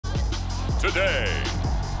today.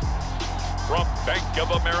 From Bank of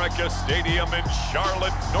America Stadium in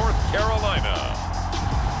Charlotte, North Carolina,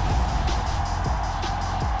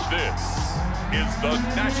 this is the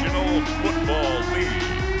National Football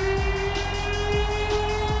League.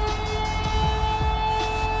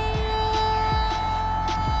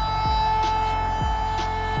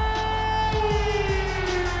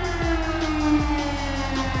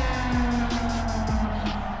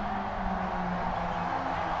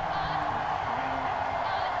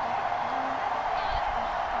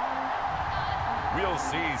 We'll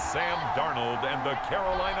see Sam Darnold and the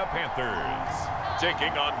Carolina Panthers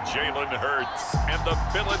taking on Jalen Hurts and the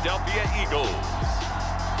Philadelphia Eagles.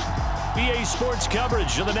 EA Sports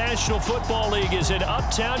coverage of the National Football League is in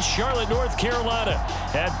uptown Charlotte, North Carolina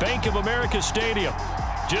at Bank of America Stadium.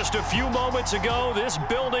 Just a few moments ago, this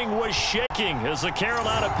building was shaking as the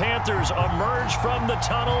Carolina Panthers emerge from the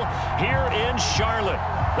tunnel here in Charlotte.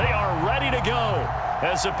 They are ready to go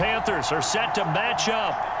as the Panthers are set to match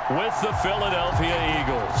up with the Philadelphia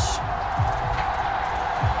Eagles.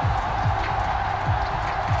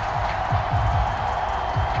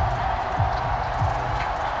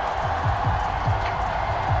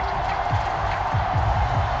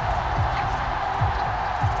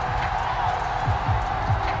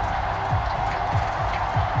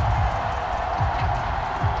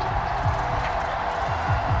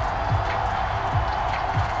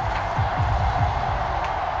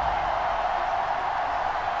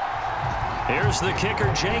 Here's the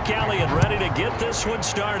kicker, Jake Elliott, ready to get this one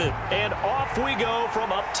started. And off we go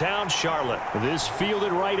from uptown Charlotte. This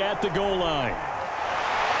fielded right at the goal line.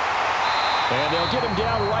 And they'll get him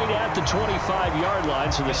down right at the 25-yard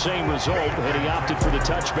line, so the same result, and he opted for the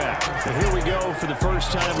touchback. And here we go for the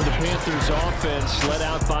first time with the Panthers offense, led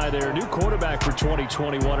out by their new quarterback for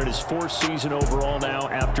 2021 in his fourth season overall now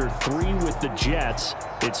after 3 with the Jets.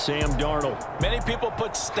 It's Sam Darnold. Many people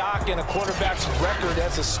put stock in a quarterback's record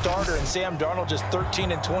as a starter, and Sam Darnold just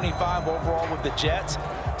 13 and 25 overall with the Jets.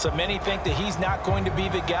 So many think that he's not going to be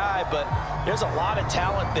the guy, but there's a lot of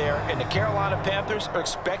talent there, and the Carolina Panthers are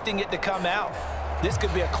expecting it to come out. This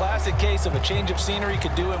could be a classic case of a change of scenery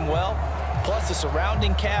could do him well, plus the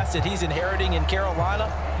surrounding cast that he's inheriting in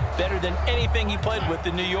Carolina, better than anything he played with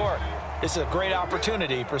in New York. It's a great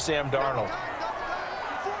opportunity for Sam Darnold.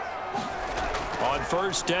 On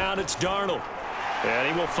first down, it's Darnold. And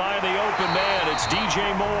he will find the open man. It's DJ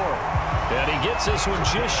Moore. And he gets this one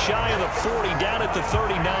just shy of the 40, down at the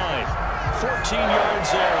 39. 14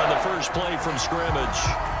 yards there on the first play from scrimmage.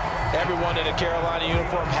 Everyone in a Carolina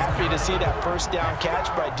uniform happy to see that first down catch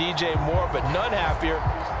by DJ Moore, but none happier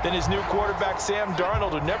than his new quarterback, Sam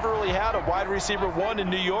Darnold, who never really had a wide receiver one in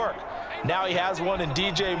New York. Now he has one in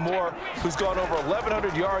DJ Moore, who's gone over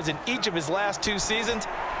 1,100 yards in each of his last 2 seasons,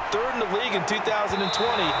 third in the league in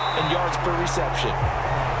 2020 in yards per reception.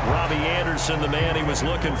 Robbie Anderson, the man he was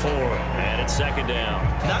looking for, and it's second down.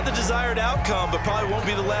 Not the desired outcome, but probably won't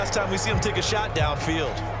be the last time we see him take a shot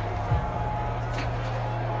downfield.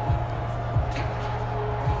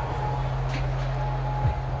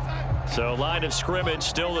 So line of scrimmage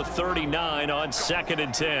still the 39 on 2nd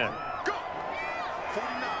and 10.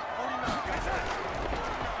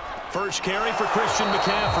 First carry for Christian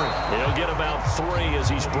McCaffrey. He'll get about 3 as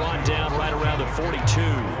he's brought down right around the 42.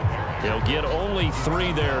 He'll get only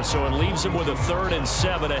 3 there, so it leaves him with a 3rd and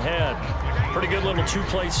 7 ahead. Pretty good little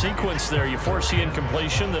 2-play sequence there. You force the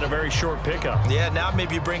incompletion, then a very short pickup. Yeah, now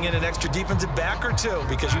maybe you bring in an extra defensive back or 2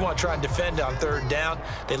 because you want to try and defend on 3rd down.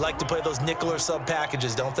 They like to play those nickel or sub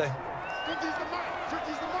packages, don't they?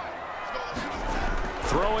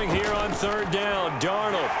 Throwing here on 3rd down,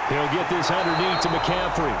 Darnold. He'll get this underneath to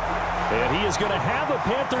McCaffrey. And he is going to have a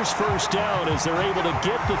Panthers first down as they're able to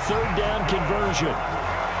get the 3rd down conversion.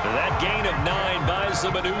 That gain of 9 buys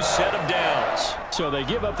them a new set of downs. So they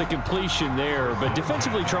give up the completion there. But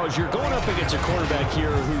defensively, Charles, you're going up against a quarterback here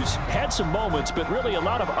who's had some moments, but really a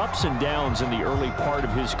lot of ups and downs in the early part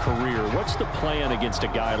of his career. What's the plan against a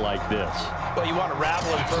guy like this? Well, you want to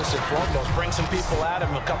rattle him first and foremost. Bring some people at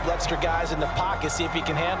him, a couple extra guys in the pocket, see if he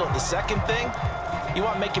can handle it. The second thing, you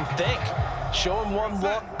want to make him think. Show him one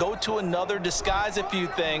look, go to another, disguise a few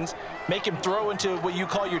things, make him throw into what you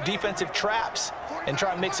call your defensive traps, and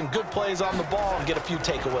try and make some good plays on the ball and get a few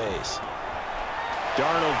takeaways.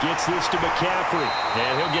 Darnold gets this to McCaffrey,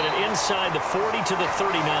 and he'll get it inside the 40 to the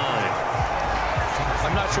 39.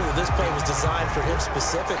 I'm not sure that this play was designed for him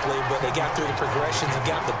specifically, but they got through the progressions and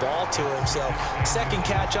got the ball to him. So, second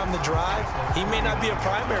catch on the drive. He may not be a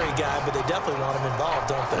primary guy, but they definitely want him involved,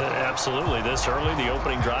 don't they? Absolutely. This early, the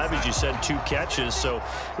opening drive, as you said, 2 catches. So,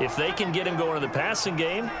 if they can get him going to the passing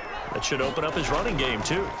game, that should open up his running game,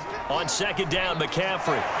 too. On 2nd down,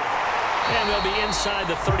 McCaffrey. And they'll be inside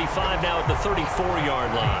the 35 now at the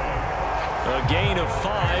 34-yard line. A gain of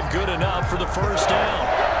 5, good enough for the first down.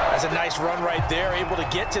 That's a nice run right there, able to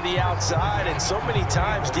get to the outside. And so many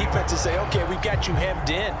times defenses say, okay, we've got you hemmed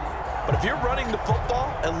in. But if you're running the football,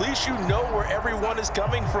 at least you know where everyone is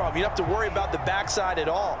coming from. You don't have to worry about the backside at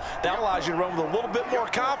all. That allows you to run with a little bit more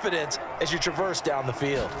confidence as you traverse down the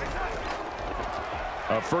field.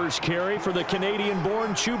 A first carry for the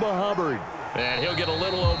Canadian-born Chuba Hubbard. And he'll get a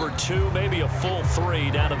little over 2, maybe a full 3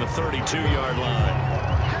 down to the 32-yard line.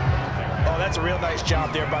 Oh, that's a real nice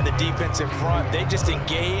job there by the defense in front. They just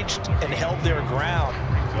engaged and held their ground.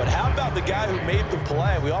 But how about the guy who made the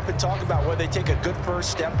play? We often talk about whether they take a good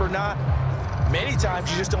first step or not. Many times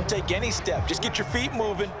you just don't take any step. Just get your feet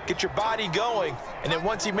moving, get your body going, and then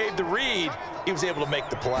once he made the read, he was able to make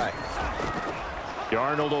the play.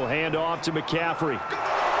 Darnold will hand off to McCaffrey.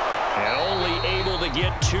 And only able to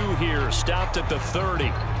get 2 here. Stopped at the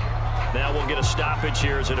 30. Now we'll get a stoppage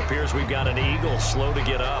here as it appears we've got an Eagle slow to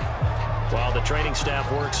get up. While the training staff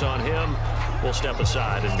works on him, we'll step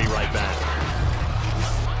aside and be right back.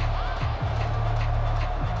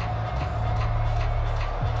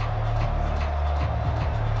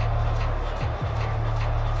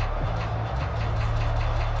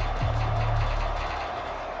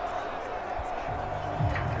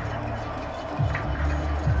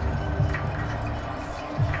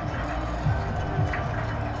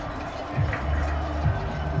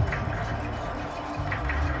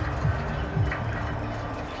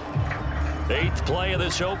 Eighth play of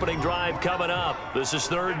this opening drive coming up. This is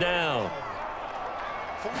 3rd down.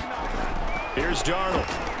 Here's Darnold.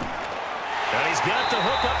 And he's got the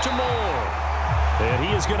hook up to Moore. And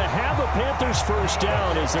he is going to have a Panthers first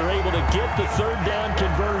down as they're able to get the 3rd down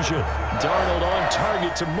conversion. Darnold on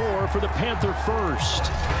target to Moore for the Panther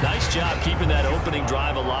first. Nice job keeping that opening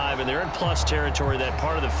drive alive, and they're in plus territory, that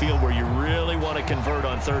part of the field where you really want to convert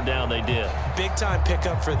on 3rd down. They did. Big time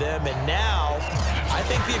pickup for them, and now I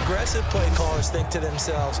think the aggressive play callers think to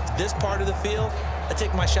themselves, this part of the field, I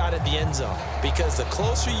take my shot at the end zone, because the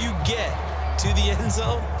closer you get to the end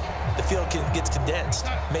zone, the field gets condensed.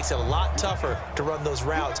 Makes it a lot tougher to run those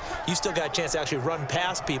routes. You still got a chance to actually run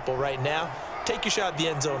past people right now. Take your shot at the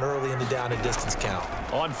end zone early in the down and distance count.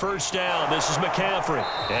 On first down, this is McCaffrey.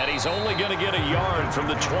 And he's only going to get a yard from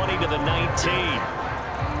the 20 to the 19.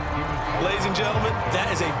 Ladies and gentlemen, that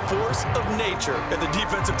is a force of nature at the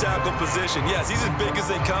defensive tackle position. Yes, he's as big as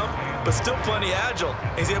they come, but still plenty agile.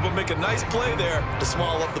 He's able to make a nice play there to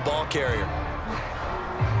swallow up the ball carrier.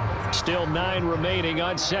 Still 9 remaining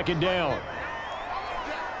on 2nd down.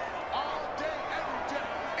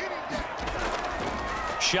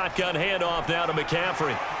 Shotgun handoff now to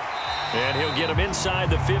McCaffrey. And he'll get him inside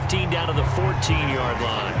the 15 down to the 14-yard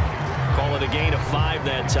line. Call it a gain of 5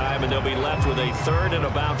 that time, and they'll be left with a 3rd and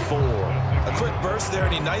about 4. A quick burst there,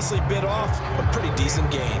 and he nicely bit off a pretty decent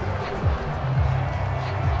gain.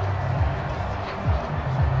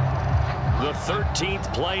 The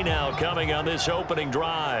 13th play now coming on this opening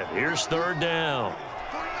drive. Here's 3rd down.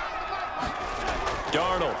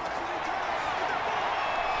 Darnold.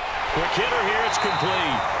 Quick hitter here, it's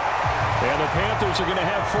complete. And the Panthers are going to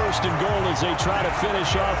have 1st and goal as they try to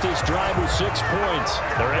finish off this drive with 6 points.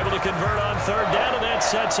 They're able to convert on 3rd down, and that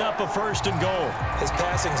sets up a 1st and goal. His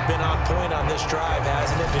passing's been on point on this drive,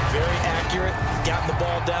 hasn't it? Been very accurate, gotten the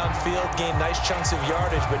ball downfield, gained nice chunks of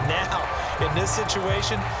yardage. But now, in this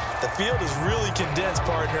situation, the field is really condensed,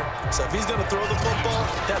 partner. So if he's going to throw the football,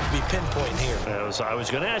 that would be pinpoint here. I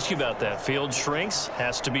was going to ask you about that. Field shrinks,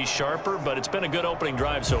 has to be sharper, but it's been a good opening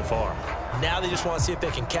drive so far. Now they just want to see if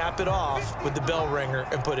they can cap it off with the bell ringer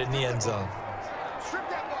and put it in the end zone.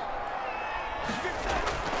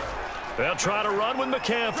 They'll try to run with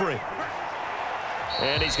McCaffrey.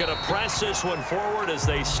 And he's going to press this one forward as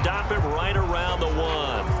they stop him right around the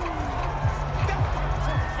 1.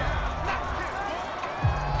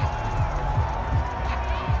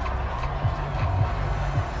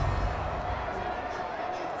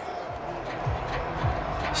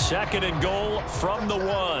 Second and goal from the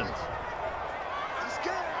 1.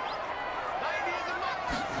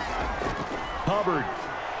 Hubbard.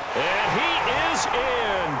 And he is in.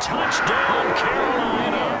 Touchdown,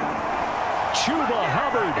 Carolina. Chuba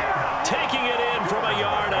Hubbard taking it in from a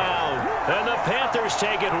yard out. And the Panthers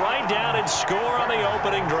take it right down and score on the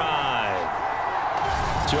opening drive.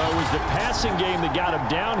 So it was the passing game that got him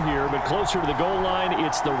down here, but closer to the goal line,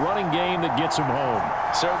 it's the running game that gets him home.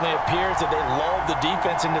 Certainly appears that they lulled the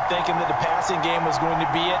defense into thinking that the passing game was going to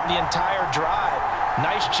be it the entire drive.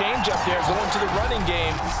 Nice change up there going to the running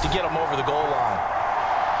game to get him over the goal line.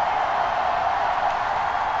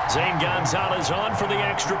 Zane Gonzalez on for the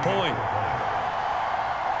extra point.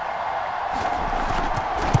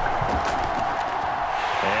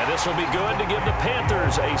 this will be good to give the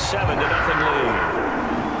Panthers a 7-0 lead.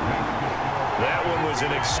 That one was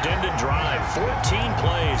an extended drive, 14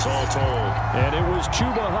 plays all told. And it was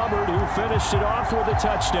Chuba Hubbard who finished it off with a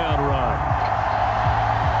touchdown run.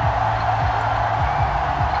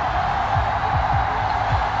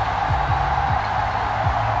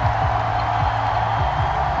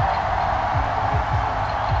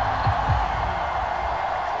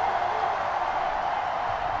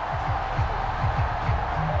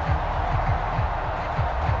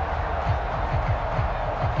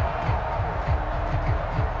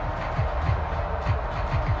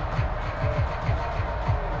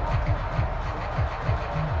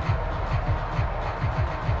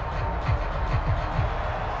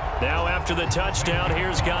 Now after the touchdown,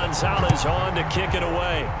 here's Gonzalez on to kick it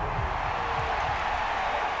away.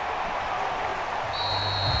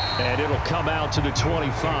 And it'll come out to the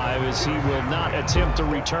 25 as he will not attempt to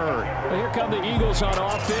return. Well, here come the Eagles on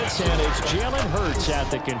offense, and it's Jalen Hurts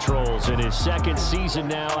at the controls in his second season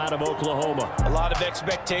now out of Oklahoma. A lot of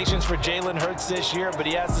expectations for Jalen Hurts this year, but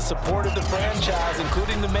he has the support of the franchise,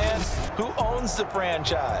 including the man who owns the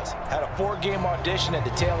franchise. Had a 4-game audition at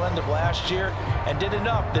the tail end of last year and did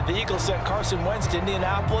enough that the Eagles sent Carson Wentz to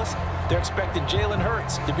Indianapolis. They're expecting Jalen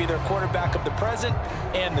Hurts to be their quarterback of the present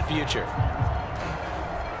and the future.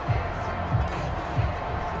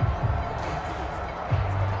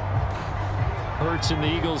 Hurts and the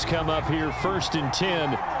Eagles come up here 1st and 10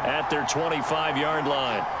 at their 25-yard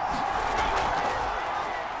line.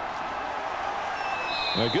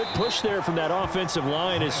 A good push there from that offensive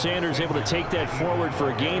line as Sanders able to take that forward for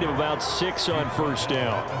a gain of about 6 on 1st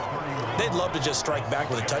down. They'd love to just strike back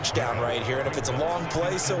with a touchdown right here, and if it's a long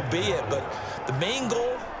play, so be it. But the main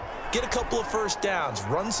goal, get a couple of 1st downs,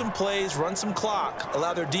 run some plays, run some clock,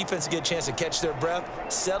 allow their defense to get a chance to catch their breath,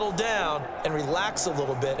 settle down, and relax a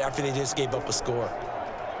little bit after they just gave up a score.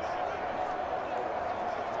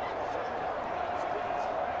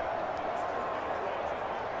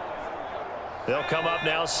 They'll come up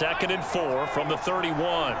now 2nd and 4 from the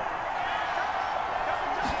 31.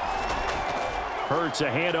 Hurts a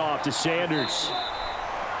handoff to Sanders.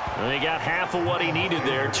 And he got half of what he needed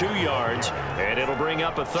there, 2 yards, and it'll bring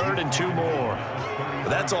up a 3rd and 2 more. Well,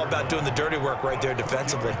 that's all about doing the dirty work right there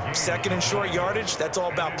defensively. 2nd and short yardage, that's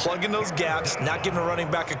all about plugging those gaps, not giving a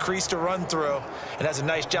running back a crease to run through, and has a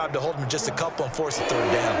nice job to hold him just a couple and force a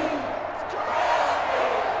 3rd down.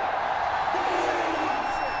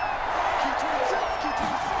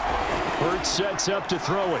 Hurts sets up to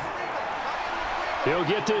throw it. He'll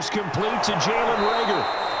get this complete to Jalen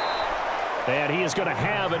Reagor. And he is going to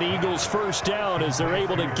have an Eagles 1st down as they're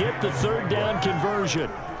able to get the 3rd down conversion.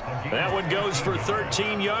 That one goes for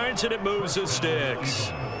 13 yards, and it moves the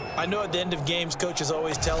sticks. I know at the end of games, coaches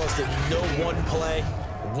always tell us that no one play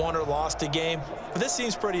won or lost a game. But this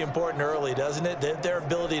seems pretty important early, doesn't it? Their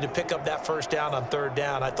ability to pick up that 1st down on 3rd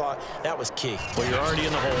down, I thought that was key. Well, you're already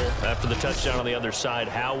in the hole after the touchdown on the other side.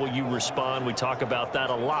 How will you respond? We talk about that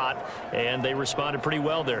a lot, and they responded pretty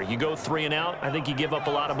well there. You go 3 and out, I think you give up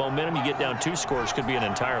a lot of momentum. You get down 2 scores, could be an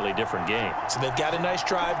entirely different game. So they've got a nice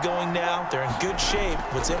drive going now. They're in good shape.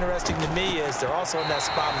 What's interesting to me is they're also in that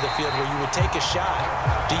spot of the field where you would take a shot.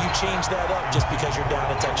 Do you change that up just because you're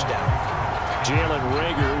down a touchdown? Jalen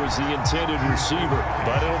Reagor was the intended receiver,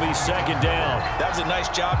 but it'll be 2nd down. That was a nice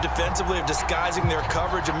job defensively of disguising their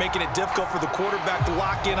coverage and making it difficult for the quarterback to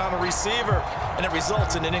lock in on a receiver, and it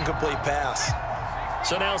results in an incomplete pass.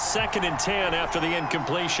 So now 2nd and 10 after the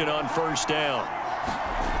incompletion on 1st down.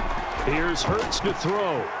 Here's Hurts to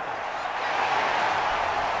throw.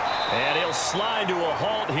 And he'll slide to a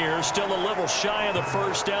halt here, still a little shy of the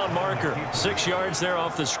 1st down marker. 6 yards there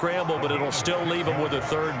off the scramble, but it'll still leave him with a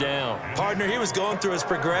 3rd down. Partner, he was going through his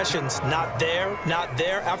progressions. Not there, not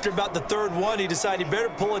there. After about the 3rd one, he decided he better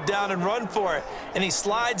pull it down and run for it. And he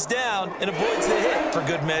slides down and avoids the hit for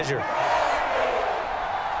good measure.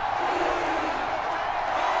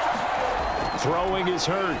 Throwing is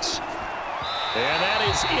Hurts. And that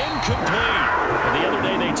is incomplete. The other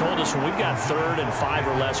day they told us when we've got 3rd and 5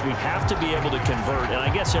 or less, we have to be able to convert. And I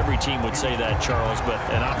guess every team would say that, Charles, but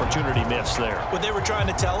an opportunity missed there. What they were trying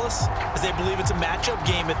to tell us is they believe it's a matchup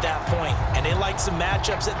game at that point. And they liked some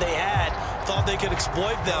matchups that they had, thought they could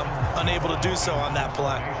exploit them, unable to do so on that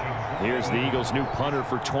play. Here's the Eagles' new punter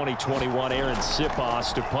for 2021, Aaron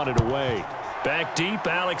Sipos, to punt it away. Back deep,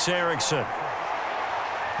 Alex Erickson.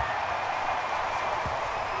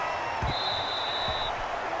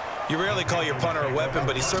 You rarely call your punter a weapon,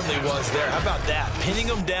 but he certainly was there. How about that? Pinning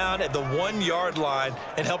him down at the 1-yard line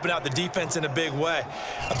and helping out the defense in a big way.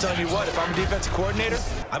 I'm telling you what, if I'm a defensive coordinator,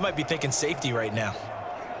 I might be thinking safety right now.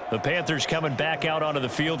 The Panthers coming back out onto the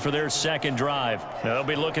field for their second drive. Now, they'll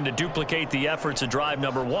be looking to duplicate the efforts of drive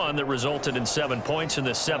number 1 that resulted in 7 points in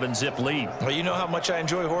the 7-zip lead. Well, you know how much I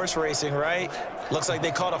enjoy horse racing, right? Looks like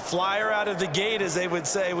they caught a flyer out of the gate, as they would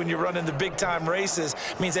say when you're running the big-time races.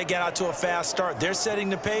 It means they get out to a fast start. They're setting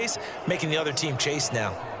the pace, making the other team chase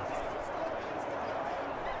now.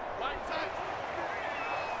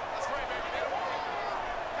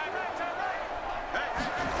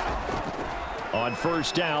 On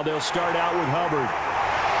first down, they'll start out with Hubbard.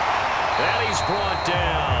 And he's brought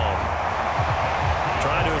down.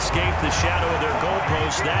 Trying to escape the shadow of their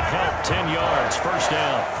goalpost. That helped. 10 yards. First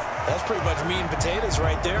down. That's pretty much meat and potatoes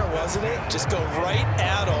right there, wasn't it? Just go right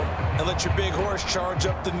at them and let your big horse charge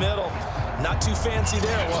up the middle. Not too fancy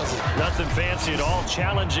there, was it? Nothing fancy at all.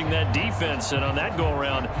 Challenging that defense. And on that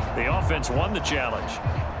go-around, the offense won the challenge.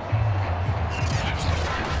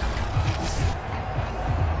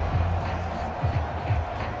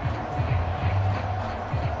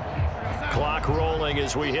 Clock rolling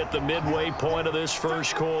as we hit the midway point of this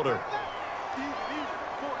first quarter.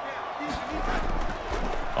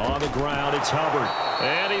 On the ground, it's Hubbard.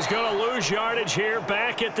 And he's going to lose yardage here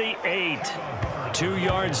back at the 8. 2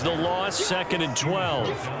 yards the loss, 2nd and 12.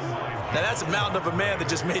 Now, that's a mountain of a man that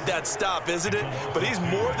just made that stop, isn't it? But he's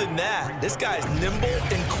more than that. This guy's nimble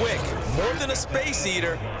and quick. More than a space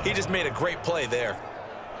eater, he just made a great play there.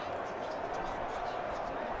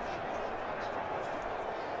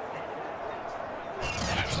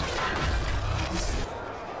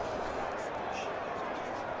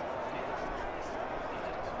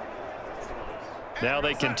 Now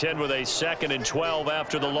they contend with a 2nd and 12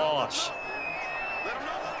 after the loss.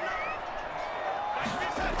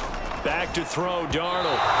 Back to throw,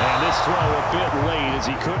 Darnold. And this throw a bit late as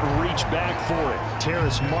he couldn't reach back for it.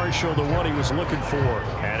 Terrace Marshall, the one he was looking for.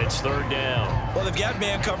 And it's 3rd down. Well, they've got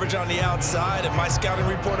man coverage on the outside, and my scouting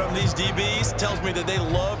report on these DBs tells me that they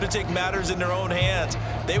love to take matters in their own hands.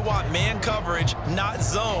 They want man coverage, not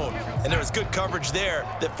zone. And there was good coverage there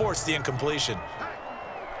that forced the incompletion.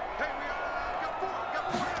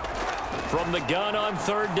 From the gun on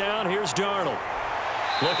 3rd down, here's Darnold.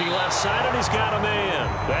 Looking left side, and he's got a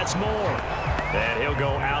man. That's Moore. And he'll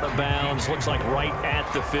go out of bounds. Looks like right at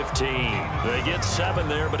the 15. They get 7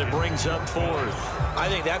 there, but it brings up 4th. I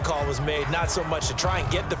think that call was made not so much to try and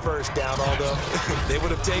get the first down, although they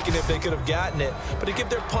would have taken it if they could have gotten it, but to give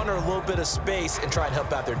their punter a little bit of space and try and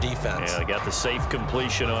help out their defense. Yeah, they got the safe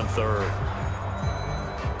completion on 3rd.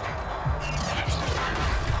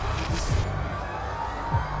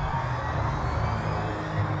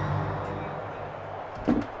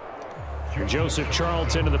 Joseph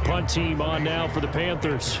Charlton and the punt team on now for the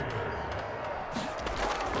Panthers.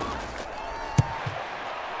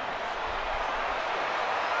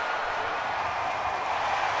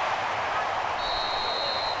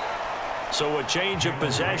 So a change of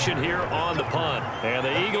possession here on the punt. And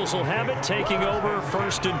the Eagles will have it, taking over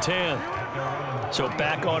 1st and 10. So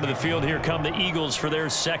back onto the field, here come the Eagles for their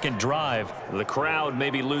 2nd drive. The crowd may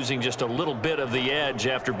be losing just a little bit of the edge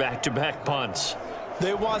after back-to-back punts.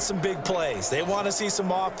 They want some big plays. They want to see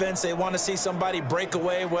some offense. They want to see somebody break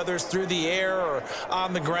away, whether it's through the air or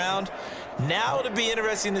on the ground. Now it'll be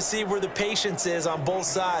interesting to see where the patience is on both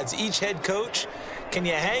sides. Each head coach, can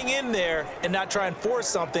you hang in there and not try and force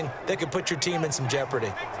something that could put your team in some jeopardy?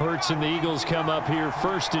 Hurts and the Eagles come up here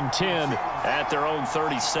 1st and 10 at their own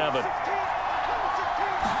 37.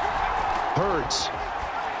 Hurts.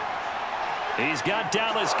 He's got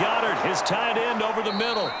Dallas Goedert, his tight end, over the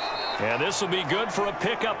middle. And this will be good for a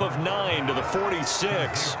pickup of 9 to the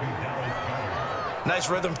 46. Nice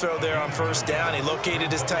rhythm throw there on 1st down. He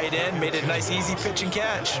located his tight end, made it a nice easy pitch and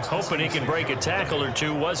catch. Hoping he can break a tackle or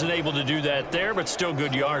two. Wasn't able to do that there, but still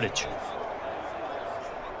good yardage.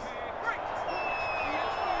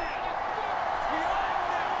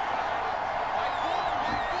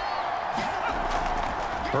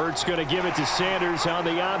 Hurts going to give it to Sanders on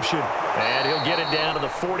the option. And he'll get it down to the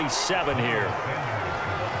 47 here.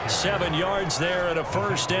 7 yards there and a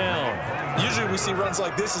 1st down. Usually we see runs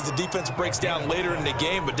like this as the defense breaks down later in the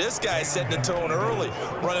game, but this guy is setting the tone early,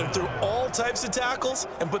 running through all types of tackles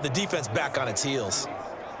and put the defense back on its heels.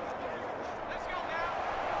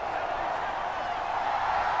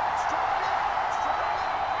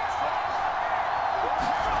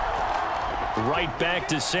 Right back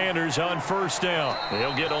to Sanders on 1st down.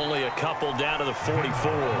 He'll get only a couple down to the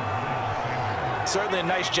 44. Certainly a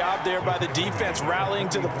nice job there by the defense rallying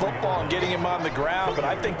to the football and getting him on the ground, but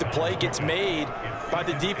I think the play gets made by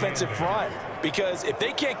the defensive front because if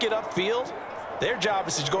they can't get upfield, their job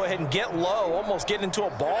is to go ahead and get low, almost get into a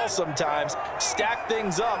ball sometimes, stack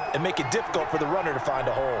things up, and make it difficult for the runner to find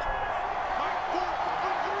a hole.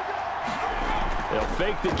 They'll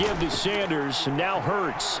fake the give to Sanders, and now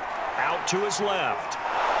Hurts out to his left.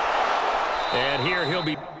 And here he'll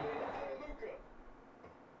be.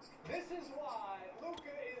 This is why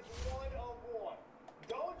Luka is one of one.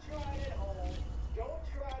 Don't try it at home. Don't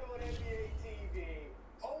try it on NBA TV.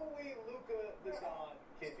 Only Luka the Don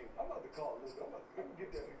can do. I'm about to call Luka. I'm about to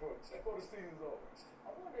get that before the season's over.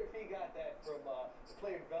 I wonder if he got that from the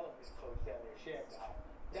player development coach down there, Shaq.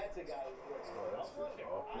 That's a guy who's working on it. I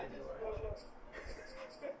wonder.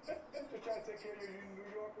 Just trying to take care of you, New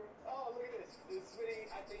Yorker. Oh, look at this. This sweetie,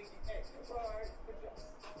 I think, hey, that's all right. Good job.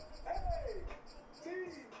 Hey,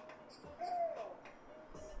 team, hell.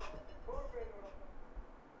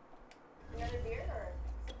 Another beer or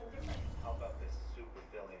something different? How about this super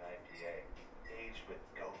filling IPA, aged with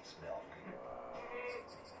goat's milk?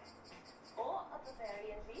 Or a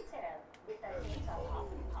Bavarian retail with that hint of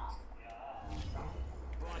hop and pop.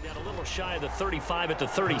 Brought down a little shy of the 35 at the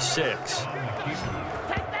 36.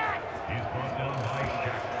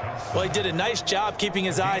 Well, he did a nice job keeping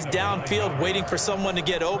his eyes downfield, waiting for someone to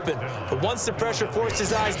get open. But once the pressure forced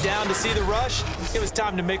his eyes down to see the rush, it was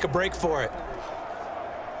time to make a break for it.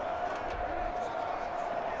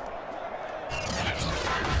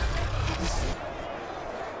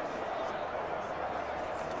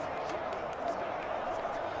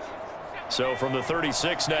 So from the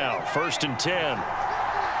 36 now, 1st and 10.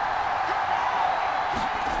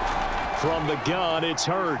 From the gun, it's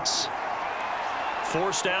Hurts.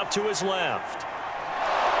 Forced out to his left.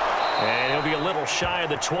 And he'll be a little shy of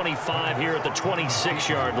the 25 here at the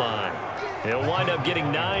 26-yard line. He'll wind up getting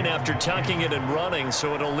 9 after tucking it and running,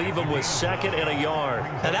 so it'll leave him with 2nd and a yard.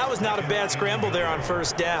 Now, that was not a bad scramble there on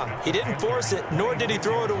 1st down. He didn't force it, nor did he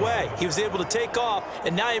throw it away. He was able to take off,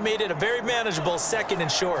 and now he made it a very manageable 2nd and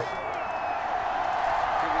short.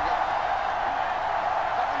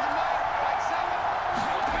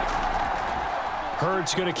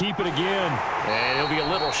 Hurts going to keep it again. And he'll be a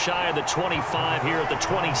little shy of the 25 here at the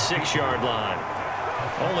 26-yard line.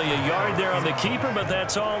 Only a yard there on the keeper, but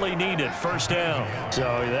that's all he needed. 1st down. So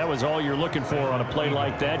that was all you're looking for on a play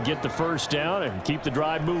like that. Get the 1st down and keep the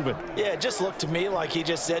drive moving. Yeah, it just looked to me like he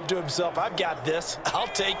just said to himself, I've got this. I'll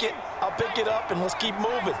take it. I'll pick it up, and let's keep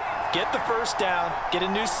moving. Get the 1st down, get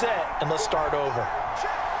a new set, and let's start over.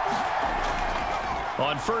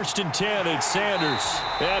 On 1st and 10, it's Sanders.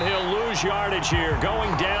 And he'll lose yardage here, going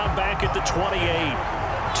down back at the 28.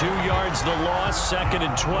 2 yards the loss, 2nd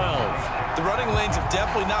and 12. The running lanes have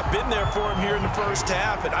definitely not been there for him here in the 1st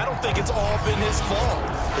half, and I don't think it's all been his fault.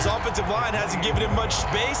 His offensive line hasn't given him much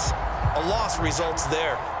space. A loss results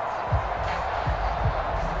there.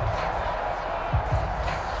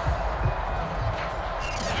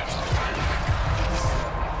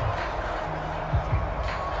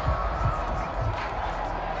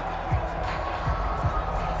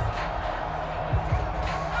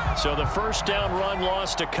 So the 1st down run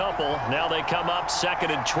lost a couple. Now they come up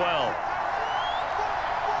 2nd and 12.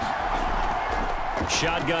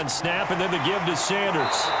 Shotgun snap, and then the give to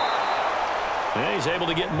Sanders. And he's able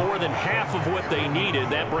to get more than half of what they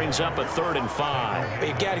needed. That brings up a 3rd and 5.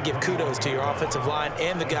 You've got to give kudos to your offensive line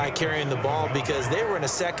and the guy carrying the ball, because they were in a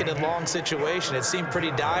 2nd and long situation. It seemed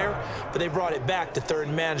pretty dire, but they brought it back to 3rd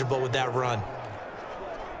and manageable with that run.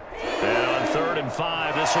 And on 3rd and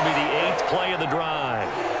 5, this will be the 8th play of the drive.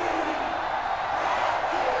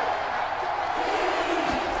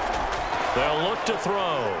 They'll look to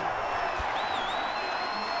throw.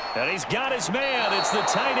 And he's got his man. It's the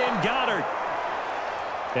tight end, Goddard.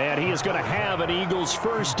 And he is going to have an Eagles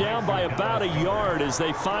 1st down by about a yard as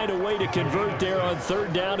they find a way to convert there on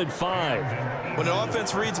 3rd down and 5. When an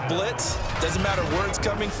offense reads blitz, doesn't matter where it's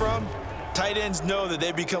coming from, tight ends know that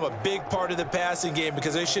they become a big part of the passing game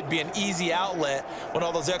because they should be an easy outlet when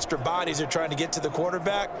all those extra bodies are trying to get to the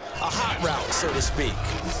quarterback. A hot route, so to speak.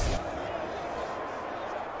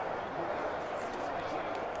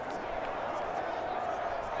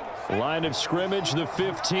 Line of scrimmage, the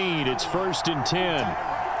 15. It's 1st and 10.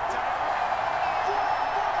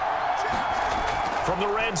 From the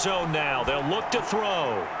red zone now, they'll look to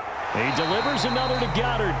throw. He delivers another to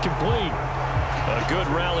Goddard, complete. A good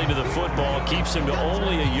rally to the football keeps him to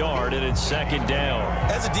only a yard, and it's 2nd down.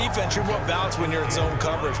 As a defense, you're more balanced when you're in zone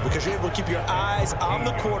coverage because you're able to keep your eyes on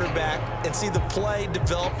the quarterback and see the play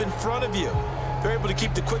develop in front of you. They're able to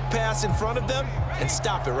keep the quick pass in front of them and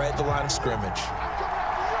stop it right at the line of scrimmage.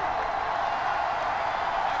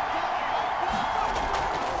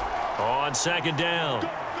 On 2nd down,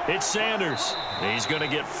 it's Sanders. He's going to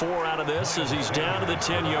get 4 out of this as he's down to the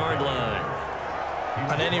 10-yard line.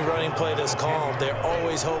 On any running play that's called, they're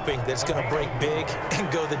always hoping that it's going to break big and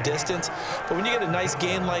go the distance. But when you get a nice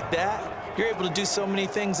gain like that, you're able to do so many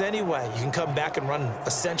things anyway. You can come back and run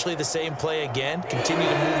essentially the same play again, continue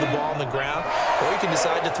to move the ball on the ground, or you can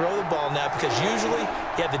decide to throw the ball now because usually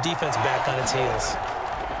you have the defense back on its heels.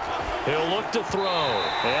 He'll look to throw,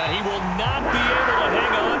 and he will not be able to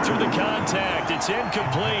hang on through the contact. It's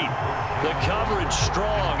incomplete. The coverage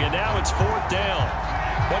strong, and now it's 4th down.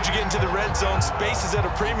 Once you get into the red zone, space is at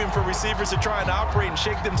a premium for receivers to try and operate and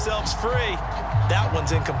shake themselves free. That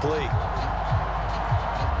one's incomplete.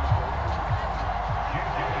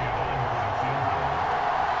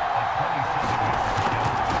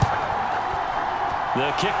 The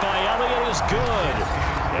kick by Elliott is good.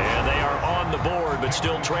 And they are on the board, but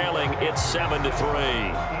still trailing. It's 7-3.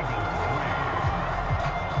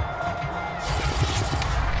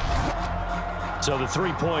 So the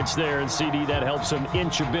 3 points there, and CD, that helps them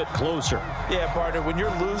inch a bit closer. Yeah, partner, when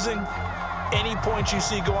you're losing, any points you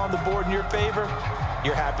see go on the board in your favor,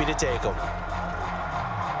 you're happy to take them.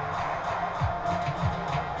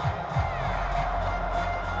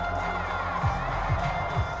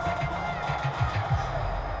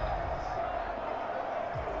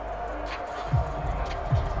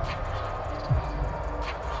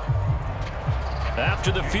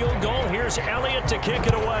 After the field goal, here's Elliott to kick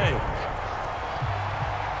it away.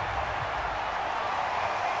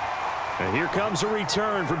 And here comes a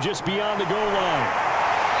return from just beyond the goal line.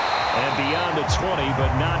 And beyond the 20,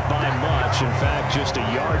 but not by much. In fact, just a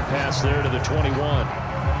yard pass there to the 21.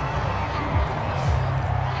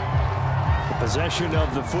 The possession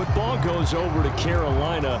of the football goes over to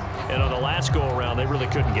Carolina. And on the last go-around, they really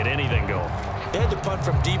couldn't get anything going. They had to punt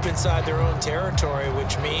from deep inside their own territory,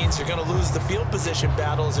 which means you're going to lose the field position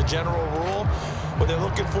battle as a general rule. What they're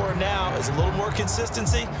looking for now is a little more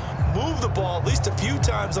consistency, move the ball at least a few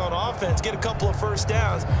times on offense, get a couple of first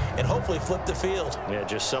downs, and hopefully flip the field. Yeah,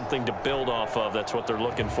 just something to build off of. That's what they're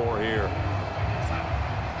looking for here.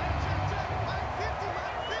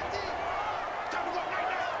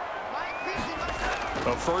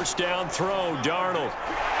 A first down throw, Darnold.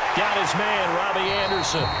 Got his man, Robbie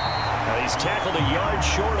Anderson. He's tackled a yard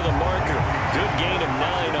short of the marker. Good gain of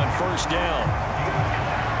 9 on first down.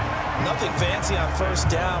 Nothing fancy on first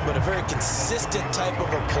down, but a very consistent type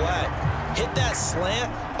of a play. Hit that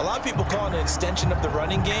slant. A lot of people call it an extension of the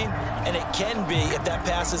running game, and it can be if that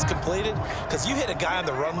pass is completed, because you hit a guy on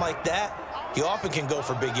the run like that, he often can go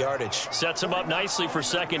for big yardage. Sets him up nicely for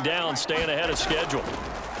second down, staying ahead of schedule.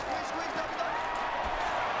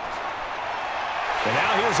 And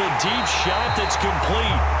now here's a deep shot that's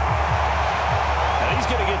complete. And he's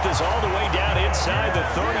going to get this all the way down inside the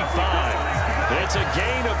 35. It's a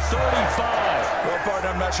gain of 35. Well, partner,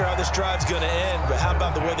 I'm not sure how this drive's going to end, but how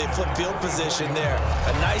about the way they flip field position there?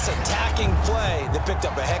 A nice attacking play that picked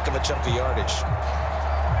up a heck of a chunk of yardage.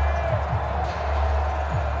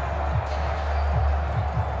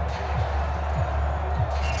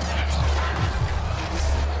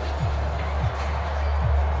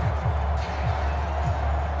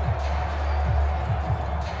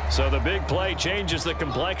 So the big play changes the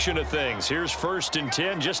complexion of things. Here's 1st and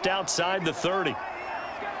 10 just outside the 30.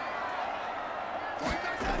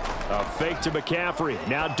 A fake to McCaffrey.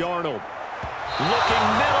 Now Darnold. Looking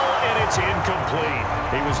middle, and it's incomplete.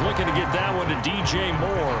 He was looking to get that one to DJ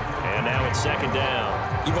Moore, and now it's second down.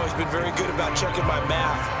 You've always been very good about checking my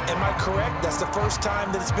math. Am I correct? That's the first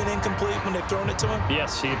time that it's been incomplete when they've thrown it to him?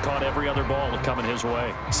 Yes, he had caught every other ball coming his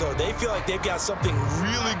way. So they feel like they've got something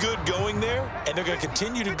really good going there, and they're going to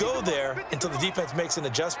continue to go there until the defense makes an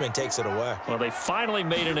adjustment and takes it away. Well, they finally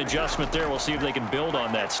made an adjustment there. We'll see if they can build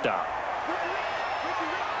on that stop.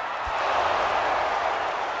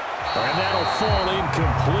 And that'll fall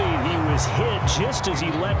incomplete. He was hit just as he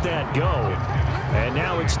let that go. And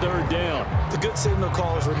now it's 3rd down. The good signal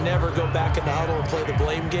callers would never go back in the huddle and play the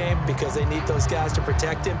blame game because they need those guys to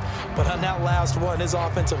protect him. But on that last one, his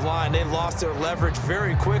offensive line, they lost their leverage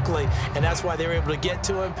very quickly, and that's why they were able to get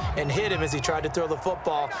to him and hit him as he tried to throw the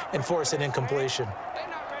football and force an incompletion.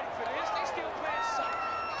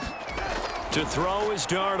 To throw is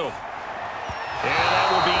Darnold. And that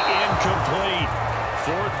will be incomplete.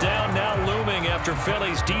 4th down now looming after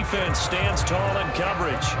Philly's defense stands tall in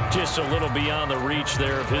coverage. Just a little beyond the reach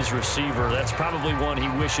there of his receiver. That's probably one he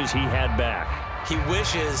wishes he had back. He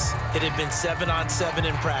wishes it had been 7-on-7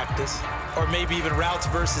 in practice, or maybe even routes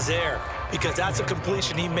versus air, because that's a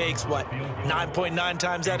completion he makes, what, 9.9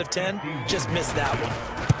 times out of 10? Just missed that one.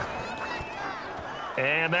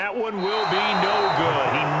 And that one will be no good.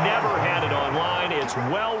 He never had it on line. It's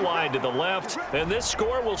well wide to the left, and this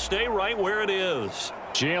score will stay right where it is.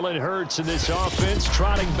 Jalen Hurts in this offense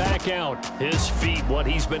trotting back out. His feet, what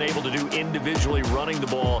he's been able to do individually running the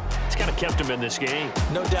ball, it's kind of kept him in this game.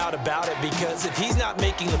 No doubt about it, because if he's not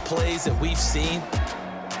making the plays that we've seen,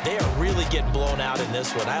 they are really getting blown out in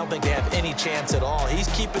this one. I don't think they have any chance at all. He's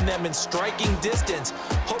keeping them in striking distance,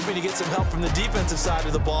 hoping to get some help from the defensive side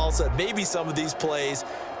of the ball so that maybe some of these plays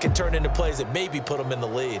can turn into plays that maybe put them in the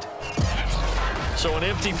lead. So an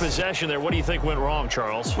empty possession there. What do you think went wrong,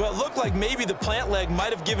 Charles? Well, it looked like maybe the plant leg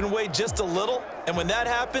might have given way just a little. And when that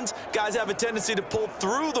happens, guys have a tendency to pull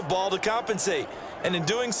through the ball to compensate. And in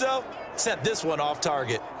doing so, sent this one off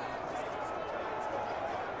target.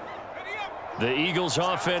 The Eagles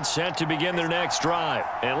offense set to begin their next drive.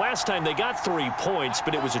 And last time they got 3 points,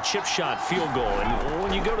 but it was a chip shot field goal. And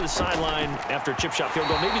when you go to the sideline after a chip shot field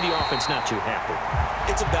goal, maybe the offense not too happy.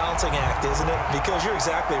 It's a balancing act, isn't it? Because you're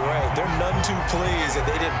exactly right. They're none too pleased that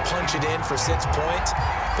they didn't punch it in for 6 points.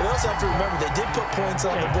 But they also have to remember they did put points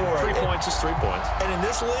on the board. 3 points is 3 points. And in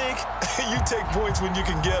this league, you take points when you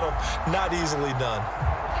can get them. Not easily done.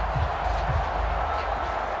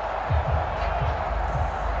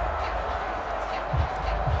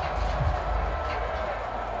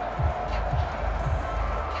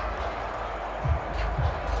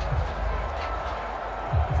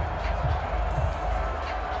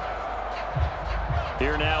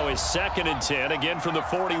 Here now is 2nd and 10, again from the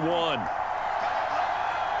 41.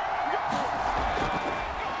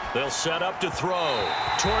 They'll set up to throw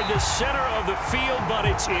toward the center of the field, but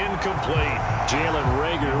it's incomplete. Jalen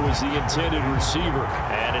Reagor was the intended receiver,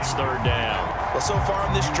 and it's 3rd down. Well, so far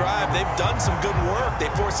in this drive, they've done some good work. They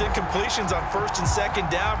force incompletions on 1st and 2nd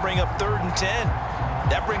down, bring up 3rd and 10.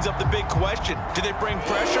 That brings up the big question. Do they bring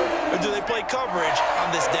pressure, or do they play coverage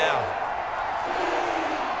on this down?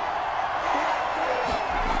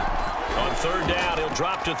 On 3rd down, he'll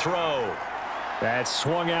drop to throw. That's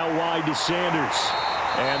swung out wide to Sanders.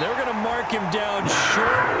 And they're going to mark him down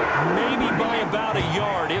short, maybe by about a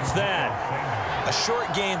yard, if that. A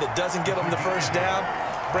short gain that doesn't get them the 1st down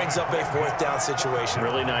brings up a 4th down situation.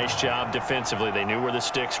 Really nice job defensively. They knew where the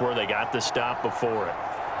sticks were. They got the stop before it.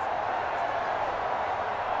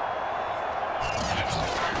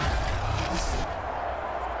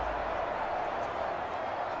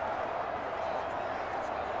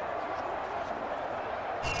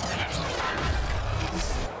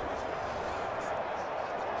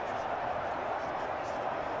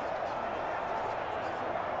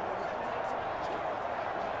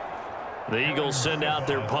 The Eagles send out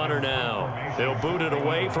their punter now. They'll boot it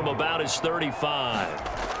away from about his 35.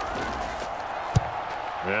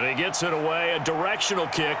 And he gets it away, a directional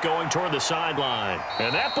kick going toward the sideline.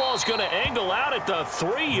 And that ball's going to angle out at the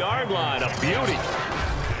 3-yard line. A beauty.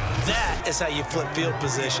 That is how you flip field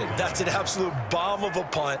position. That's an absolute bomb of a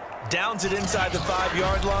punt. Downs it inside the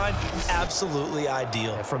 5-yard line. Absolutely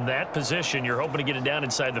ideal. From that position, you're hoping to get it down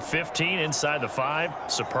inside the 15, inside the 5.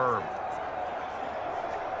 Superb.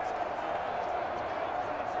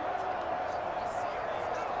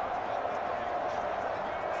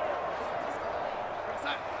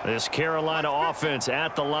 This Carolina offense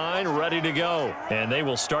at the line, ready to go. And they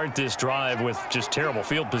will start this drive with just terrible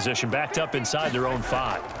field position, backed up inside their own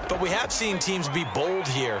 5. But we have seen teams be bold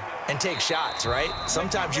here and take shots, right?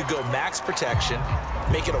 Sometimes you go max protection,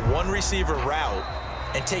 make it a 1-receiver route,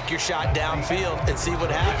 and take your shot downfield and see what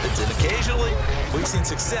happens. And occasionally, we've seen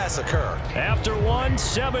success occur. After 1,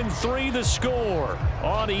 7-3 the score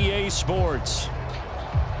on EA Sports.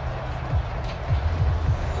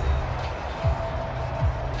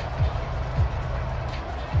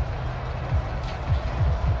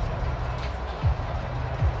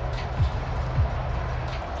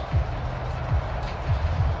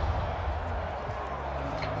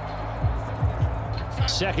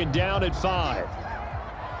 Second down at 5.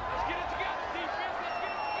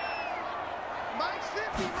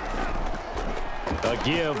 A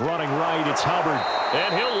give running right. It's Hubbard.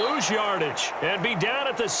 And he'll lose yardage and be down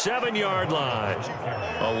at the 7-yard line.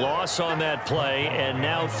 A loss on that play, and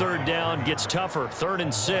now 3rd down gets tougher. 3rd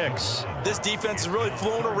and 6. This defense has really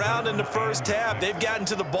flown around in the 1st half. They've gotten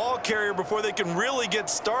to the ball carrier before they can really get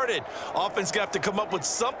started. Offense got to come up with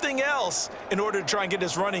something else in order to try and get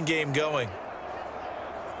this running game going.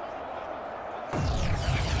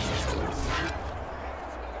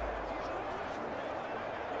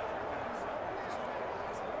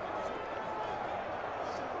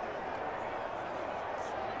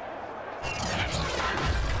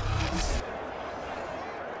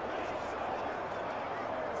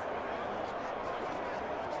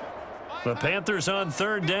 The Panthers on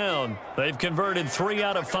third down. They've converted 3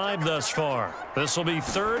 out of 5 thus far. This will be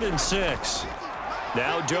 3rd and 6.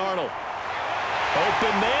 Now Darnold.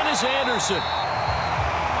 Open man is Anderson.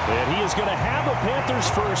 And he is going to have a Panthers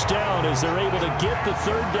first down as they're able to get the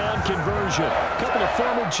 3rd down conversion. A couple of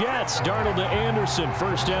former Jets, Darnold to Anderson,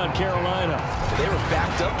 first down Carolina. They were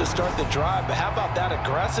backed up to start the drive, but how about that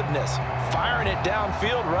aggressiveness? Firing it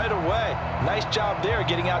downfield right away. Nice job there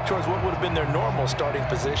getting out towards what would have been their normal starting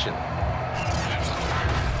position.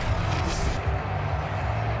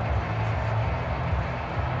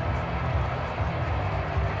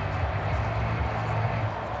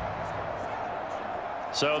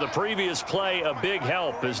 So the previous play, a big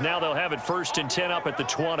help, as now they'll have it 1st and 10 up at the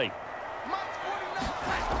 20.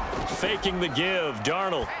 Faking the give,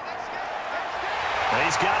 Darnold. And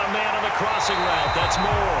he's got a man on the crossing route. That's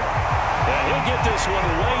Moore. And he'll get this one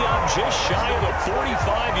way up just shy of the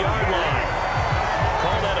 45-yard line.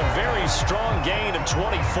 Call that a very strong gain of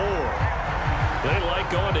 24. They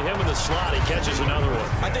like going to him in the slot. He catches another one.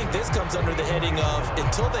 I think this comes under the heading of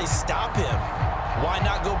until they stop him, why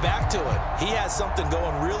not go back to it? He has something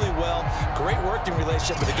going really well. Great working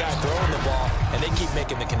relationship with the guy throwing the ball, and they keep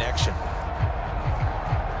making the connection.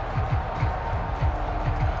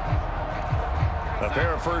 A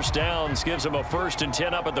pair of first downs gives him a 1st and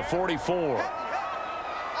 10 up at the 44.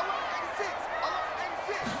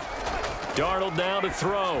 Darnold now to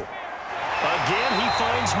throw. Again, he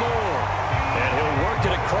finds Moore. And he'll work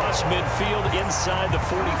it across midfield inside the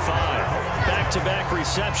 45. Back-to-back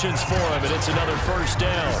receptions for him, and it's another first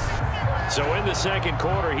down. So in the second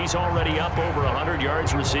quarter, he's already up over 100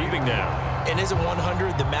 yards receiving now. And isn't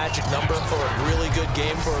 100 the magic number for a really good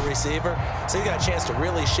game for a receiver? So he got a chance to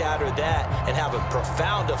really shatter that and have a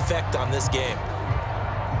profound effect on this game.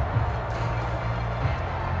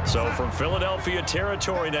 So from Philadelphia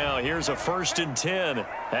territory now, here's a 1st and 10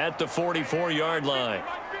 at the 44-yard line.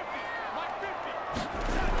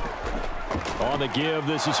 On the give,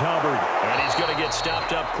 this is Hubbard. And he's going to get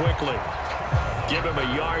stopped up quickly. Give him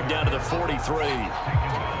a yard down to the 43.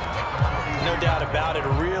 No doubt about it. A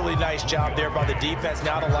really nice job there by the defense,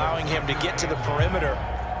 not allowing him to get to the perimeter.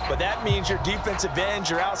 But that means your defensive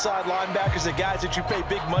ends, your outside linebackers, the guys that you pay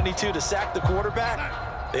big money to sack the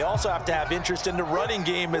quarterback, they also have to have interest in the running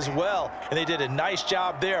game as well. And they did a nice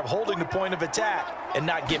job there of holding the point of attack and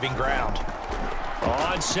not giving ground.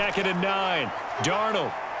 On 2nd and 9,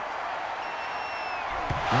 Darnold.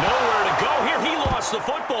 Nowhere to go here. He lost the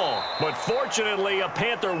football. But fortunately, a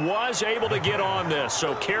Panther was able to get on this,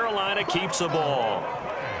 so Carolina keeps the ball.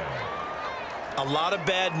 A lot of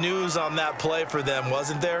bad news on that play for them,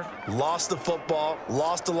 wasn't there? Lost the football,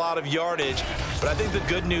 lost a lot of yardage, but I think the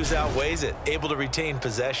good news outweighs it. Able to retain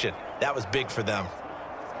possession. That was big for them.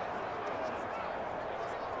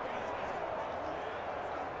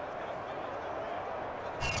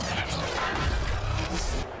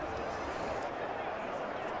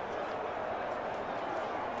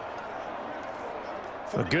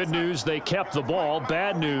 The good news, they kept the ball.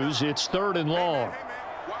 Bad news, it's 3rd and long.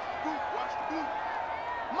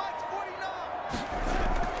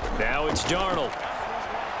 Now it's Darnold.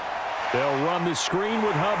 They'll run the screen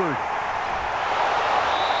with Hubbard.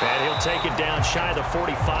 And he'll take it down shy of the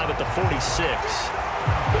 45 at the 46.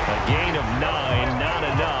 A gain of 9, not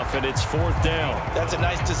enough, and it's 4th down. That's a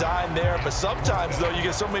nice design there, but sometimes, though, you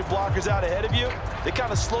get so many blockers out ahead of you, they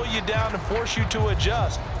kind of slow you down and force you to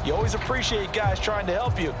adjust. You always appreciate guys trying to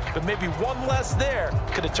help you, but maybe one less there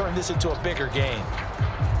could have turned this into a bigger gain.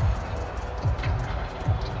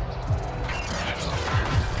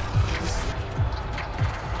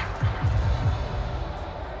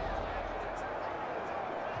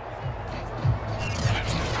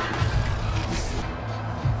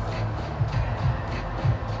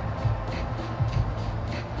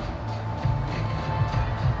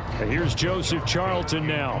 Here's Joseph Charlton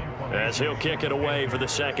now, as he'll kick it away for the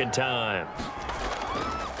 2nd time.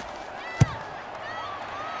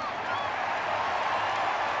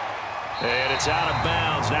 And it's out of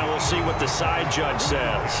bounds. Now we'll see what the side judge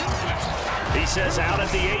says. He says out at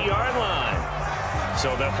the 8-yard line.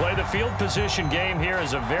 So they'll play the field position game here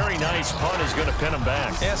as a very nice punt is going to pin them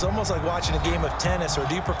back. Yeah, it's almost like watching a game of tennis, or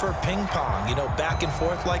do you prefer ping pong? You know, back and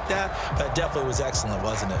forth like that? That definitely was excellent,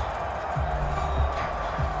 wasn't it?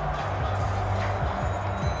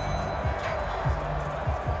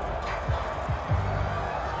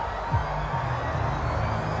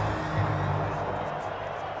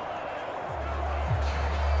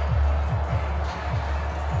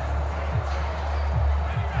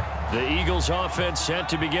 Eagles offense set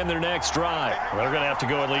to begin their next drive. They're going to have to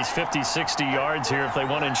go at least 50, 60 yards here if they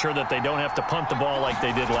want to ensure that they don't have to punt the ball like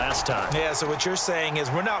they did last time. Yeah, so what you're saying is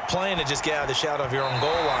we're not playing to just get out of the shadow of your own goal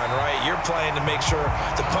line, right? You're playing to make sure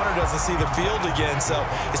the punter doesn't see the field again. So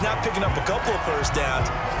it's not picking up a couple of first downs.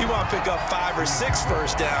 You want to pick up 5 or 6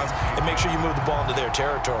 first downs and make sure you move the ball into their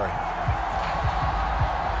territory.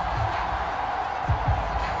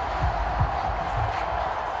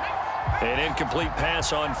 An incomplete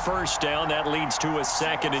pass on first down. That leads to a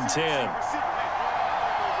 2nd and 10.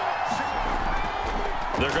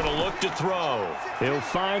 They're going to look to throw. He'll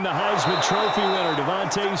find the Heisman Trophy winner,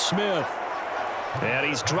 Devontae Smith. And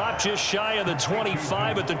he's dropped just shy of the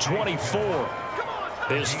 25 at the 24.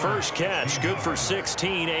 His first catch, good for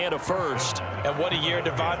 16 and a first. And what a year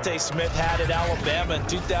Devontae Smith had at Alabama in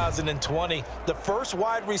 2020. The first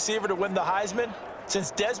wide receiver to win the Heisman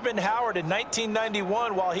since Desmond Howard in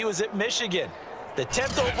 1991 while he was at Michigan. The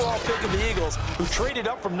 10th overall pick of the Eagles, who traded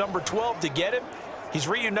up from number 12 to get him. He's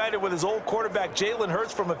reunited with his old quarterback Jalen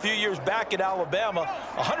Hurts from a few years back at Alabama.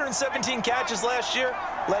 117 catches last year,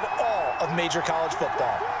 led all of major college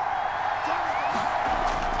football.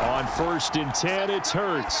 On 1st and 10, it's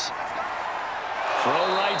Hurts.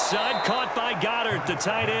 Throw right side, caught by Goddard, the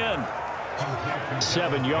tight end.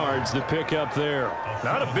 7 yards, the pickup there.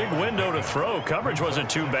 Not a big window to throw. Coverage wasn't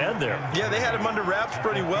too bad there. Yeah, they had him under wraps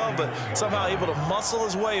pretty well, but somehow able to muscle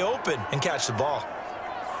his way open and catch the ball.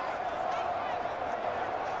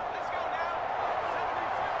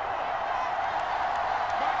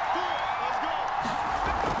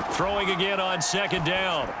 Throwing again on 2nd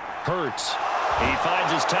down. Hurts. He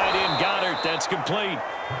finds his tight end, Goddard. That's complete.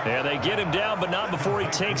 And they get him down, but not before he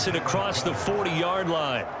takes it across the 40-yard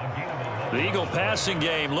line. The Eagle passing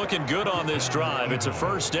game looking good on this drive. It's a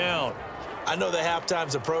first down. I know the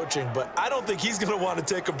halftime's approaching, but I don't think he's going to want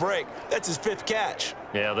to take a break. That's his 5th catch.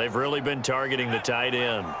 Yeah, they've really been targeting the tight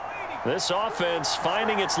end. This offense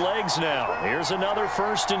finding its legs now. Here's another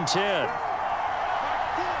 1st and 10.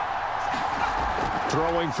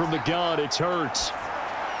 Throwing from the gun, it's Hurts.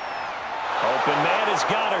 Open man is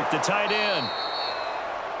Goddard, the tight end.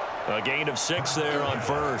 A gain of 6 there on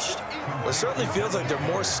first. Well, it certainly feels like there are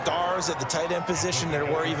more stars at the tight end position than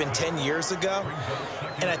there were even 10 years ago.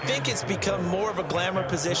 And I think it's become more of a glamour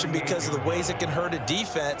position because of the ways it can hurt a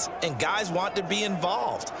defense, and guys want to be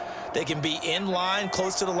involved. They can be in line,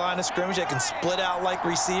 close to the line of scrimmage. They can split out like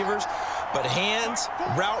receivers. But hands,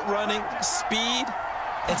 route running, speed,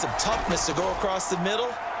 and some toughness to go across the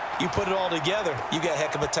middle, you put it all together, you got a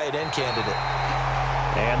heck of a tight end candidate.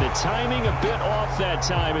 And the timing a bit off that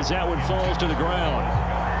time as that one falls to the ground.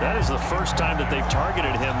 That is the first time that they've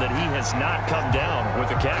targeted him that he has not come down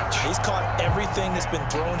with a catch. He's caught everything that's been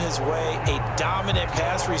thrown his way, a dominant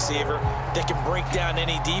pass receiver that can break down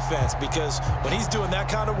any defense, because when he's doing that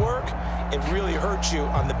kind of work, it really hurts you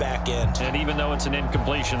on the back end. And even though it's an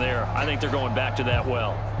incompletion there, I think they're going back to that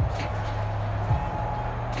well.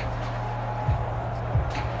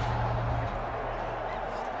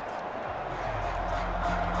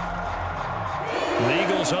 The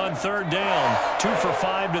Eagles on 3rd down, 2 for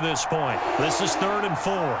 5 to this point. This is 3rd and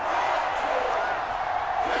 4.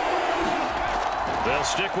 They'll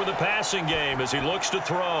stick with the passing game as he looks to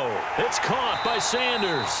throw. It's caught by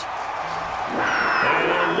Sanders.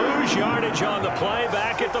 And they'll lose yardage on the play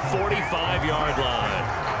back at the 45-yard line.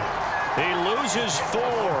 He loses 4,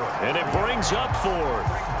 and it brings up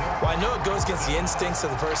 4th. Well, I know it goes against the instincts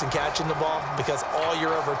of the person catching the ball, because all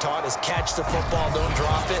you're ever taught is catch the football, don't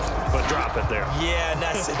drop it. But drop it there. Yeah, in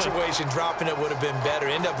that situation, dropping it would have been better.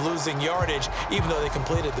 End up losing yardage, even though they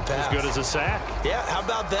completed the pass. As good as a sack. Yeah, how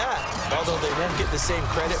about that? Although they won't get the same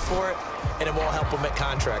credit for it, and it won't help them at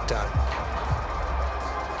contract time.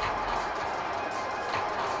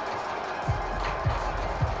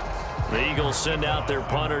 The Eagles send out their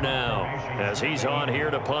punter now as he's on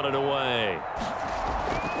here to punt it away.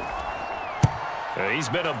 He's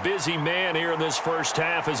been a busy man here in this first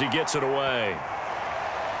half as he gets it away.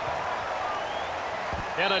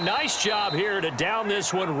 And a nice job here to down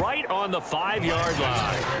this one right on the 5-yard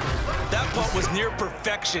line. That punt was near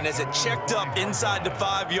perfection as it checked up inside the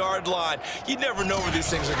 5-yard line. You never know where these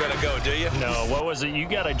things are going to go, do you? No, what was it? You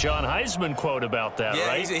got a John Heisman quote about that,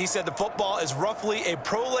 right? Yeah, he said the football is roughly a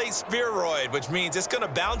prolate spheroid, which means it's going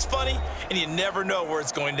to bounce funny, and you never know where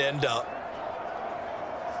it's going to end up.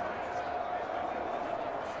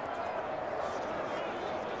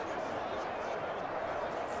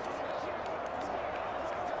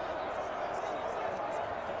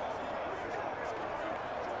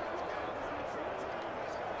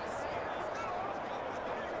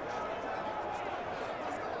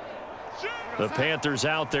 The Panthers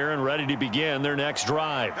out there and ready to begin their next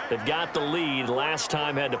drive. They've got the lead. Last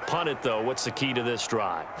time had to punt it, though. What's the key to this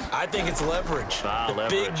drive? I think it's leverage. Leverage.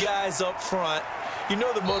 Big guys up front. You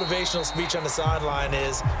know the motivational speech on the sideline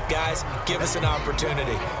is, guys, give us an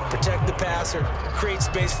opportunity. Protect the passer, create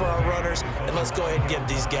space for our runners, and let's go ahead and get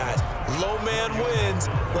these guys. Low man wins.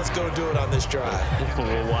 Let's go do it on this drive.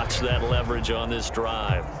 We'll watch that leverage on this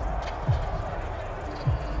drive.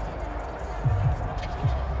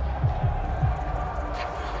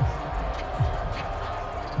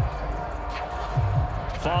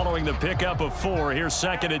 Following the pickup of 4, here's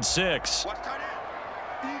 2nd and 6.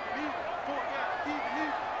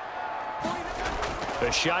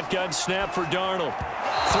 A shotgun snap for Darnold.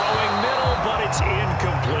 Throwing middle, but it's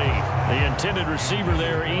incomplete. The intended receiver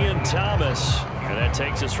there, Ian Thomas. And that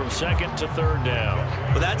takes us from 2nd to 3rd down.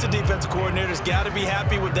 Well, that's a defensive coordinator's got to be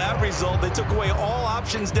happy with that result. They took away all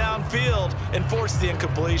options downfield and forced the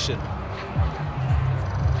incompletion.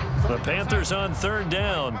 The Panthers on 3rd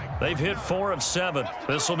down. They've hit 4 of 7.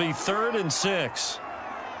 This will be 3rd and 6.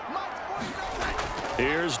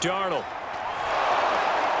 Here's Darnold.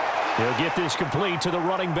 He'll get this complete to the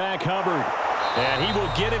running back, Hubbard. And he will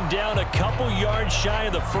get him down a couple yards shy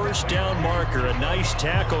of the 1st down marker. A nice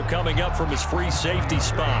tackle coming up from his free safety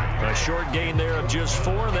spot. A short gain there of just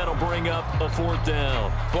 4. That'll bring up a 4th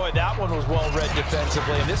down. Boy, that one was well read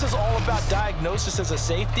defensively. And this is all about diagnosis as a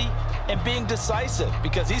safety and being decisive,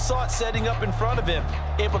 because he saw it setting up in front of him,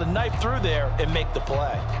 able to knife through there and make the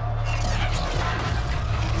play.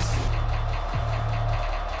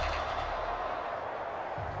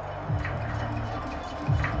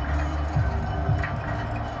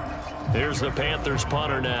 Here's the Panthers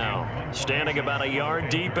punter now, standing about a yard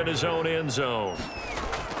deep in his own end zone.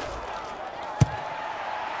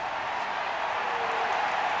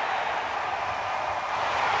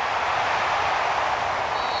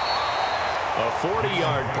 A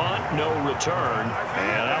 40-yard punt, no return,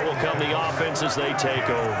 and out will come the offense as they take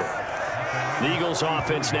over. The Eagles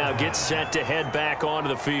offense now gets set to head back onto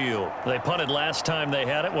the field. They punted last time they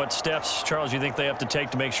had it. What steps, Charles, you think they have to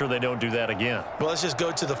take to make sure they don't do that again? Well, let's just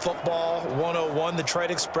go to the football 101, the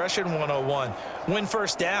trite expression 101. Win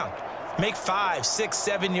 1st down. Make 5, 6,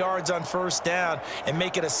 7 yards on 1st down and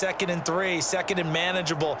make it a 2nd and 3, 2nd and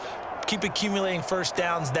manageable. Keep accumulating 1st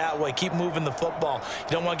downs that way. Keep moving the football.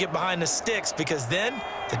 You don't want to get behind the sticks, because then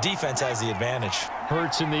the defense has the advantage.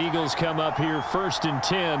 Hurts and the Eagles come up here 1st and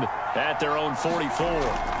 10 at their own 44.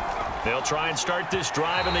 They'll try and start this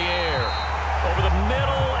drive in the air. Over the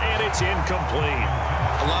middle, and it's incomplete.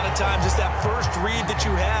 A lot of times it's that first read that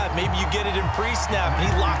you have. Maybe you get it in pre-snap, and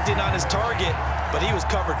he locked in on his target, but he was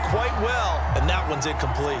covered quite well, and that one's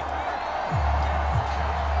incomplete.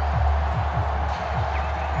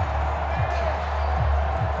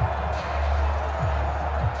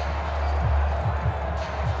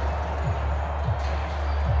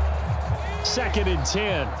 Second and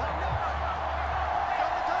 10.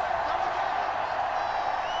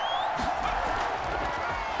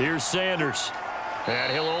 Here's Sanders.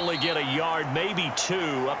 And he'll only get a yard, maybe 2,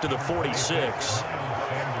 up to the 46.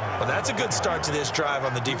 Well, that's a good start to this drive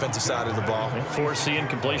on the defensive side of the ball. Force the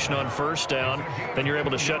incompletion on 1st down. Then you're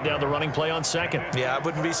able to shut down the running play on 2nd. Yeah, I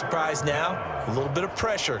wouldn't be surprised now. A little bit of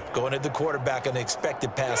pressure going at the quarterback in the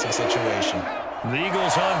expected passing situation. The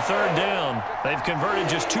Eagles on 3rd down. They've converted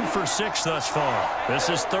just 2 for 6 thus far. This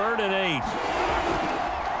is 3rd and 8.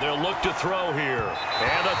 They'll look to throw here.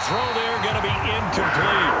 And the throw there going to be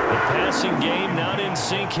incomplete. The passing game not in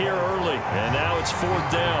sync here early. And now it's 4th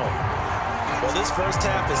down. Well, this first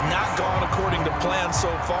half has not gone according to plan so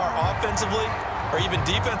far, offensively or even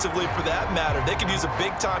defensively for that matter. They could use a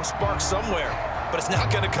big-time spark somewhere, but it's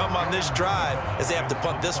not going to come on this drive as they have to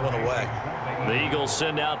punt this one away. The Eagles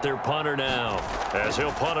send out their punter now as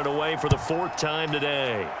he'll punt it away for the 4th time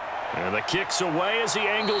today. And the kick's away as he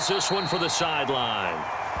angles this one for the sideline.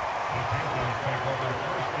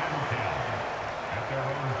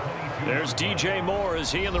 There's DJ Moore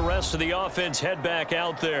as he and the rest of the offense head back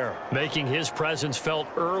out there, making his presence felt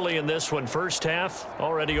early in this one. First half,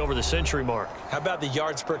 already over the century mark. How about the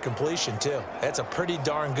yards per completion, too? That's a pretty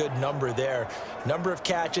darn good number there. Number of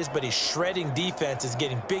catches, but he's shredding defense, is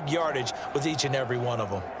getting big yardage with each and every one of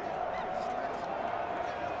them.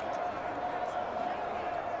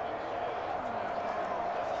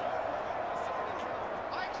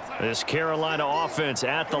 This Carolina offense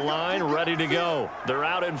at the line, ready to go. They're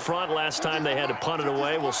out in front. Last time they had to punt it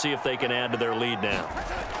away. We'll see if they can add to their lead now.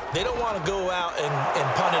 They don't want to go out and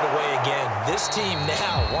punt it away again. This team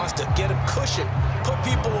now wants to get a cushion put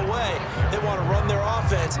people away. They want to run their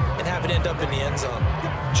offense and have it end up in the end zone.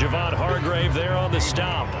 Javon Hargrave there on the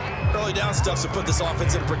stop. Early down stuff to put this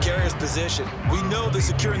offense in a precarious position. We know that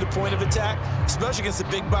securing the point of attack, especially against the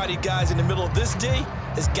big-bodied guys in the middle of this D,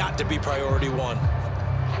 has got to be priority one.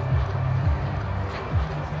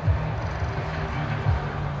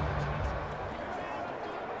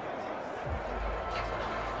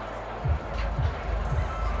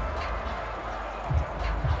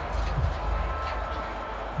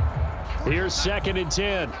 Here's 2nd and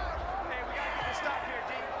 10.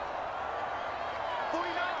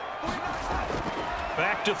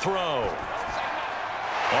 Back to throw.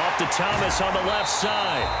 Off to Thomas on the left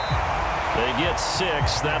side. They get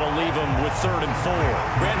 6. That'll leave them with 3rd and 4.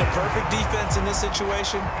 Ran the perfect defense in this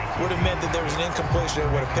situation. Would have meant that there was an incompletion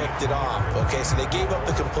that would have picked it off. Okay, so they gave up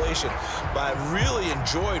the completion. But I really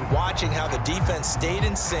enjoyed watching how the defense stayed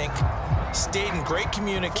in sync, stayed in great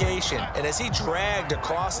communication. And as he dragged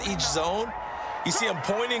across each zone, you see him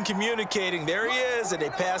pointing, communicating. There he is, and they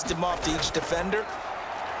passed him off to each defender.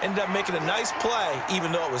 Ended up making a nice play,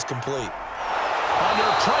 even though it was complete.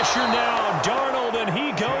 Under pressure now, Darnold, and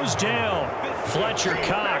he goes down. Fletcher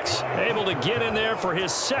Cox able to get in there for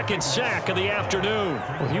his 2nd sack of the afternoon.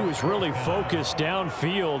 Well, he was really focused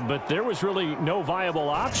downfield, but there was really no viable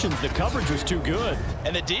options. The coverage was too good.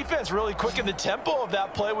 And the defense really quickened the tempo of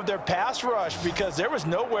that play with their pass rush because there was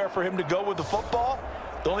nowhere for him to go with the football.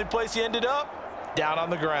 The only place he ended up, down on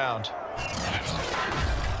the ground.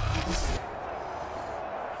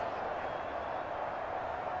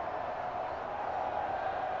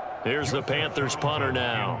 Here's the Panthers punter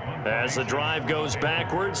now as the drive goes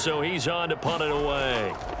backwards, so he's on to punt it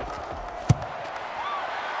away.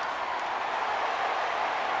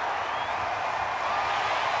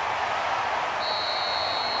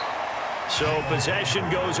 So possession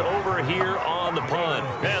goes over here on the punt,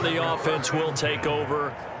 and the offense will take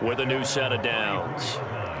over with a new set of downs.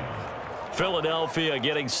 Philadelphia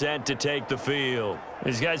getting set to take the field.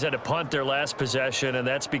 These guys had to punt their last possession, and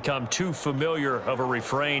that's become too familiar of a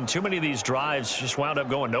refrain. Too many of these drives just wound up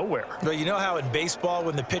going nowhere. But you know how in baseball,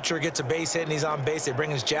 when the pitcher gets a base hit and he's on base, they bring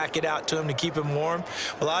his jacket out to him to keep him warm?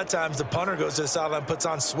 A lot of times the punter goes to the sideline, puts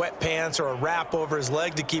on sweatpants or a wrap over his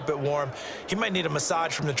leg to keep it warm. He might need a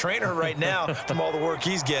massage from the trainer right now from all the work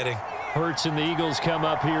he's getting. Hurts and the Eagles come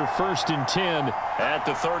up here 1st and 10 at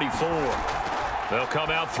the 34. They'll come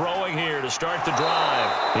out throwing here to start the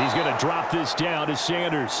drive. He's going to drop this down to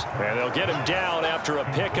Sanders. And they'll get him down after a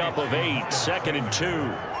pickup of 8, 2nd and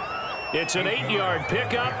 2. It's an 8-yard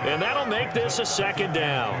pickup, and that'll make this a 2nd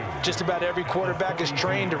down. Just about every quarterback is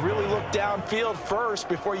trained to really look downfield first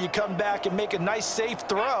before you come back and make a nice, safe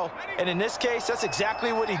throw. And in this case, that's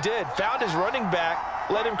exactly what he did. Found his running back,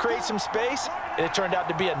 let him create some space, and it turned out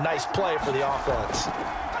to be a nice play for the offense.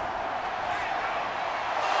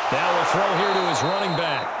 Now we'll throw here to his running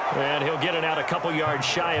back, and he'll get it out a couple yards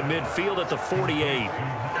shy of midfield at the 48.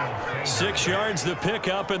 6 yards the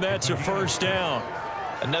pickup, and that's a 1st down.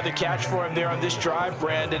 Another catch for him there on this drive,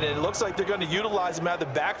 Brandon, and it looks like they're going to utilize him out of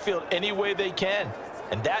the backfield any way they can.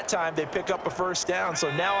 And that time they pick up a 1st down.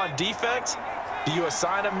 So now on defense, do you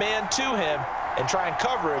assign a man to him and try and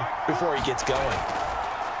cover him before he gets going?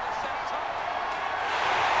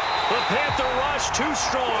 The Panther rush too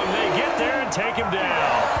strong. They get there and take him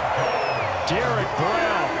down. Derek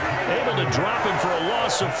Brown able to drop him for a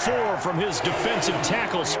loss of 4 from his defensive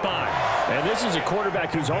tackle spot. And this is a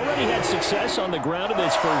quarterback who's already had success on the ground in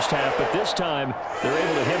this first half, but this time they're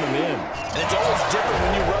able to hem him in. And it's always different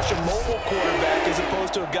when you rush a mobile quarterback as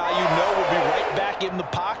opposed to a guy you know will be right back in the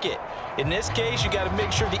pocket. In this case, you got to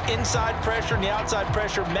make sure the inside pressure and the outside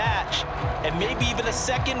pressure match, and maybe even a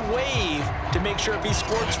second wave to make sure if he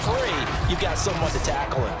squirts free, you've got someone to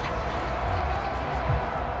tackle him.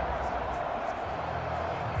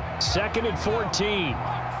 2nd and 14.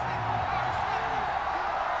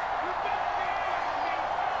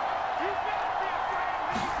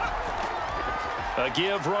 A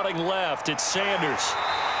give running left. It's Sanders.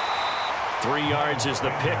 3 yards is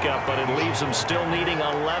the pickup, but it leaves them still needing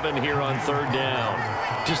 11 here on 3rd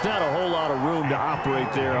down. Just not a whole lot of room to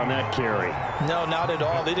operate there on that carry. No, not at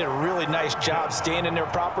all. They did a really nice job staying in their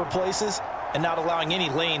proper places and not allowing any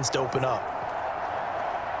lanes to open up.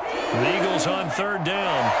 The Eagles on 3rd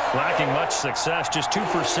down, lacking much success, just 2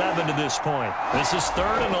 for 7 to this point. This is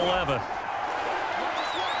 3rd and 11.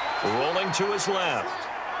 Rolling to his left.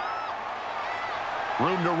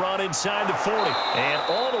 Room to run inside the 40, and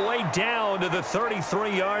all the way down to the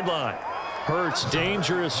 33-yard line. Hurts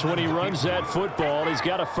dangerous when he runs that football. He's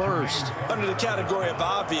got a first. Under the category of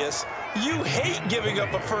obvious, you hate giving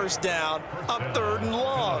up a first down on 3rd and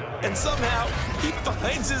long. And somehow he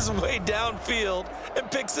finds his way downfield and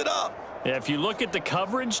picks it up. Yeah, if you look at the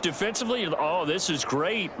coverage defensively, oh, this is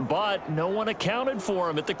great, but no one accounted for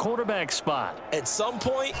him at the quarterback spot. At some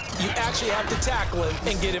point, you actually have to tackle him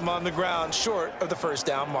and get him on the ground short of the first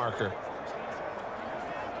down marker.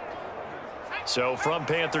 So from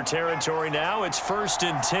Panther territory now, it's 1st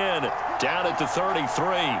and 10, down at the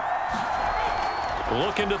 33.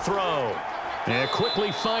 Looking to throw. And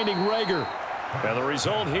quickly finding Rager. And the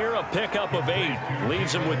result here, a pickup of 8.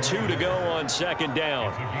 Leaves him with 2 to go on 2nd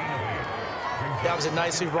down. That was a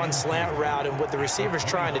nicely run slant route, and what the receiver's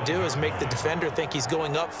trying to do is make the defender think he's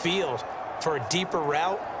going upfield for a deeper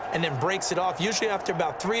route, and then breaks it off, usually after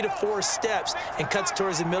about 3 to 4 steps, and cuts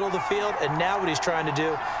towards the middle of the field. And now what he's trying to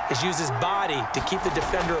do is use his body to keep the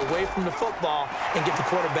defender away from the football and give the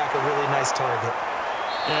quarterback a really nice target.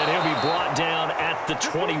 And he'll be brought down at the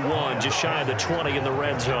 21, just shy of the 20 in the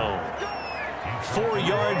red zone. 4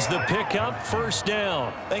 yards the pickup, 1st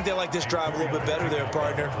down. I think they like this drive a little bit better there,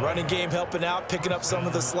 partner. Running game helping out, picking up some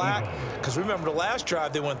of the slack. Because remember, the last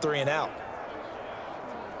drive, they went 3 and out.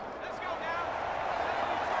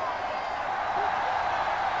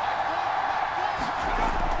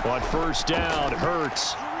 On 1st down,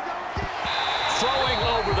 Hurts. Throwing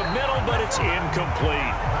over the middle, but it's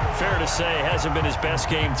incomplete. Fair to say, hasn't been his best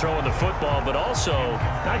game throwing the football, but also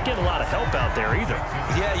not getting a lot of help out there either.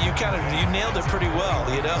 Yeah, you nailed it pretty well,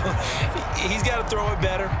 you know. He's got to throw it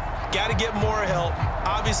better. Got to get more help.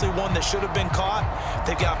 Obviously one that should have been caught.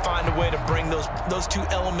 They've got to find a way to bring those 2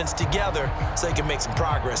 elements together so they can make some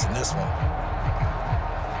progress in this one.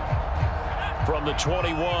 From the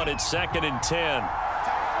 21, it's 2nd and 10.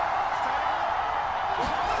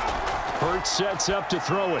 Hurts sets up to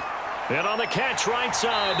throw it. And on the catch right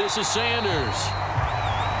side, this is Sanders.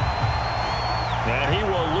 And he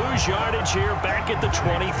will lose yardage here back at the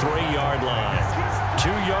 23-yard line. 2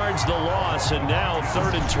 yards the loss, and now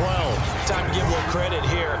 3rd and 12. Time to give a little credit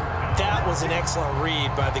here. That was an excellent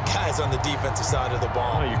read by the guys on the defensive side of the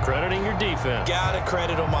ball. Oh, you're crediting your defense. Got to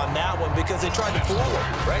credit them on that one because they tried to fool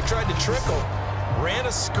him, right? Tried to trick him. Ran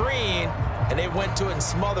a screen, and they went to it and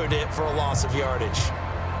smothered it for a loss of yardage.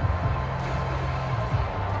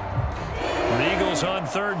 The Eagles on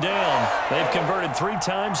 3rd down. They've converted 3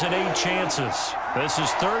 times in 8 chances. This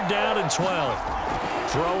is 3rd down and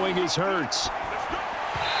 12. Throwing is Hurts.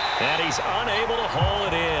 And he's unable to haul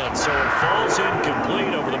it in. So it falls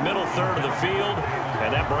incomplete over the middle third of the field.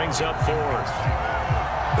 And that brings up 4th.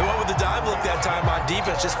 They went with the dime look that time on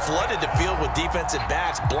defense. Just flooded the field with defensive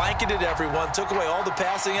backs. Blanketed everyone. Took away all the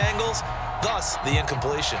passing angles. Thus, the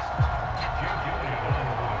incompletion.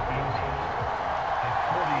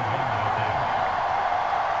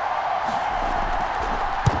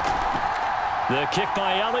 The kick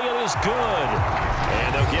by Elliott is good.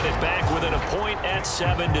 And they'll get it back within a point at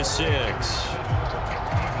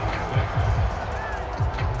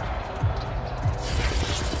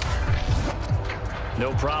 7-6.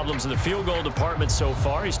 No problems in the field goal department so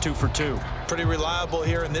far. He's 2 for 2. Pretty reliable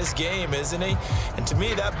here in this game, isn't he? And to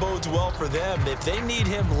me, that bodes well for them. If they need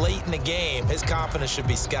him late in the game, his confidence should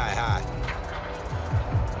be sky high.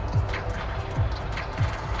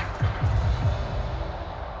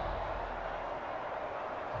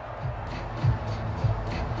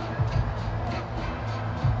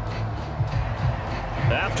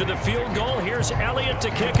 After the field goal, here's Elliott to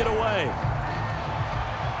kick it away.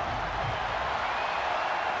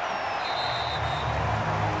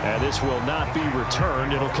 And this will not be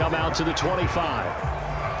returned. It'll come out to the 25.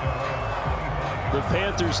 The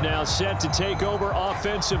Panthers now set to take over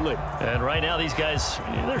offensively. And right now these guys,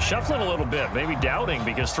 they're shuffling a little bit, maybe doubting,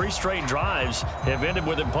 because 3 straight drives have ended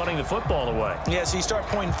with them punting the football away. Yeah, so you start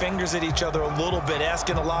pointing fingers at each other a little bit,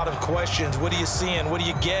 asking a lot of questions. What are you seeing? What are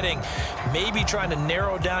you getting? Maybe trying to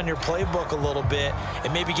narrow down your playbook a little bit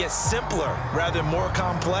and maybe get simpler rather than more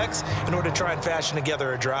complex in order to try and fashion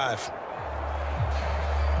together a drive.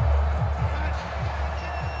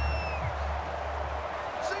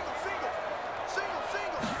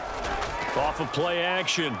 Off of play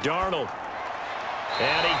action, Darnold.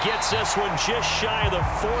 And he gets this one just shy of the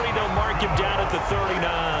 40. They'll mark him down at the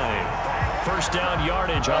 39. First down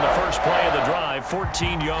yardage on the first play of the drive,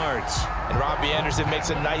 14 yards. And Robbie Anderson makes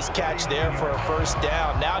a nice catch there for a first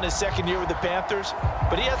down. Now in his 2nd year with the Panthers,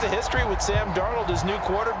 but he has a history with Sam Darnold, his new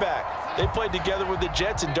quarterback. They played together with the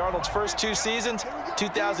Jets in Darnold's first 2 seasons,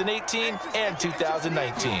 2018 and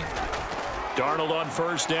 2019. Darnold on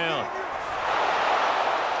first down.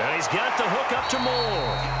 And he's got the hook up to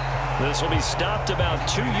Moore. This will be stopped about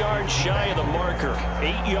 2 yards shy of the marker.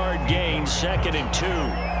 8-yard gain, 2nd and 2.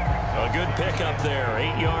 A good pickup there.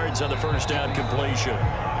 8 yards on the first down completion.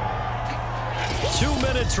 2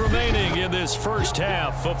 minutes remaining in this first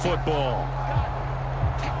half of football.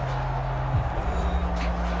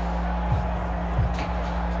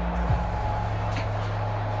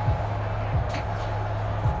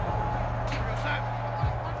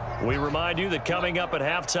 We remind you that coming up at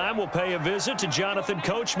halftime, we'll pay a visit to Jonathan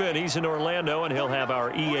Coachman. He's in Orlando, and he'll have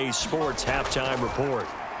our EA Sports halftime report.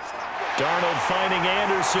 Darnold finding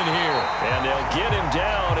Anderson here, and they'll get him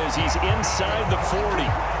down as he's inside the 40.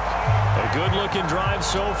 A good-looking drive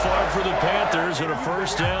so far for the Panthers, and a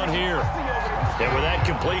first down here. And with that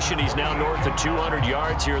completion, he's now north of 200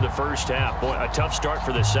 yards here in the first half. Boy, a tough start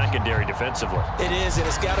for the secondary defensively. It is, and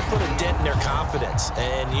it's got to put a dent in their confidence.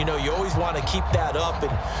 And, you know, you always want to keep that up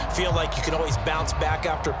and feel like you can always bounce back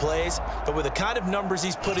after plays. But with the kind of numbers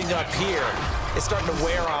he's putting up here, it's starting to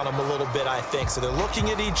wear on them a little bit, I think. So they're looking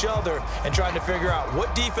at each other and trying to figure out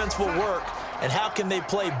what defense will work and how can they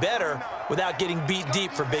play better without getting beat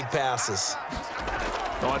deep for big passes.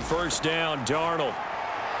 On first down, Darnold.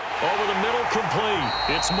 Over the middle, complete.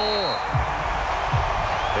 It's Moore.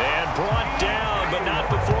 And brought down, but not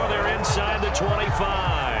before they're inside the 25.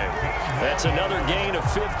 That's another gain of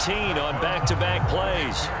 15 on back-to-back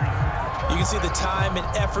plays. You can see the time and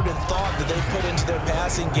effort and thought that they put into their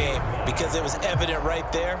passing game because it was evident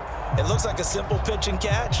right there. It looks like a simple pitch and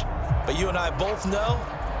catch, but you and I both know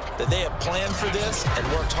that they have planned for this and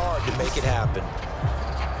worked hard to make it happen.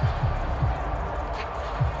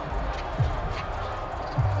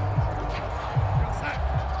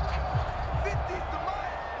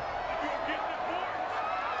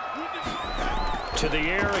 To the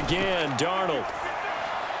air again, Darnold.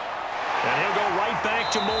 And he'll go right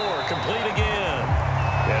back to Moore, complete again.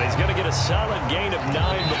 And he's going to get a solid gain of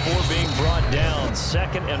 9 before being brought down.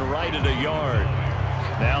 2nd and right at a yard.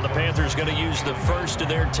 Now the Panthers going to use the first of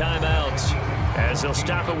their timeouts as they'll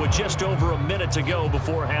stop it with just over a minute to go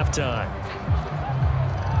before halftime.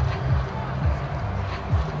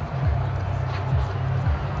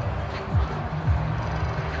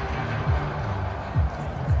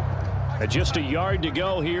 Just a yard to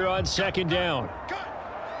go here on second down.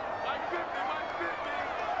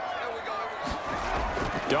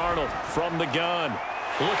 Darnold from the gun.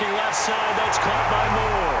 Looking left side. That's caught by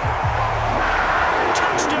Moore.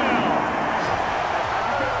 Touchdown!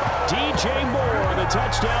 DJ Moore, the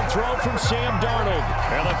touchdown throw from Sam Darnold.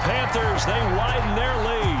 And the Panthers, they widen their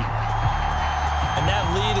lead. And that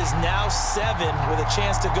lead is now 7 with a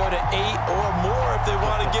chance to go to 8 or more if they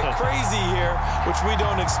want to get crazy here, which we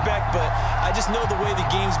don't expect. But I just know the way the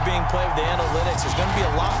game's being played with the analytics, there's going to be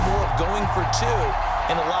a lot more of going for 2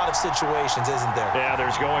 in a lot of situations, isn't there? Yeah,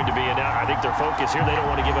 there's going to be. And I think their focus here, they don't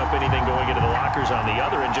want to give up anything going into the lockers on the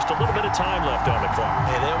other, and just a little bit of time left on the clock.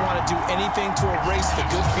 Yeah, they don't want to do anything to erase the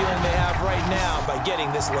good feeling they have right now by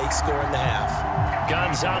getting this late score in the half.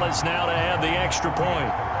 Gonzalez now to add the extra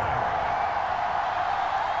point.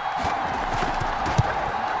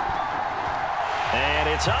 And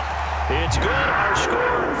it's up. It's good. Our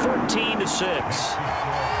score, 14-6.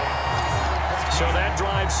 So that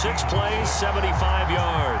drives 6 plays, 75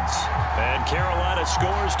 yards. And Carolina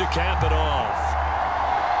scores to cap it off.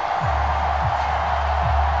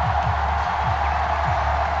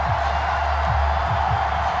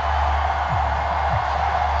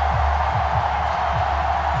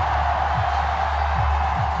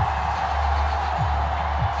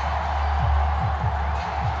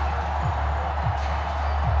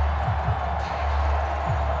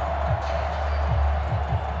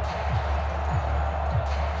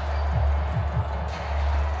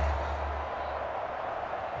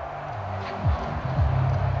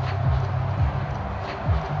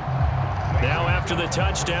 After the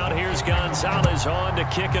touchdown, here's Gonzalez on to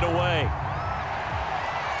kick it away.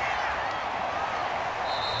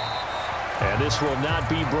 And this will not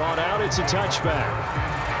be brought out. It's a touchback.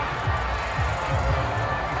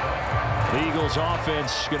 The Eagles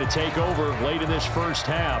offense going to take over late in this first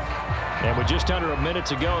half. And with just under a minute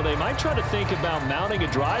to go, they might try to think about mounting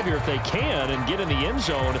a drive here if they can and get in the end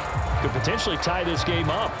zone. Could potentially tie this game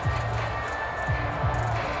up.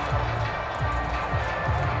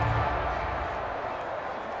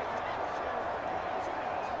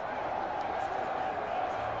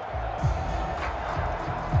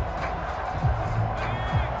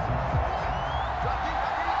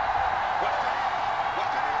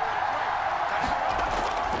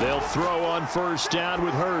 They'll throw on first down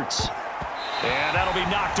with Hurts. And that'll be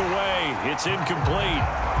knocked away. It's incomplete.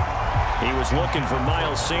 He was looking for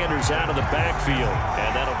Miles Sanders out of the backfield,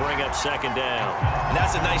 and that'll bring up second down. And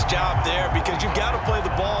that's a nice job there because you've got to play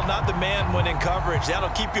the ball, not the man when in coverage. That'll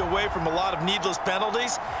keep you away from a lot of needless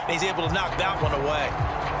penalties, and he's able to knock that one away.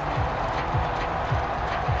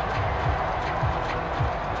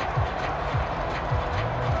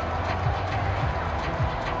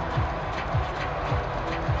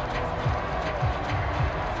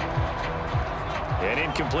 An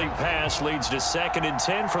incomplete pass leads to 2nd and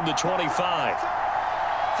 10 from the 25.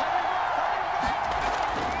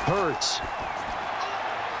 Hurts.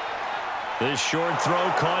 This short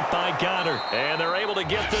throw caught by Goddard. And they're able to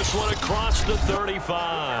get this one across the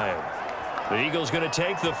 35. The Eagles going to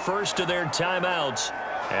take the first of their timeouts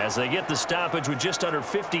as they get the stoppage with just under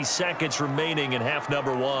 50 seconds remaining in half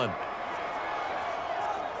number 1.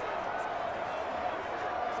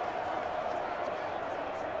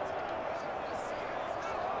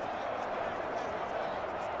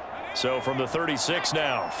 So from the 36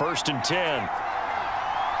 now, 1st and 10.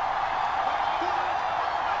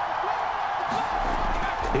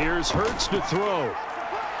 Here's Hurts to throw.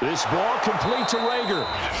 This ball complete to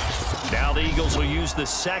Rager. Now the Eagles will use the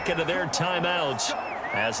second of their timeouts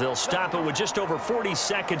as they'll stop it with just over 40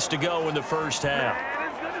 seconds to go in the first half.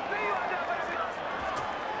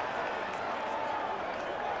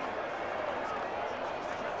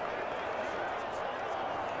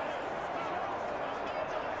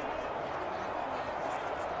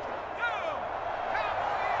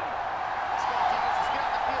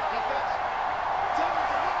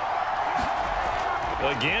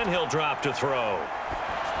 Again, he'll drop to throw.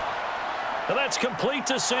 And that's complete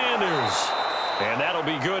to Sanders. And that'll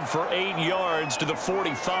be good for 8 yards to the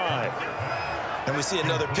 45. And we see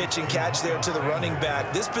another pitch and catch there to the running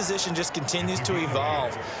back. This position just continues to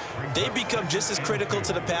evolve. They become just as critical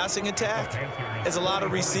to the passing attack as a lot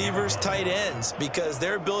of receivers, tight ends, because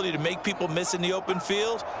their ability to make people miss in the open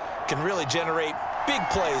field can really generate big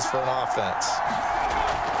plays for an offense.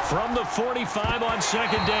 From the 45 on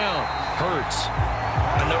 2nd down, Hurts.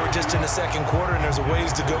 I know we're just in the 2nd quarter and there's a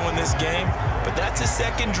ways to go in this game, but that's a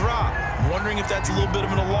 2nd drop. I'm wondering if that's a little bit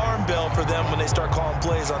of an alarm bell for them when they start calling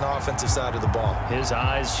plays on the offensive side of the ball. His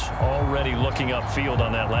eyes already looking upfield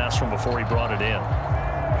on that last one before he brought it in.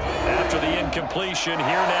 After the incompletion,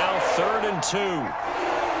 here now, 3rd and 2.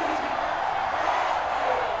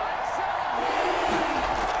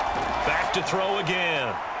 Back to throw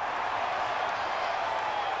again.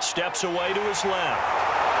 Steps away to his left.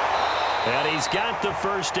 And he's got the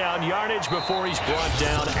first down yardage before he's brought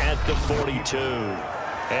down at the 42.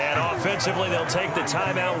 And offensively, they'll take the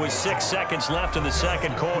timeout with 6 seconds left in the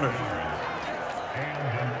 2nd quarter.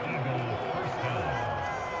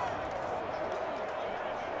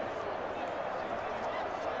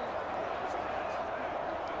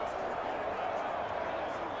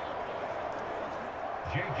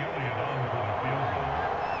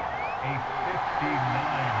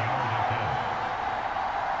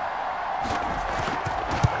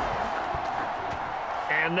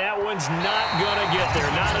 And that one's not going to get there.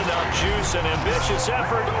 Not enough juice, an ambitious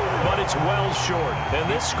effort, but it's well short. And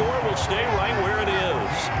this score will stay right where it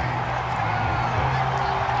is.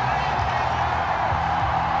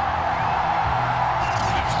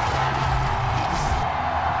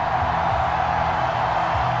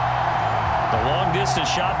 The long-distance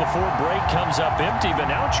shot before break comes up empty, but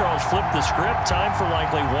now Charles flipped the script. Time for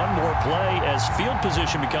likely one more play as field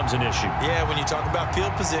position becomes an issue. Yeah, when you talk about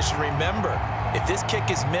field position, remember, if this kick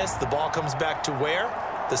is missed, the ball comes back to where?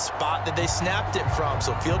 The spot that they snapped it from.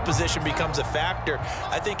 So field position becomes a factor.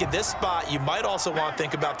 I think in this spot, you might also want to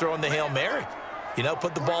think about throwing the Hail Mary. You know,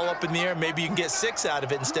 put the ball up in the air. Maybe you can get 6 out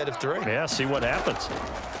of it instead of 3. Yeah, see what happens.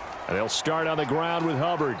 And they'll start on the ground with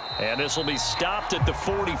Hubbard. And this will be stopped at the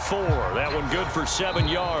 44. That one good for 7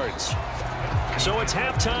 yards. So it's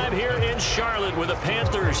halftime here in Charlotte with the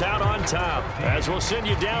Panthers out on top. As we'll send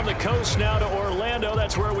you down the coast now to Orlando,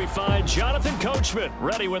 that's where we find Jonathan Coachman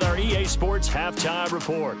ready with our EA Sports halftime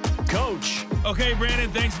report. Coach. Okay, Brandon,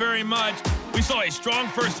 thanks very much. We saw a strong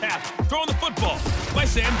first half throwing the football by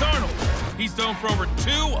Sam Darnold. He's thrown for over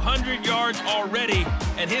 200 yards already,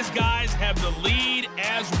 and his guys have the lead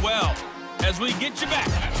as well. As we get you back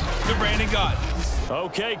to Brandon Gaudin.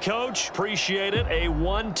 Okay, Coach, appreciate it. A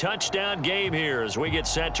 1-touchdown game here as we get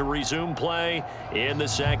set to resume play in the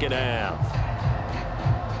 2nd half.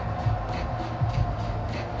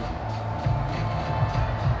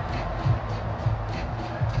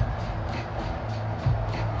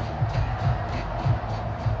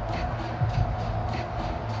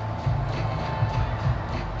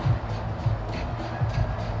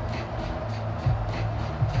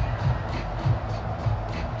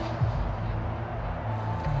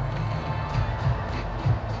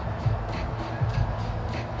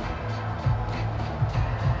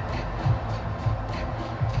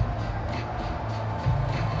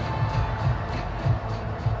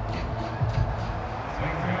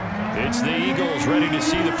 ready to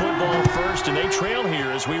see the football first, and they trail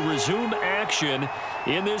here as we resume action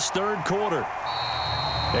in this third quarter.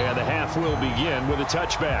 And the half will begin with a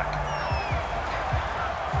touchback.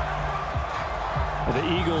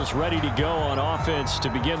 The Eagles ready to go on offense to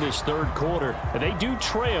begin this third quarter. They do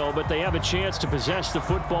trail, but they have a chance to possess the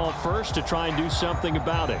football first to try and do something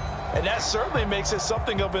about it. And that certainly makes it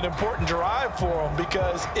something of an important drive for them,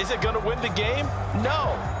 because is it going to win the game?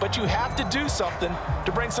 No, but you have to do something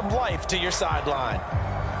to bring some life to your sideline.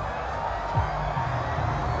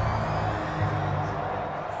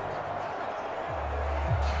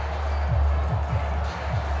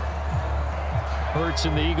 Hurts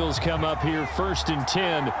and the Eagles come up here 1st and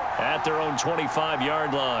 10 at their own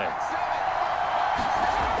 25-yard line.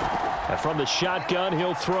 And from the shotgun,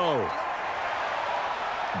 he'll throw.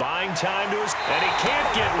 Buying time to his, and he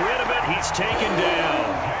can't get rid of it. He's taken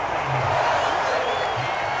down.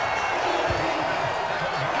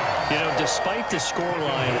 You know, despite the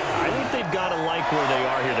scoreline, I think they've got to like where they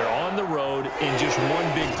are here. They're on the road and just one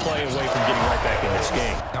big play away from getting right back in this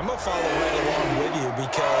game. I'm going to follow right along with you,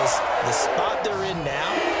 because the spot they're in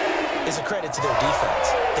now is a credit to their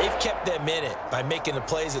defense. They've kept them in it by making the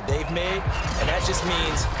plays that they've made, and that just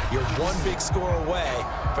means you're one big score away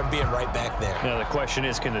from being right back there. Now, the question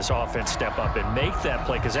is, can this offense step up and make that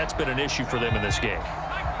play? Because that's been an issue for them in this game.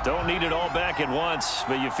 Don't need it all back at once,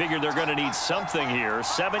 but you figure they're going to need something here.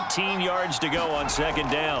 17 yards to go on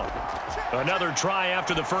 2nd down. Another try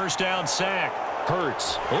after the first down sack.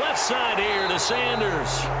 Hurts. Left side here to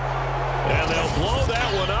Sanders. And they'll blow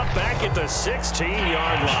that one up back at the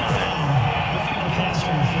 16-yard line.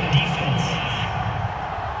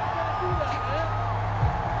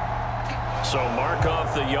 So mark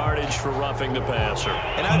off the yardage for roughing the passer.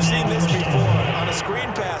 And I've seen this before. On a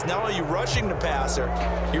screen pass, not only are you rushing the passer,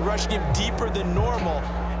 you're rushing him deeper than normal.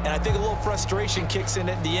 And I think a little frustration kicks in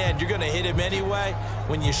at the end. You're going to hit him anyway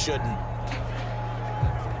when you shouldn't.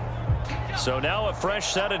 So now a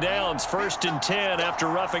fresh set of downs. 1st and 10 after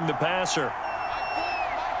roughing the passer.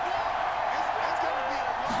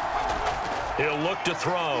 He'll look to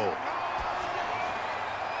throw.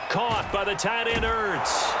 Caught by the tight end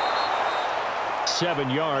Ertz. 7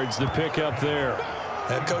 yards, the pickup there.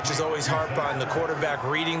 Coaches always harp on the quarterback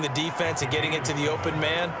reading the defense and getting it to the open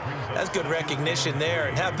man. That's good recognition there.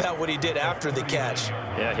 And how about what he did after the catch?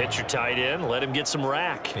 Yeah, hit your tight end, let him get some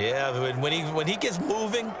rack. Yeah, when he gets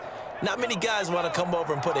moving, not many guys want to come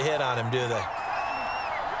over and put a hit on him, do they?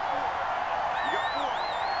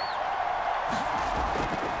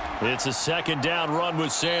 It's a 2nd down run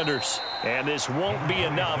with Sanders. And this won't be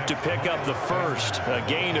enough to pick up the first. A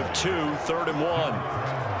gain of 2, 3rd and 1.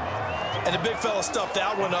 And the big fella stuffed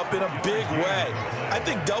that one up in a big way. I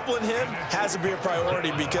think doubling him has to be a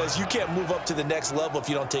priority, because you can't move up to the next level if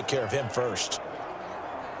you don't take care of him first.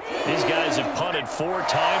 These guys have punted 4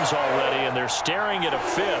 times already, and they're staring at a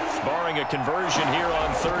 5th, barring a conversion here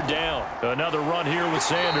on 3rd down. Another run here with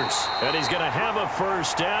Sanders. And he's going to have a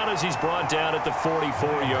first down as he's brought down at the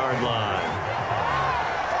 44-yard line.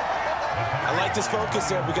 I like this focus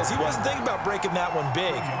there, because he wasn't thinking about breaking that one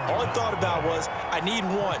big. All he thought about was, I need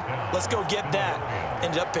 1. Let's go get that.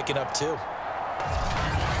 Ended up picking up 2.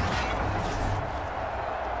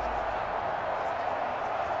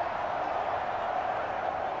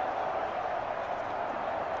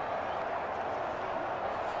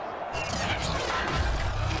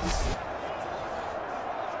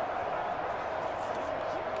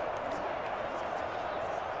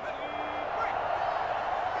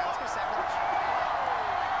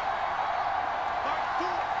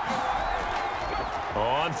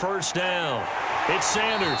 On 1st down, it's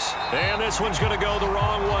Sanders, and this one's going to go the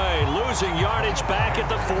wrong way, losing yardage back at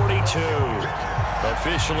the 42.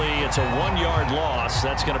 Officially, it's a 1-yard loss.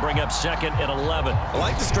 That's going to bring up 2nd and 11. I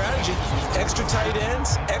like the strategy. Extra tight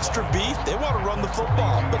ends, extra beef. They want to run the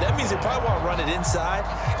football, but that means they probably want to run it inside.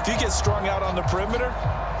 If you get strung out on the perimeter,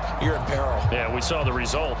 you're in peril. Yeah, we saw the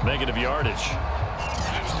result, negative yardage.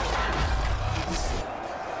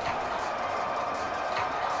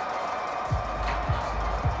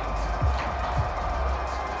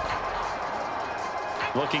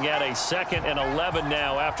 Looking at a 2nd and 11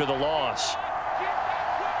 now after the loss.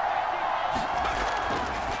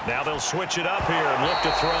 Now they'll switch it up here and look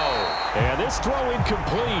to throw. And this throw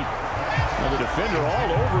incomplete. Well, the defender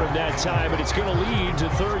all over him that time, but it's going to lead to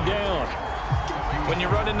 3rd down. When you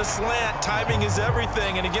run in the slant, timing is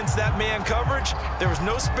everything. And against that man coverage, there was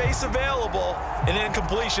no space available, and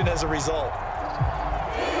incompletion as a result.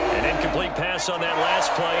 An incomplete pass on that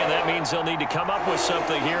last play, and that means they'll need to come up with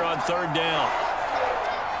something here on 3rd down.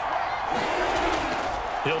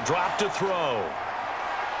 He'll drop to throw.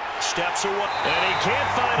 Steps away, and he can't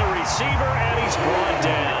find a receiver, and he's brought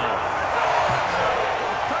down.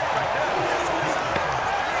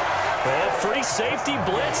 Well, free safety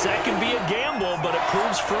blitz, that can be a gamble, but it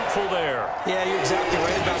proves fruitful there. Yeah, you're exactly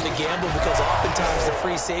right about the gamble, because oftentimes the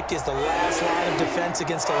free safety is the last line of defense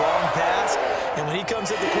against a long pass. And when he comes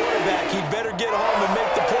at the quarterback, he'd better get home and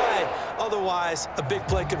make the play. Otherwise, a big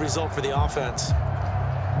play could result for the offense.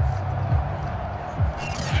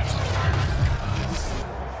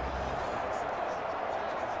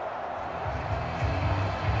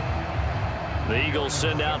 The Eagles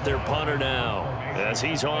send out their punter now, as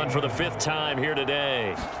he's on for the 5th time here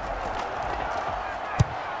today.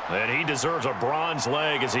 And he deserves a bronze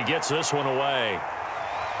leg as he gets this one away.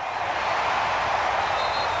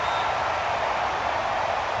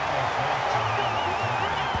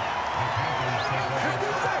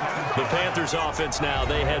 The Panthers offense now,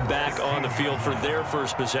 they head back on the field for their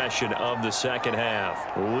first possession of the second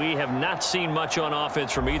half. We have not seen much on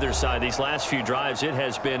offense from either side. These last few drives, it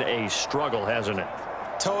has been a struggle, hasn't it?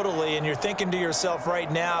 Totally, and you're thinking to yourself right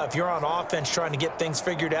now, if you're on offense trying to get things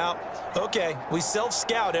figured out, okay, we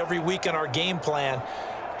self-scout every week on our game plan.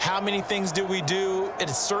 How many things do we do at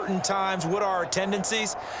certain times? What are our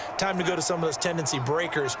tendencies? Time to go to some of those tendency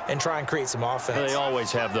breakers and try and create some offense. They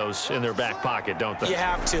always have those in their back pocket, don't they? You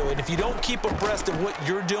have to, and if you don't keep abreast of what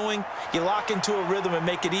you're doing, you lock into a rhythm and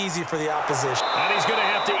make it easy for the opposition. And he's going to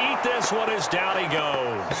have to eat this one as down he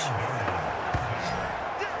goes.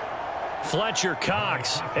 Fletcher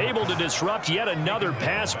Cox able to disrupt yet another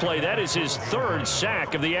pass play. That is his 3rd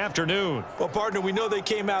sack of the afternoon. Well, partner, we know they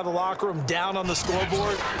came out of the locker room down on the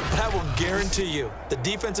scoreboard, but I will guarantee you the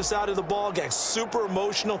defensive side of the ball got super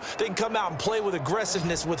emotional. They can come out and play with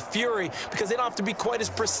aggressiveness, with fury, because they don't have to be quite as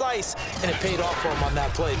precise, and it paid off for them on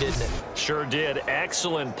that play, didn't it? Sure did.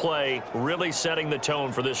 Excellent play, really setting the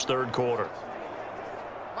tone for this 3rd quarter.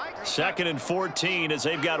 2nd and 14 as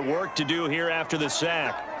they've got work to do here after the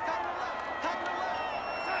sack.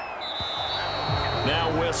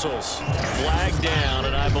 Now whistles. Flag down,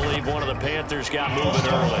 and I believe one of the Panthers got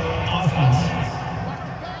moving early.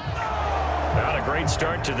 Not a great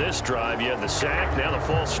start to this drive. You had the sack, now the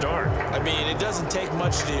false start. I mean, it doesn't take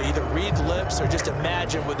much to either read lips or just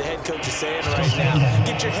imagine what the head coach is saying right now.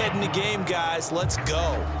 Get your head in the game, guys. Let's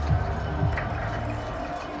go.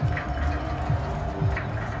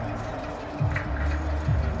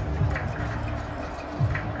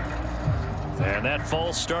 And that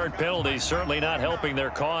false start penalty certainly not helping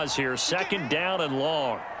their cause here. 2nd down and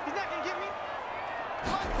long.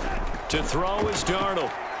 To throw is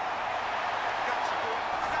Darnold.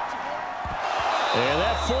 And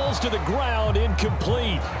that falls to the ground,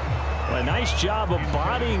 incomplete. A nice job of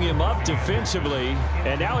bodying him up defensively.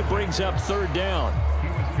 And now it brings up 3rd down.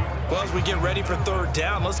 Well, as we get ready for 3rd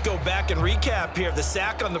down, let's go back and recap here. The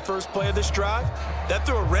sack on the first play of this drive, that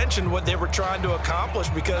threw a wrench in what they were trying to accomplish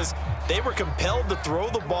because they were compelled to throw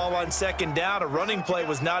the ball on 2nd down. A running play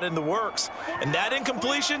was not in the works. And that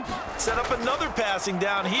incompletion set up another passing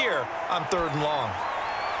down here on 3rd and long.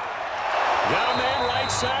 Got a man right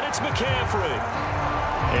side, it's McCaffrey.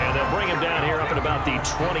 And they'll bring him down here up at about the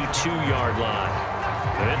 22-yard line.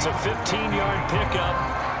 And it's a 15-yard pickup,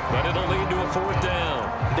 but it'll lead to a 4th down.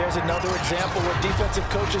 There's another example where defensive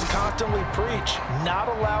coaches constantly preach, not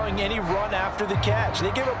allowing any run after the catch.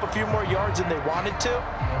 They give up a few more yards than they wanted to,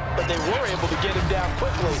 but they were able to get him down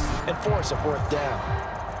quickly and force a 4th down.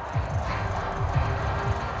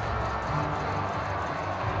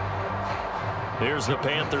 Here's the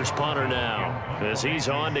Panthers punter now, as he's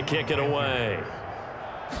on to kick it away.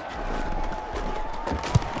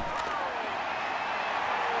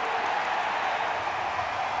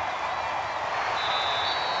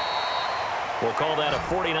 We'll call that a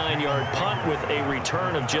 49-yard punt with a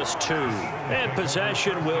return of just 2. And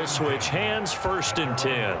possession will switch hands, 1st and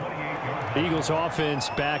 10. Eagles offense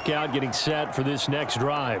back out, getting set for this next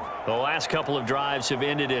drive. The last couple of drives have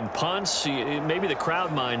ended in punts. Maybe the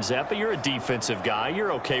crowd minds that, but you're a defensive guy.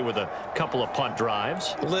 You're okay with a couple of punt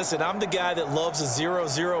drives. Listen, I'm the guy that loves a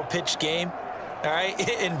 0-0 pitch game. All right,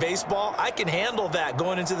 in baseball, I can handle that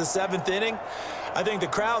going into the 7th inning. I think the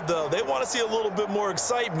crowd, though, they want to see a little bit more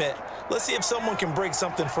excitement. Let's see if someone can break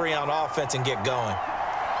something free on offense and get going.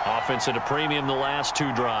 Offense at a premium the last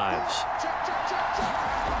 2 drives.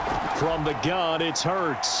 From the gun, it's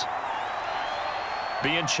Hurts.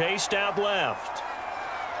 Being chased out left.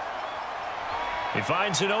 He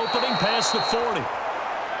finds an opening past the 40.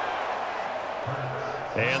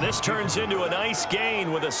 And this turns into a nice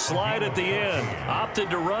gain with a slide at the end. Opted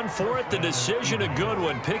to run for it. The decision a good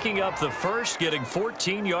one. Picking up the first, getting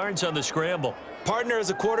 14 yards on the scramble. Partner, as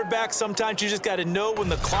a quarterback, sometimes you just got to know when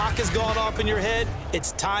the clock has gone off in your head,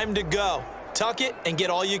 it's time to go. Tuck it and get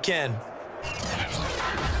all you can.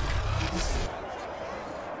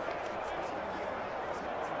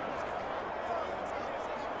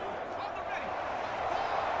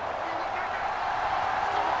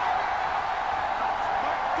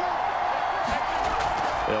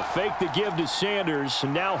 They'll fake the give to Sanders,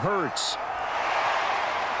 and now Hurts.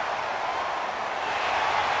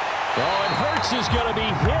 Oh, and Hurts is going to be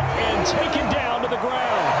hit and taken down to the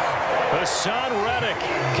ground. Hassan Reddick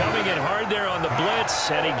coming in hard there on the blitz,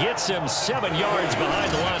 and he gets him 7 yards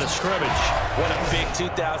behind the line of scrimmage. What a big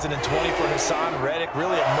 2020 for Hassan Reddick.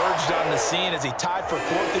 Really emerged on the scene as he tied for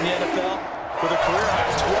 4th in the NFL with a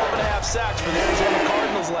career-high 12.5 sacks for the Arizona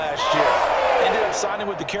Cardinals last year. Ended up signing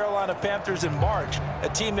with the Carolina Panthers in March, a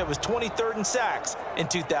team that was 23rd in sacks in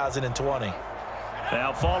 2020.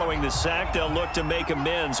 Now following the sack, they'll look to make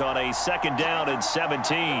amends on a 2nd down and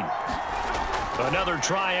 17. Another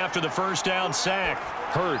try after the first down sack.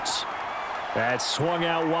 Hurts. That's swung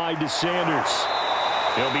out wide to Sanders.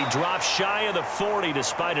 He'll be dropped shy of the 40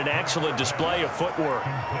 despite an excellent display of footwork.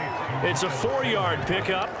 It's a 4-yard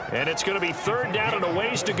pickup, and it's going to be 3rd down and a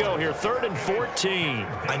ways to go here. 3rd and 14.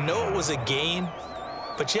 I know it was a gain,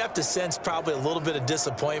 but you have to sense probably a little bit of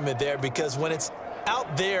disappointment there because when it's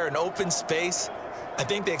out there in open space, I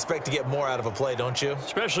think they expect to get more out of a play, don't you?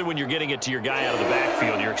 Especially when you're getting it to your guy out of the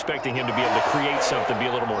backfield. You're expecting him to be able to create something, be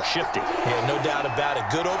a little more shifty. Yeah, no doubt about it.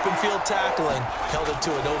 Good open field tackling held it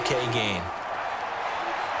to an okay gain.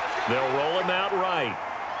 They'll roll him out right.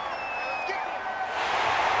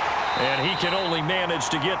 And he can only manage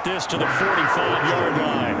to get this to the 45-yard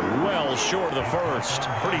line. Well short of the first.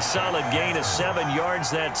 Pretty solid gain of 7 yards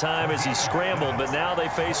that time as he scrambled, but now they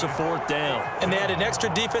face a 4th down. And they had an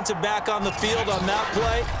extra defensive back on the field on that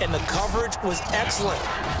play, and the coverage was excellent.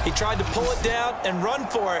 He tried to pull it down and run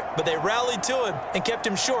for it, but they rallied to him and kept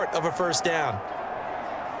him short of a 1st down.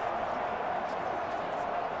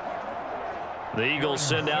 The Eagles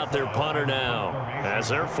send out their punter now as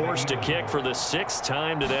they're forced to kick for the 6th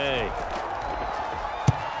time today.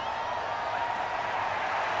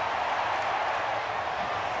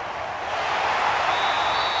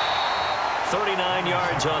 .39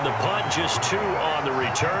 yards on the punt, just 2 on the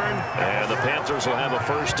return. And the Panthers will have a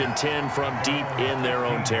 1st and 10 from deep in their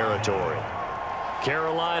own territory.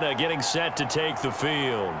 Carolina getting set to take the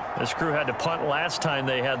field. This crew had to punt last time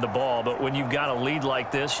they had the ball, but when you've got a lead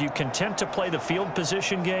like this, you content to play the field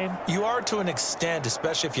position game? You are to an extent,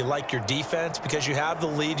 especially if you like your defense, because you have the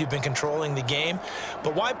lead, you've been controlling the game.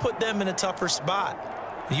 But why put them in a tougher spot?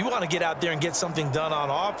 You want to get out there and get something done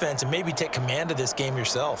on offense and maybe take command of this game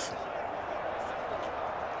yourself.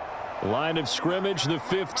 Line of scrimmage, the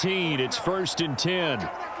 15. It's 1st and 10.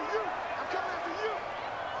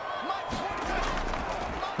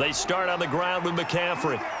 They start on the ground with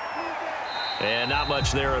McCaffrey. And not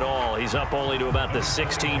much there at all. He's up only to about the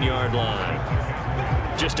 16-yard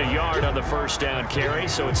line. Just a yard on the 1st down carry,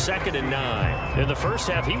 so it's 2nd and 9. In the first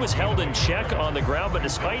half, he was held in check on the ground, but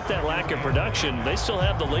despite that lack of production, they still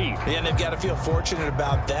have the lead. Yeah, and they've got to feel fortunate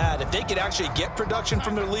about that. If they could actually get production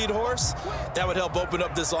from their lead horse, that would help open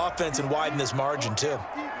up this offense and widen this margin, too.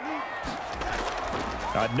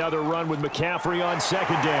 Another run with McCaffrey on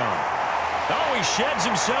 2nd down. Oh, he sheds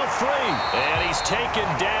himself free. And he's taken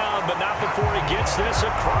down, but not before he gets this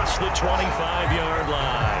across the 25-yard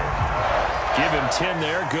line. Give him 10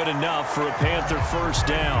 there. Good enough for a Panther 1st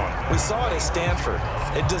down. We saw it at Stanford.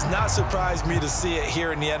 It does not surprise me to see it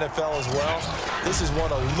here in the NFL as well. This is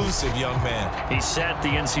one elusive young man. He set the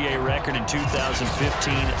NCAA record in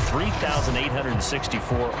 2015,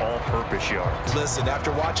 3,864 all-purpose yards. Listen,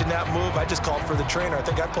 after watching that move, I just called for the trainer. I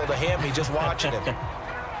think I pulled a hammy just watching him.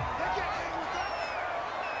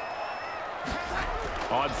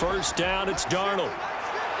 On 1st down, it's Darnold.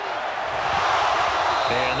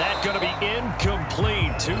 And that's going to be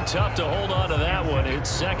incomplete. Too tough to hold on to that one.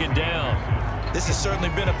 It's 2nd down. This has certainly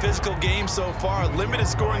been a physical game so far. Limited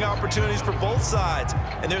scoring opportunities for both sides.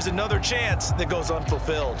 And there's another chance that goes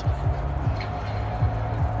unfulfilled.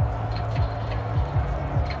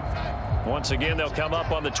 Once again, they'll come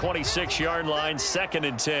up on the 26-yard line, 2nd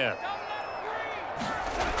and 10.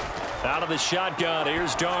 Out of the shotgun,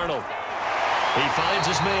 here's Darnold. He finds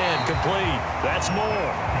his man, complete. That's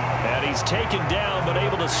more. And he's taken down, but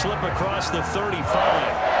able to slip across the 35.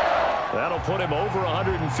 That'll put him over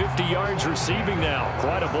 150 yards receiving now.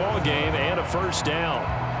 Quite a ball game and a 1st down.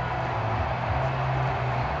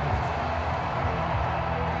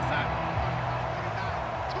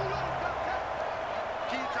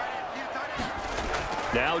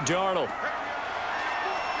 Now Darnold.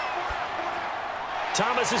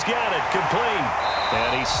 Thomas has got it, complete.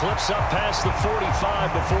 And he slips up past the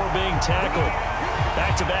 45 before being tackled.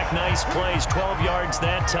 Back-to-back nice plays, 12 yards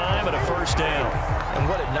that time and a first down. And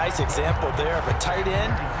what a nice example there of a tight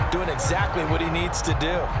end doing exactly what he needs to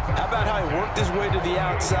do. How about how he worked his way to the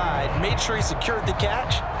outside, made sure he secured the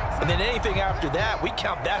catch, and then anything after that, we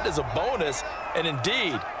count that as a bonus. And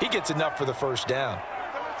indeed, he gets enough for the first down.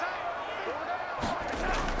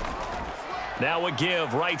 Now a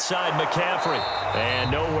give, right side McCaffrey.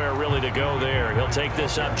 And nowhere really to go there. He'll take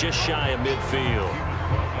this up just shy of midfield.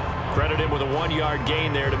 Credit him with a 1-yard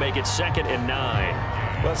gain there to make it 2nd and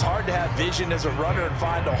 9. Well, it's hard to have vision as a runner and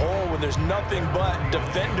find a hole when there's nothing but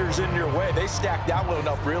defenders in your way. They stacked that one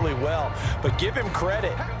up really well. But give him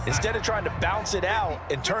credit. Instead of trying to bounce it out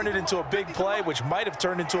and turn it into a big play, which might have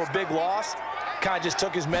turned into a big loss, kind of just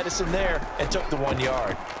took his medicine there and took the 1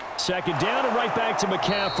 yard. 2nd down and right back to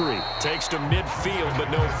McCaffrey. Takes to midfield,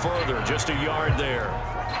 but no further. Just a yard there.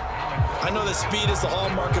 I know that speed is the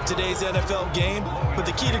hallmark of today's NFL game, but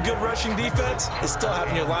the key to good rushing defense is still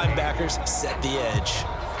having your linebackers set the edge.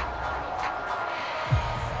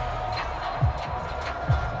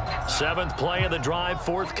 7th play of the drive,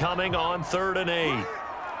 forthcoming on 3rd and 8.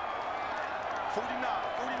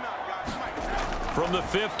 From the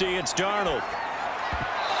 50, it's Darnold.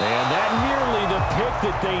 And that nearly the pick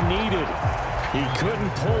that they needed. He couldn't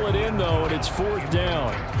pull it in, though, and it's 4th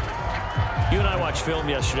down. You and I watched film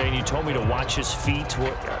yesterday, and you told me to watch his feet. For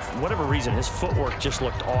whatever reason, his footwork just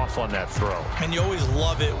looked off on that throw. And you always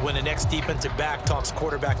love it when an ex-defensive back talks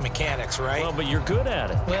quarterback mechanics, right? Well, but you're good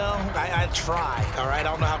at it. Well, I try, all right? I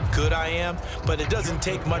don't know how good I am, but it doesn't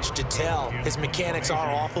take much to tell. His mechanics are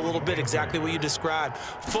off a little bit, exactly what you described.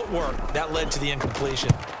 Footwork, that led to the incompletion.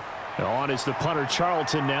 On is the punter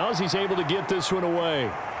Charlton now as he's able to get this one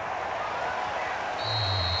away.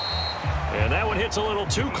 And that one hits a little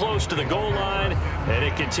too close to the goal line, and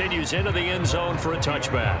it continues into the end zone for a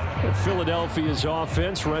touchback. Philadelphia's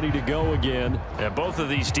offense ready to go again. And both of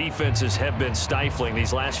these defenses have been stifling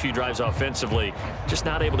these last few drives offensively, just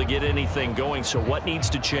not able to get anything going. So what needs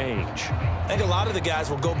to change? I think a lot of the guys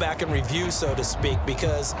will go back and review, so to speak,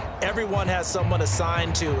 because everyone has someone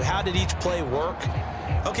assigned to how did each play work.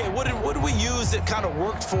 Okay, what did we use that kind of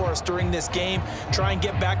worked for us during this game? Try and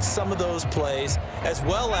get back to some of those plays, as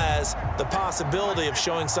well as the possibility of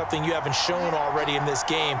showing something you haven't shown already in this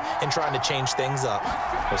game and trying to change things up.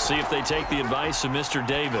 We'll see if they take the advice of Mr.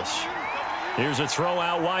 Davis. Here's a throw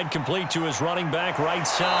out wide, complete to his running back right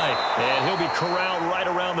side. And he'll be corralled right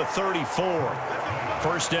around the 34.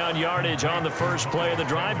 First down yardage on the first play of the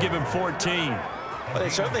drive. Give him 14. Well, they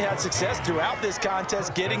certainly had success throughout this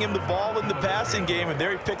contest getting him the ball in the passing game, and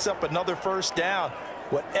there he picks up another first down.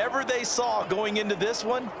 Whatever they saw going into this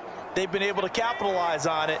one, they've been able to capitalize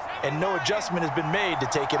on it, and no adjustment has been made to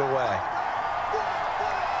take it away.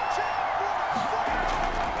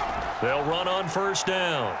 They'll run on first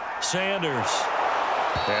down. Sanders.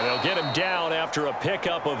 And they'll get him down after a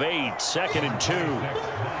pickup of 8, 2nd and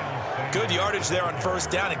 2. Good yardage there on first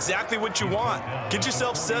down, exactly what you want. Get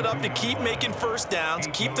yourself set up to keep making first downs,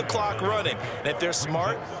 keep the clock running. And if they're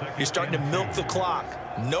smart, you're starting to milk the clock.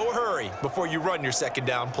 No hurry before you run your second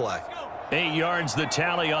down play. 8 yards the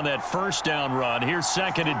tally on that first down run. Here's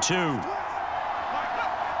 2nd and 2.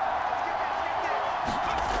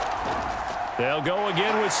 They'll go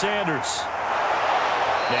again with Sanders.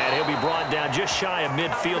 And he'll be brought down just shy of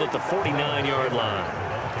midfield at the 49-yard line.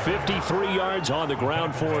 53 yards on the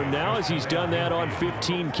ground for him now as he's done that on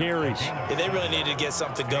 15 carries. Yeah, they really needed to get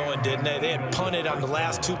something going, didn't they? They had punted on the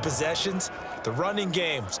last 2 possessions. The running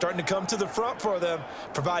game starting to come to the front for them,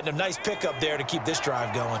 providing a nice pickup there to keep this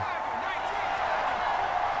drive going.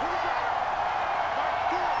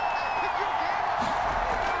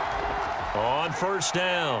 On first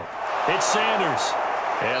down, it's Sanders.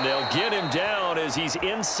 And they'll get him down as he's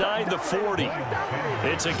inside the 40.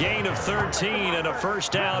 It's a gain of 13 and a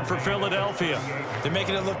first down for Philadelphia. They're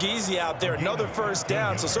making it look easy out there. Another first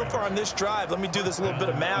down. So far on this drive, let me do this little bit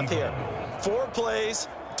of math here. 4 plays,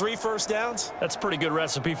 3 first downs. That's a pretty good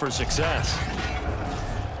recipe for success.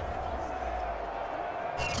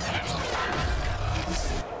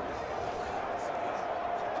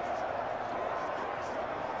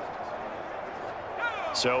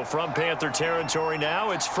 So from Panther territory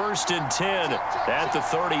now, it's 1st and 10 at the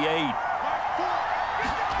 38.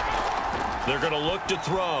 They're going to look to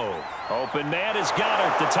throw. Open man has got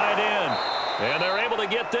it, the tight end. And they're able to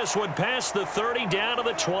get this one past the 30 down to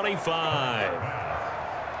the 25.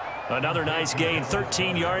 Another nice gain,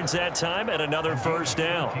 13 yards that time, and another first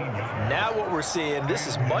down. Now what we're seeing, this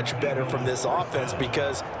is much better from this offense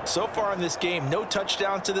because so far in this game, no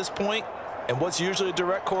touchdowns to this point, and what's usually a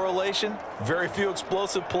direct correlation? Very few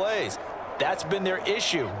explosive plays. That's been their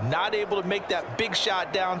issue, not able to make that big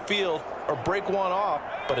shot downfield or break one off,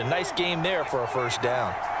 but a nice game there for a first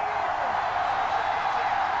down.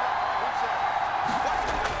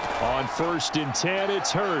 On 1st and 10,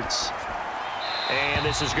 it's Hurts. And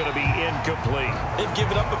this is going to be incomplete. They've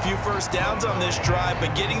given up a few first downs on this drive,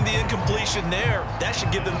 but getting the incompletion there, that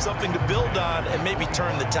should give them something to build on and maybe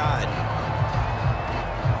turn the tide.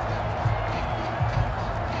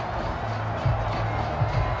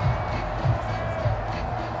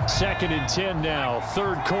 Second and 10 now,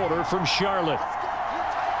 3rd quarter from Charlotte.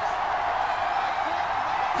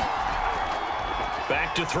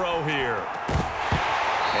 Back to throw here.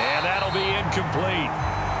 And that'll be incomplete.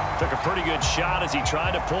 Took a pretty good shot as he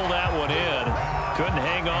tried to pull that one in. Couldn't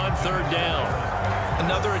hang on, 3rd down.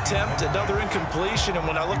 Another attempt, another incompletion, and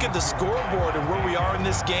when I look at the scoreboard and where we are in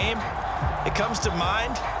this game, it comes to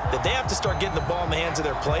mind that they have to start getting the ball in the hands of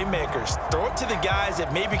their playmakers. Throw it to the guys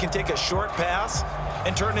that maybe can take a short pass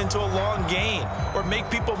and turn it into a long gain or make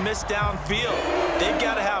people miss downfield. They've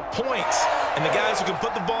got to have points, and the guys who can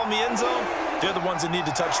put the ball in the end zone, they're the ones that need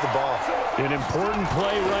to touch the ball. An important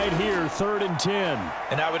play right here, 3rd and 10.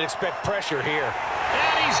 And I would expect pressure here.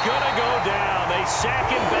 And he's going to go down. They sack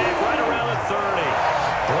him back right around the 30.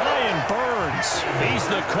 Brian Burns, he's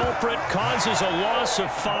the culprit, causes a loss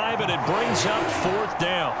of 5, and it brings up 4th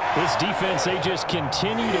down. This defense, they just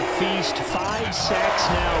continue to feast. 5 sacks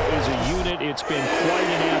now as a unit. It's been quite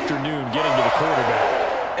an afternoon getting to the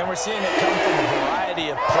quarterback. And we're seeing it come from a variety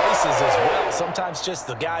of places as well. Sometimes just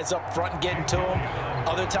the guys up front and getting to them.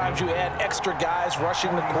 Other times you add extra guys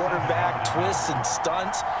rushing the quarterback, twists and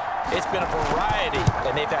stunts. It's been a variety,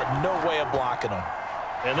 and they've had no way of blocking them.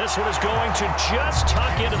 And this one is going to just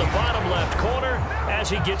tuck into the bottom left corner as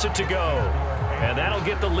he gets it to go. And that'll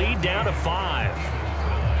get the lead down to 5.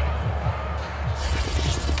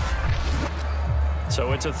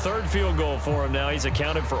 So it's a 3rd field goal for him now. He's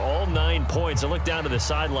accounted for all 9 points. And look down to the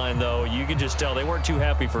sideline, though. You can just tell they weren't too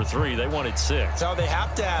happy for 3. They wanted 6. No, they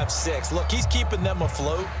have to have 6. Look, he's keeping them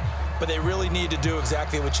afloat, but they really need to do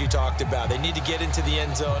exactly what you talked about. They need to get into the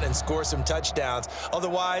end zone and score some touchdowns.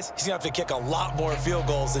 Otherwise, he's going to have to kick a lot more field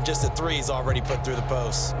goals than just the 3 he's already put through the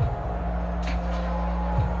posts.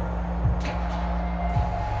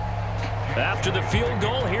 After the field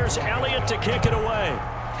goal, here's Elliott to kick it away.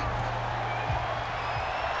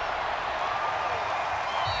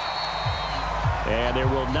 And there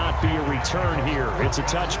will not be a return here. It's a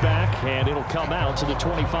touchback, and it'll come out to the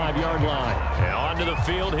 25-yard line. And onto the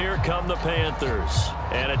field, here come the Panthers.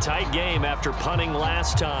 And a tight game after punting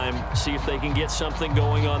last time. See if they can get something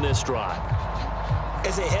going on this drive.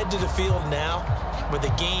 As they head to the field now, with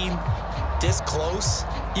the game this close,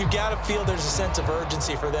 you've got to feel there's a sense of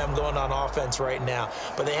urgency for them going on offense right now.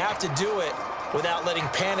 But they have to do it without letting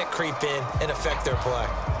panic creep in and affect their play.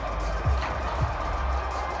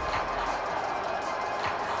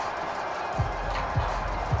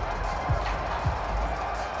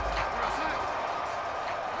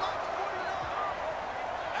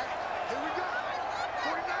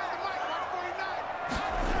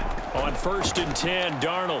 On 1st and 10,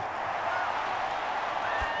 Darnold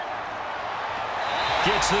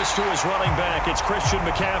gets this to his running back. It's Christian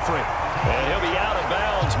McCaffrey. And he'll be out of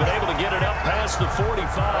bounds, but able to get it up past the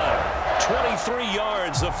 45. 23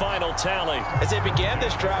 yards, the final tally. As they began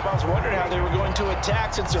this drive, I was wondering how they were going to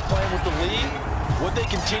attack since they're playing with the lead. Would they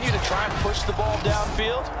continue to try and push the ball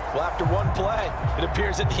downfield? Well, after one play, it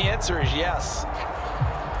appears that the answer is yes.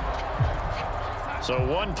 So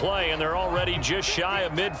one play, and they're already just shy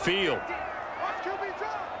of midfield.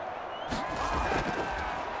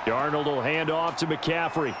 Darnold will hand off to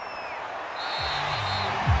McCaffrey.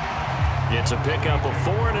 It's a pickup of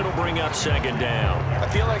 4, and it'll bring up 2nd down. I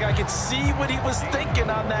feel like I could see what he was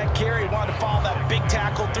thinking on that carry. He wanted to follow that big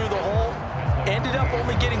tackle through the hole. Ended up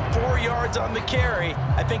only getting 4 yards on the carry.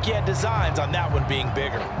 I think he had designs on that one being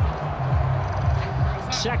bigger.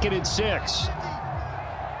 2nd and 6.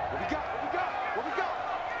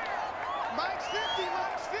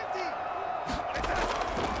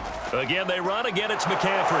 Again, they run. Again, it's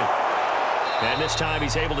McCaffrey. And this time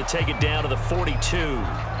he's able to take it down to the 42.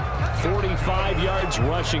 45 yards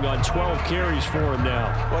rushing on 12 carries for him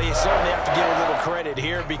now. Well, you certainly have to give a little credit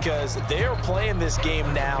here because they are playing this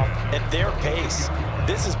game now at their pace.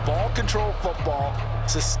 This is ball control football,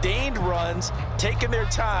 sustained runs, taking their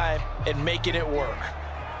time and making it work.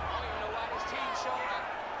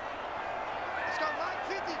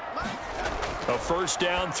 A first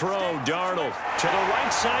down throw. Darnold to the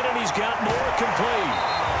right side, and he's got more, complete.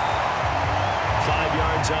 5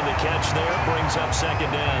 yards on the catch there, brings up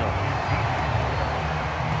second down.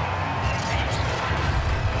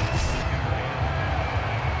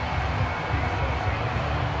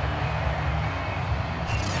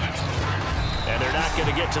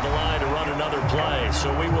 Going to get to the line to run another play.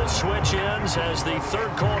 So we will switch ends as the third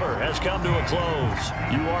quarter has come to a close.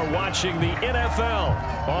 You are watching the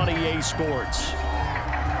NFL on EA Sports.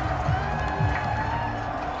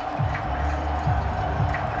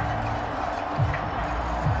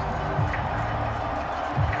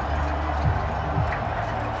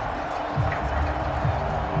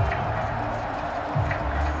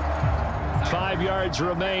 Five yards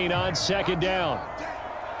remain on second down.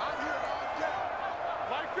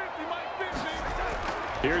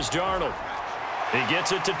 Here's Darnold. He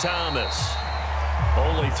gets it to Thomas.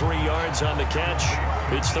 Only 3 yards on the catch.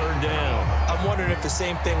 It's third down. I'm wondering if the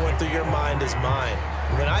same thing went through your mind as mine.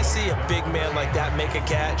 When I see a big man like that make a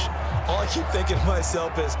catch, all I keep thinking to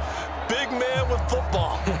myself is, big man with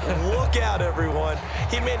football. Look out, everyone.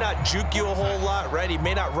 He may not juke you a whole lot, right? He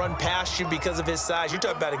may not run past you because of his size. You're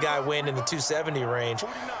talking about a guy weighing in the 270 range.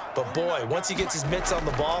 But, boy, once he gets his mitts on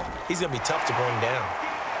the ball, he's going to be tough to bring down.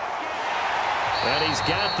 And he's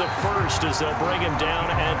got the first as they'll bring him down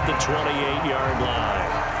at the 28-yard line.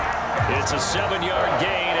 It's a 7-yard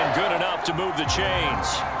gain and good enough to move the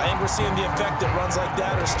chains. I think we're seeing the effect that runs like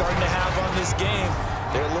that are starting to have on this game.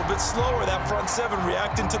 They're a little bit slower, that front seven,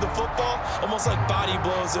 reacting to the football, almost like body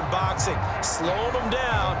blows in boxing, slowing them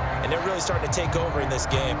down, and they're really starting to take over in this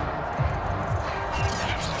game.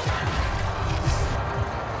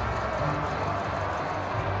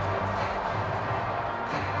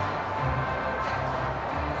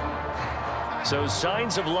 So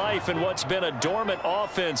signs of life in what's been a dormant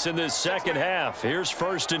offense in this second half. Here's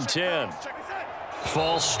 1st and 10.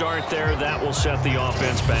 False start there. That will set the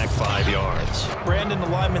offense back 5 yards. Brandon, the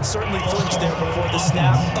lineman, certainly flinched there before the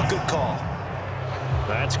snap. A good call.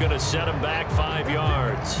 That's going to set him back 5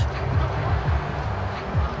 yards.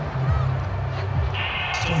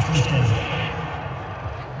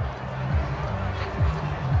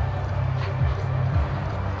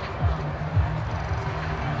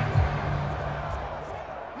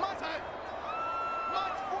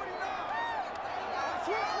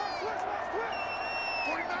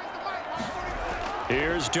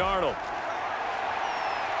 Here's Darnold.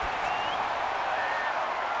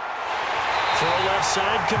 Throw left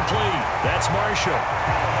side complete. That's Marshall.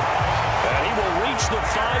 And he will reach the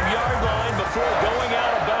 5-yard line before going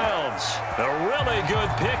out of bounds. A really good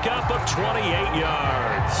pickup of 28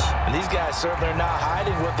 yards. And these guys certainly are not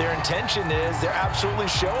hiding what their intention is. They're absolutely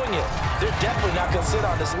showing it. They're definitely not going to sit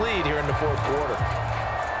on this lead here in the fourth quarter.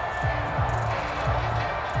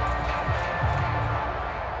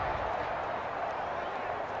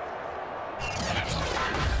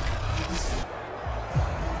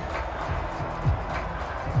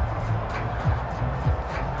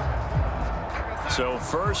 So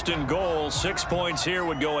 1st and goal, 6 points here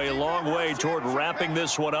would go a long way toward wrapping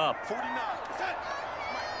this one up.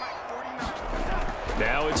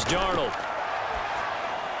 Now it's Darnold.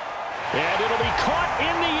 And it'll be caught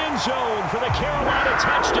in the end zone for the Carolina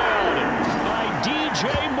touchdown by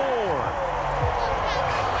DJ Moore.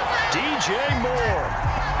 DJ Moore,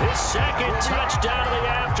 his second touchdown of the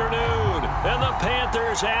afternoon, and the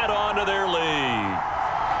Panthers add on to their lead.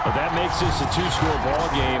 Well, that makes this a 2-score ball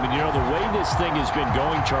game, and you know the way this thing has been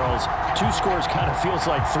going, Charles, 2 scores kind of feels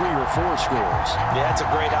like 3 or 4 scores. Yeah, that's a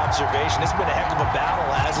great observation. It's been a heck of a battle,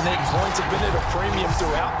 hasn't it? Points have been at a premium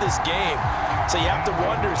throughout this game. So you have to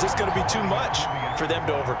wonder, is this going to be too much for them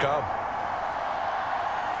to overcome?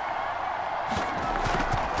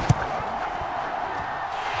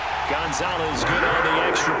 Gonzalez good on the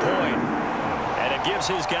extra point, and it gives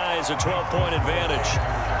his guys a 12-point advantage.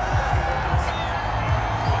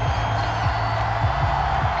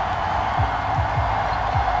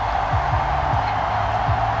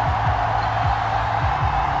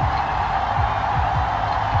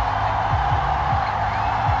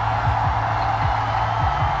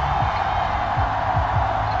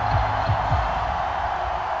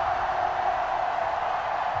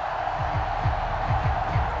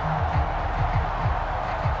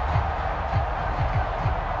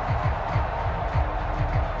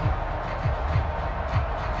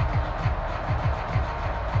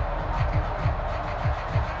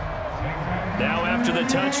 After the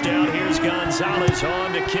touchdown, here's Gonzalez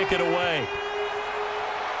on to kick it away.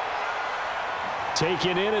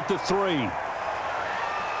 Taken in at the 3.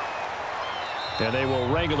 And they will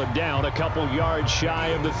wrangle it down a couple yards shy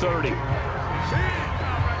of the 30.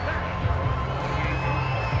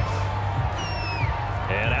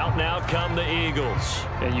 And out now come the Eagles.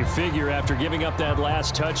 And you figure after giving up that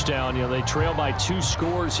last touchdown, they trail by 2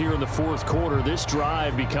 scores here in the fourth quarter. This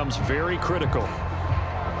drive becomes very critical.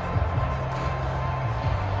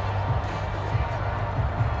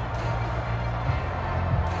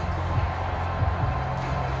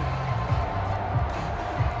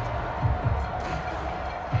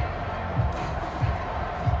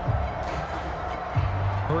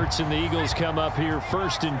 Hurts and the Eagles come up here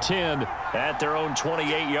 1st and 10 at their own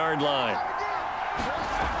 28-yard line.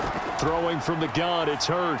 Throwing from the gun, it's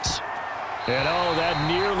Hurts. And that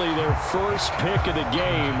nearly their first pick of the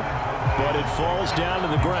game, but it falls down to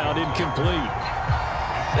the ground incomplete.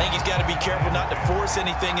 I think he's got to be careful not to force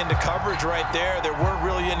anything into coverage right there. There weren't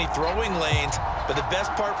really any throwing lanes, but the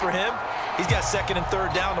best part for him, he's got 2nd and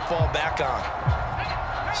 3rd down to fall back on.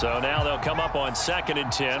 So now they'll come up on 2nd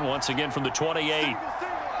and 10, once again from the 28.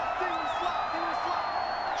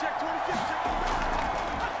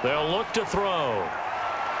 They'll look to throw.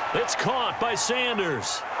 It's caught by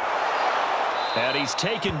Sanders. And he's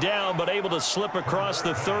taken down, but able to slip across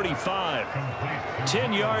the 35.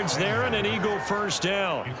 10 yards there and an Eagle first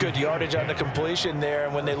down. Good yardage on the completion there.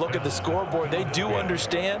 And when they look at the scoreboard, they do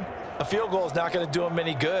understand a field goal is not going to do them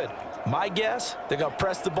any good. My guess, they're going to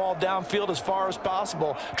press the ball downfield as far as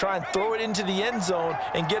possible, try and throw it into the end zone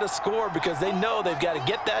and get a score because they know they've got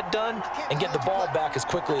to get that done and get the ball back as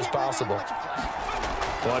quickly as possible.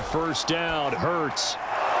 On first down, Hurts.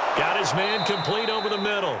 Got his man complete over the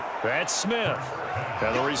middle. That's Smith.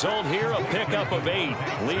 And the result here, a pickup of 8.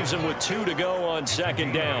 Leaves him with 2 to go on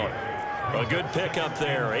 2nd down. A good pickup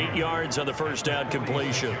there. 8 yards on the first down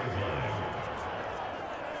completion.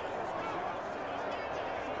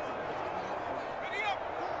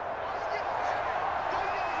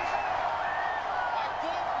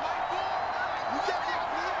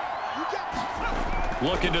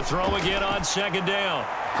 Looking to throw again on 2nd down.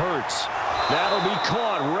 Hurts. That'll be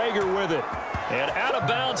caught. Rager with it. And out of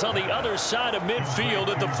bounds on the other side of midfield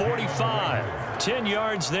at the 45. 10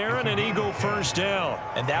 yards there and an Eagle first down.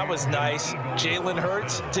 And that was nice. Jalen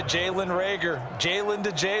Hurts to Jalen Rager. Jalen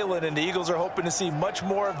to Jalen. And the Eagles are hoping to see much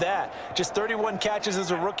more of that. Just 31 catches as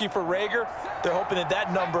a rookie for Rager. They're hoping that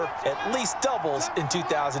that number at least doubles in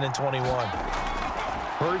 2021.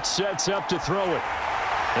 Hurts sets up to throw it.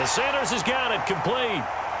 And Sanders has got it complete.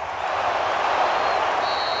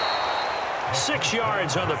 6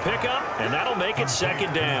 yards on the pickup, and that'll make it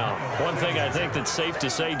 2nd down. One thing I think that's safe to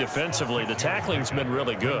say defensively, the tackling's been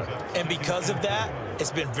really good. And because of that,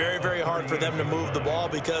 it's been very, very hard for them to move the ball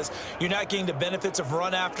because you're not getting the benefits of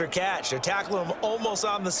run after catch. They're tackling them almost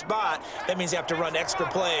on the spot. That means you have to run extra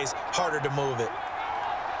plays, harder to move it.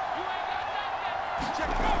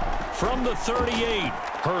 From the 38,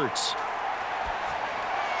 Hurts.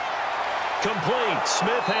 Complete.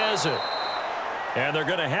 Smith has it. And they're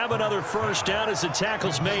going to have another first down as the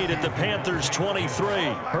tackle's made at the Panthers 23.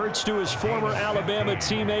 Hurts to his former Alabama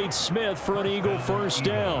teammate Smith for an Eagle first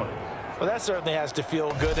down. Well, that certainly has to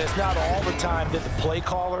feel good. It's not all the time that the play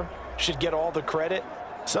caller should get all the credit.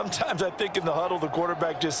 Sometimes I think in the huddle, the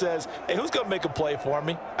quarterback just says, hey, who's going to make a play for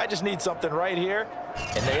me? I just need something right here.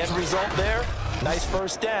 And the end result there, nice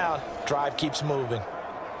first down. Drive keeps moving.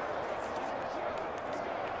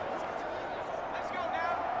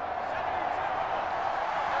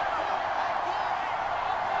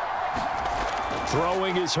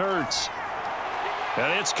 Throwing is Hurts.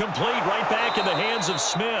 And it's complete right back in the hands of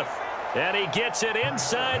Smith. And he gets it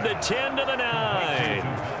inside the 10 to the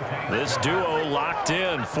 9. This duo locked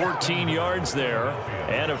in, 14 yards there,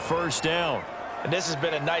 and a first down. And this has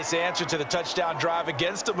been a nice answer to the touchdown drive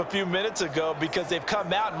against them a few minutes ago because they've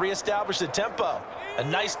come out and reestablished the tempo. A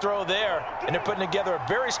nice throw there, and they're putting together a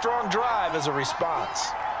very strong drive as a response.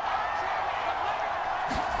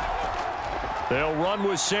 They'll run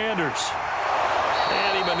with Sanders.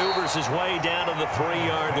 And he maneuvers his way down to the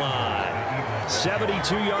 3-yard line.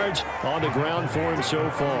 72 yards on the ground for him so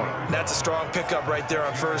far. That's a strong pickup right there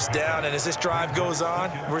on first down. And as this drive goes on,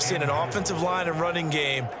 we're seeing an offensive line and running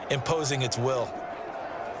game imposing its will.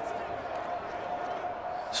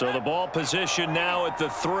 So the ball position now at the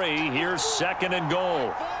 3. Here's 2nd and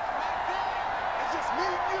goal.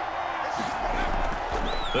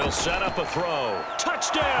 They'll set up a throw.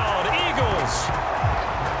 Touchdown, Eagles!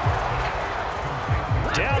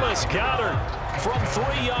 Dallas Goedert from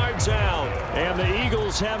 3 yards out. And the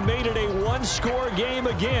Eagles have made it a one-score game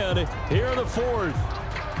again here in the 4th.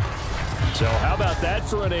 So how about that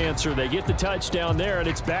for an answer? They get the touchdown there, and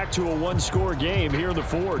it's back to a one-score game here in the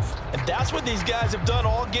 4th. And that's what these guys have done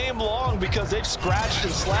all game long because they've scratched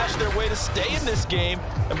and slashed their way to stay in this game.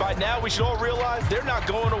 And by now we should all realize they're not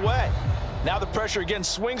going away. Now the pressure again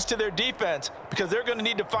swings to their defense because they're going to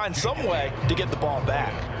need to find some way to get the ball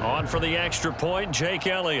back. On for the extra point, Jake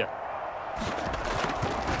Elliott.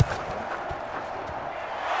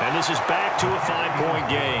 And this is back to a 5-point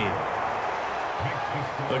game.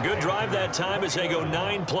 A good drive that time as they go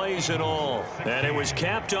 9 plays in all. And it was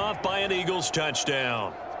capped off by an Eagles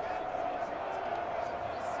touchdown.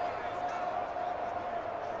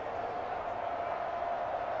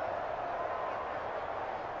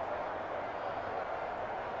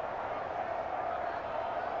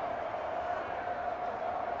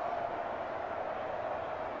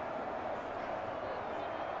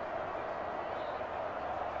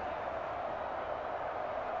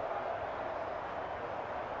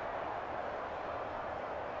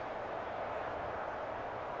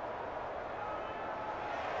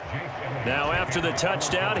 Now after the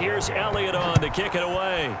touchdown, here's Elliott on to kick it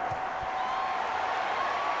away.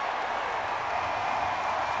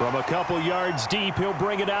 From a couple yards deep, he'll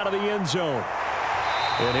bring it out of the end zone.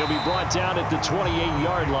 And he'll be brought down at the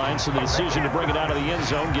 28-yard line, so the decision to bring it out of the end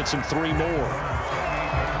zone gets him 3 more.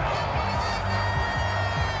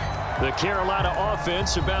 The Carolina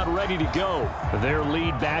offense about ready to go. Their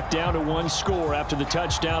lead back down to 1 score after the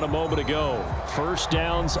touchdown a moment ago. First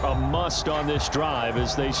down's a must on this drive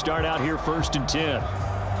as they start out here 1st and 10.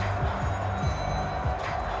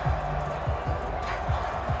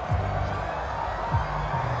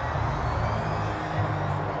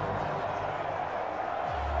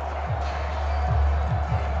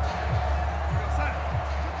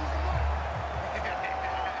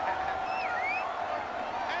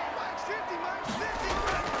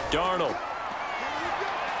 Darnold.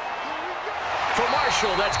 For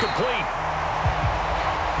Marshall, that's complete.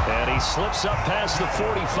 And he slips up past the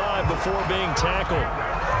 45 before being tackled.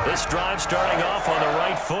 This drive starting off on the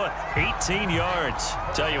right foot. 18 yards.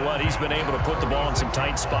 Tell you what, he's been able to put the ball in some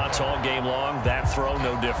tight spots all game long. That throw,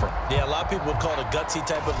 no different. Yeah, a lot of people would call it a gutsy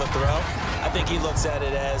type of a throw. I think he looks at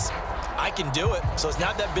it as, I can do it, so it's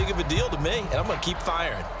not that big of a deal to me, and I'm going to keep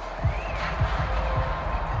firing.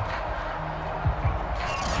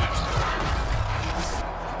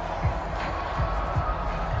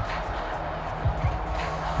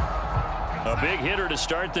 A big hitter to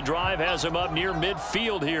start the drive has him up near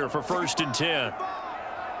midfield here for 1st and 10.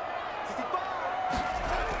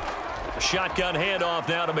 Shotgun handoff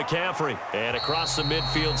now to McCaffrey. And across the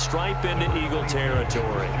midfield stripe into Eagle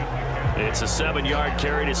territory. It's a 7-yard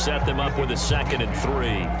carry to set them up with a 2nd and 3.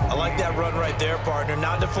 I like that run right there, partner.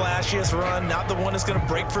 Not the flashiest run, not the one that's going to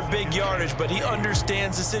break for big yardage, but he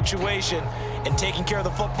understands the situation, and taking care of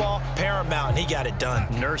the football, paramount, and he got it done.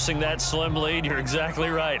 Nursing that slim lead, you're exactly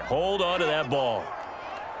right. Hold on to that ball.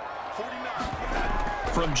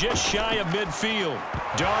 From just shy of midfield,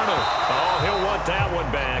 Darnold. Oh, he'll want that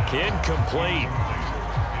one back. Incomplete.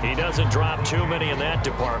 He doesn't drop too many in that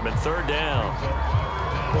department. 3rd down.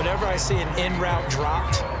 Whenever I see an in-route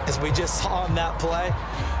dropped, as we just saw on that play,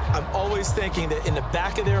 I'm always thinking that in the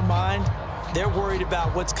back of their mind, they're worried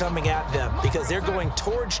about what's coming at them because they're going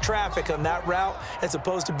towards traffic on that route as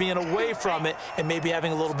opposed to being away from it and maybe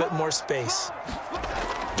having a little bit more space.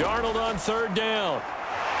 Darnold on 3rd down.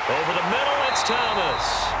 Over the middle, it's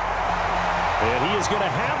Thomas. And he is going to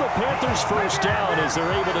have a Panthers 1st down as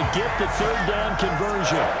they're able to get the 3rd down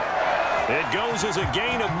conversion. It goes as a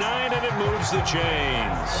gain of 9, and it moves the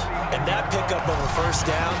chains. And that pickup of a 1st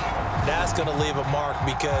down, that's going to leave a mark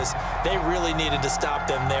because they really needed to stop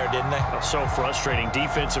them there, didn't they? So frustrating.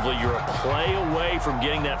 Defensively, you're a play away from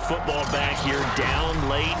getting that football back here down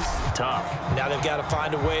late. Tough. Now they've got to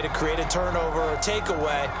find a way to create a turnover or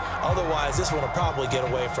takeaway. Otherwise, this one will probably get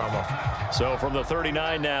away from them. So from the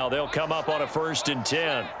 39 now, they'll come up on a 1st and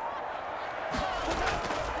 10.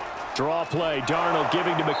 Draw play, Darnold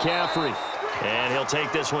giving to McCaffrey. And he'll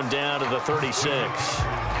take this one down to the 36.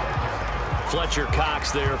 Fletcher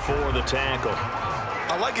Cox there for the tackle.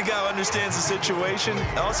 I like a guy who understands the situation.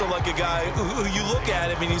 I also like a guy who you look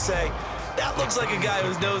at him and you say, that looks like a guy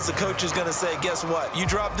who knows the coach is going to say, guess what? You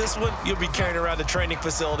drop this one, you'll be carrying around the training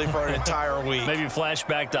facility for an entire week. Maybe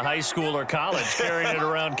flashback to high school or college, carrying it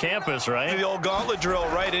around campus, right? The old gauntlet drill,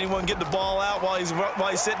 right? Anyone get the ball out while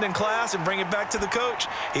he's sitting in class and bring it back to the coach?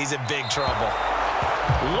 He's in big trouble.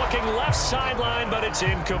 Looking left sideline, but it's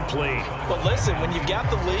incomplete. But listen, when you've got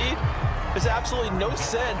the lead, there's absolutely no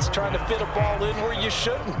sense trying to fit a ball in where you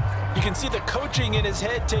shouldn't. You can see the coaching in his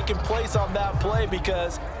head taking place on that play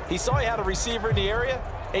because he saw he had a receiver in the area.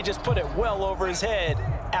 They just put it well over his head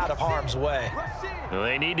out of harm's way.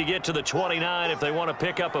 They need to get to the 29 if they want to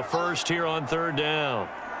pick up a 1st here on 3rd down.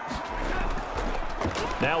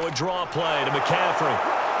 Now a draw play to McCaffrey.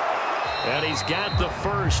 And he's got the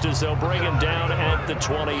first as they'll bring him down at the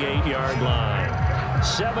 28-yard line.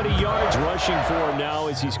 70 yards rushing for him now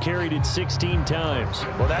as he's carried it 16 times.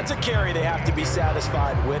 Well, that's a carry they have to be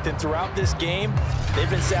satisfied with. And throughout this game, they've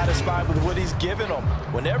been satisfied with what he's given them.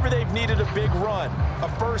 Whenever they've needed a big run, a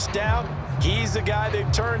first down, he's the guy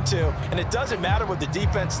they've turned to. And it doesn't matter what the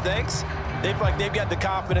defense thinks. They feel like they've got the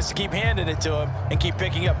confidence to keep handing it to him and keep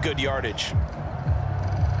picking up good yardage.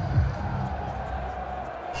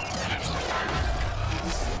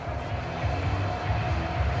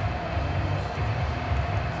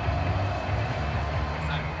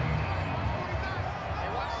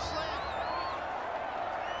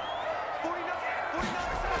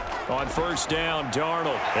 On first down,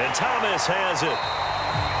 Darnold. And Thomas has it.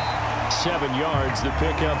 7 yards, the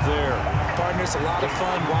pickup there. Partner, it's a lot of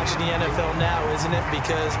fun watching the NFL now, isn't it?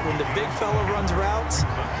 Because when the big fella runs routes,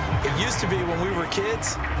 it used to be when we were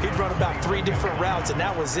kids, he'd run about 3 different routes, and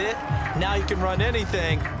that was it. Now he can run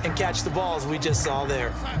anything and catch the balls we just saw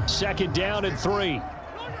there. 2nd down and 3.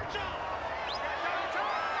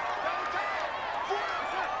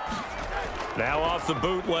 Now off the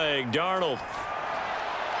bootleg, Darnold.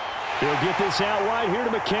 He'll get this out wide here to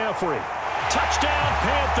McCaffrey. Touchdown,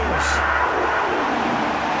 Panthers.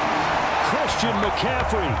 Christian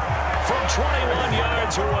McCaffrey from 21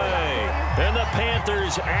 yards away. And the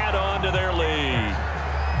Panthers add on to their lead.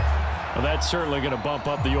 Well, that's certainly going to bump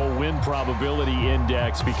up the old win probability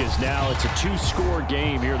index because now it's a 2-score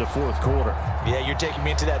game here in the 4th quarter. Yeah, you're taking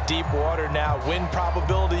me into that deep water now. Win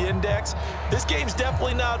probability index. This game's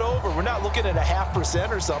definitely not over. We're not looking at a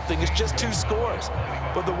 0.5% or something. It's just 2 scores.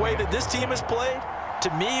 But the way that this team has played,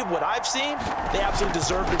 to me, what I've seen, they absolutely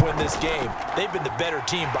deserve to win this game. They've been the better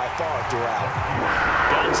team by far throughout.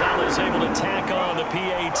 Gonzalez able to tack on the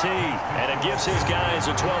PAT, and it gives his guys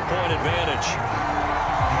a 12-point advantage.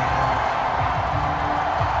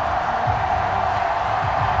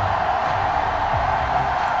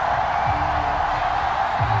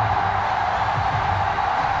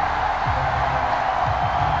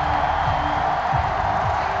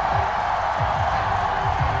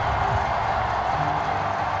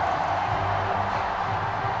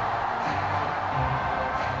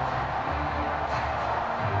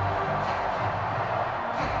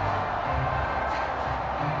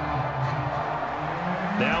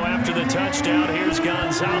 Now after the touchdown, here's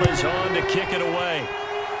Gonzalez on to kick it away.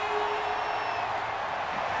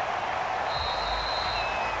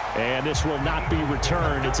 And this will not be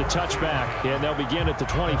returned. It's a touchback, and they'll begin at the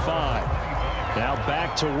 25. Now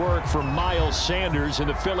back to work for Miles Sanders in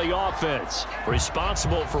the Philly offense.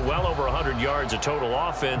 Responsible for well over 100 yards of total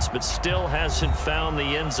offense, but still hasn't found the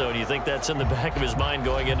end zone. You think that's in the back of his mind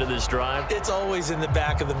going into this drive? It's always in the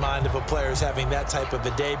back of the mind of a player who's having that type of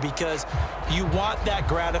a day because you want that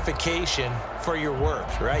gratification for your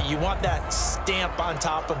work, right? You want that stamp on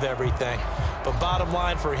top of everything. But bottom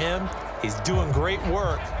line for him, he's doing great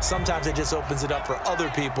work. Sometimes it just opens it up for other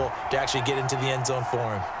people to actually get into the end zone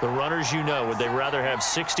for him. The runners, you know, would they rather have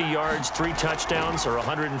 60 yards, 3 touchdowns, or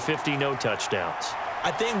 150 no touchdowns?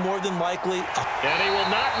 I think more than likely. And he will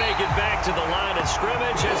not make it back to the line of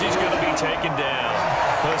scrimmage as he's going to be taken down.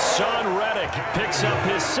 Hassan Reddick picks up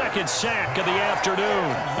his 2nd sack of the afternoon.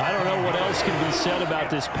 I don't know what else can be said about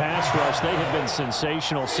this pass rush. They have been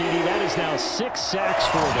sensational. CD, that is now 6 sacks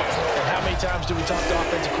for them. And how many times do we talk to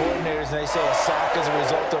offensive coordinators and they say a sack is a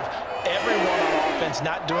result of everyone on offense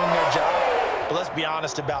not doing their job? But let's be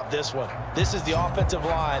honest about this one. This is the offensive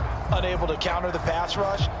line unable to counter the pass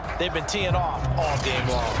rush. They've been teeing off all game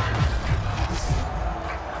long.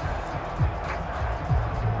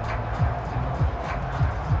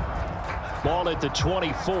 Ball at the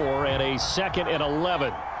 24 and a 2nd and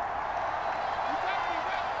 11.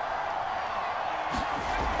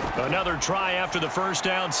 Another try after the first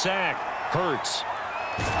down sack. Hurts.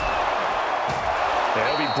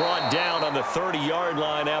 He'll be brought down on the 30-yard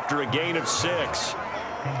line after a gain of 6.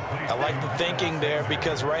 I like the thinking there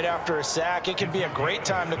because right after a sack, it can be a great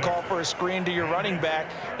time to call for a screen to your running back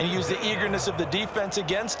and use the eagerness of the defense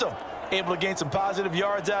against them. Able to gain some positive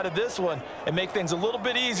yards out of this one and make things a little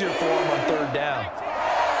bit easier for them on 3rd down.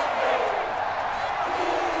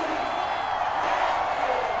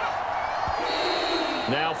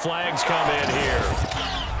 Now flags come in here.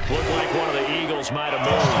 Looked like one of the Eagles might have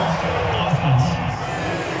moved.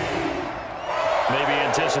 Maybe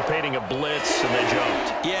anticipating a blitz, and they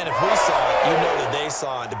jumped. Yeah, and if we saw it, you know that they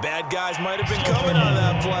saw it. The bad guys might have been coming on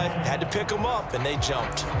that play. Had to pick them up, and they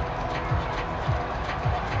jumped.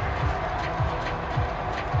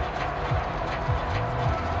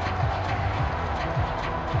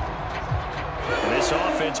 This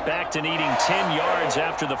offense back to needing 10 yards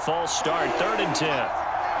after the false start. 3rd and 10.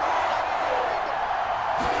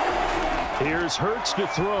 Here's Hurts to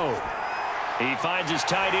throw. He finds his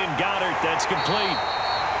tight end, Goddard. That's complete.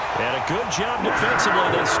 And a good job defensively.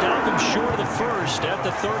 They stop him short of the first at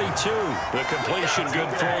the 32. The completion good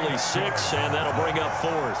for only 6, and that'll bring up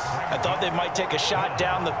 4th. I thought they might take a shot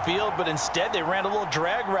down the field, but instead they ran a little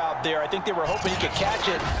drag route there. I think they were hoping he could catch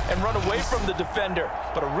it and run away from the defender.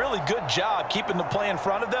 But a really good job keeping the play in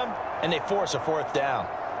front of them, and they force a 4th down.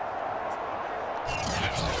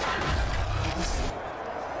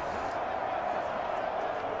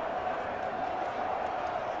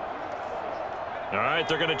 All right,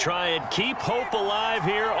 they're going to try and keep hope alive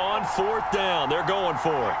here on 4th down. They're going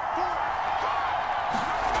for it.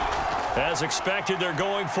 As expected, they're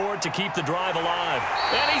going for it to keep the drive alive.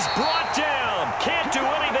 And he's brought down. Can't do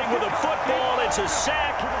anything with a football. It's a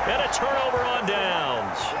sack and a turnover on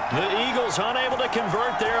downs. The Eagles unable to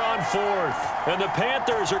convert there on 4th. And the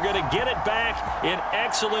Panthers are going to get it back in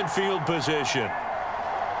excellent field position.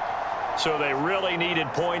 So they really needed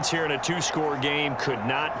points here in a 2-score game. Could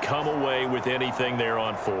not come away with anything there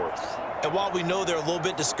on 4th. And while we know they're a little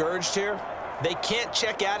bit discouraged here, they can't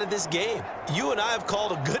check out of this game. You and I have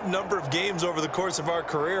called a good number of games over the course of our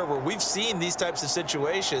career where we've seen these types of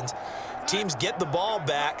situations. Teams get the ball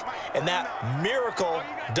back, and that miracle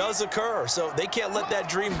does occur. So they can't let that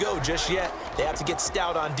dream go just yet. They have to get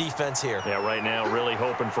stout on defense here. Yeah, right now really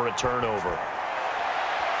hoping for a turnover.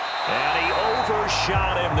 And he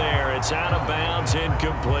overshot him there. It's out of bounds,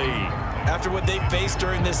 incomplete. After what they faced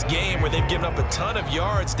during this game where they've given up a ton of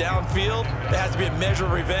yards downfield, there has to be a measure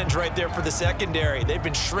of revenge right there for the secondary. They've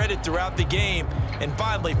been shredded throughout the game and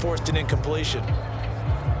finally forced an incompletion.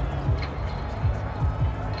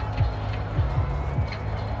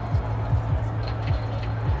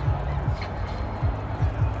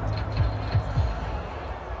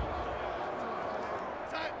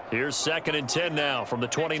 Here's 2nd and 10 now from the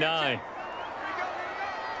 29.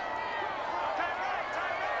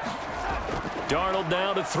 Darnold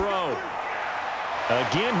now to throw.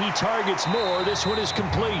 Again, he targets more. This one is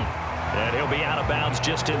complete. And he'll be out of bounds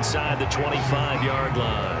just inside the 25-yard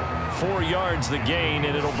line. 4 yards the gain,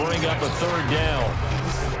 and it'll bring up a 3rd down.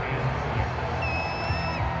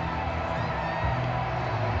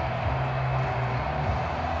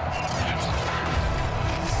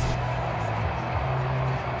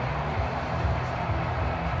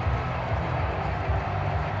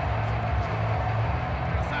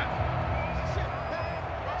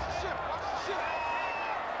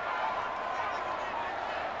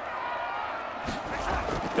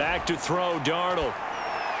 Back to throw, Darnold.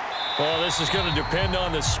 Well, this is going to depend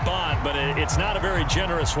on the spot, but it's not a very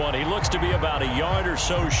generous one. He looks to be about a yard or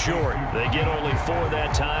so short. They get only 4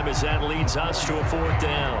 that time as that leads us to a 4th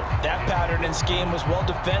down. That pattern and scheme was well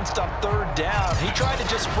defensed on 3rd down. He tried to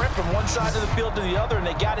just sprint from one side of the field to the other, and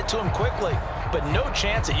they got it to him quickly. But no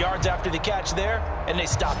chance at yards after the catch there, and they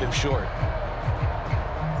stop him short.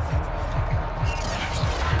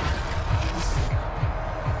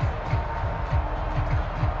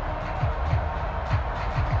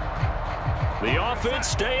 The offense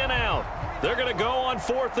staying out. They're going to go on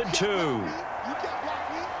 4th and 2.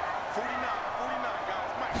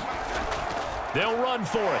 They'll run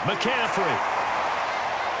for it. McCaffrey.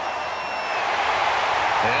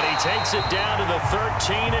 And he takes it down to the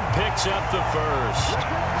 13 and picks up the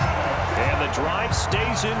 1st. And the drive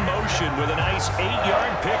stays in motion with a nice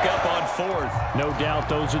 8-yard pickup on 4th. No doubt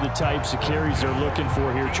those are the types of carries they're looking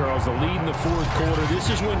for here, Charles. The lead in the 4th quarter.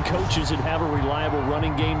 This is when coaches that have a reliable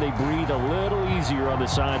running game, they breathe a little easier on the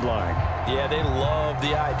sideline. Yeah, they love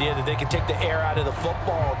the idea that they can take the air out of the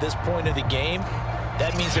football at this point of the game.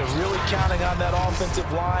 That means they're really counting on that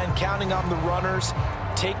offensive line, counting on the runners,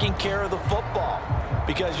 taking care of the football.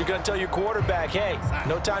 Because you're going to tell your quarterback, hey,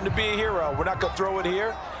 no time to be a hero. We're not going to throw it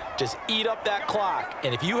here. Just eat up that clock.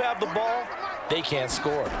 And if you have the ball, they can't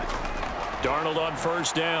score. Darnold on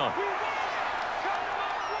 1st down.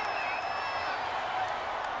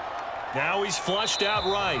 Now he's flushed out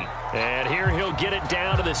right. And here he'll get it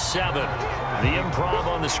down to the 7. The improv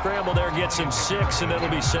on the scramble there gets him 6, and it'll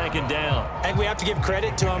be 2nd down. I think we have to give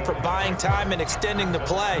credit to him for buying time and extending the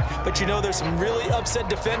play. But, you know, there's some really upset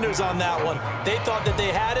defenders on that one. They thought that they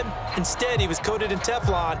had him. Instead, he was coated in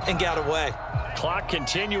Teflon and got away. Clock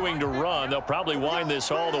continuing to run. They'll probably wind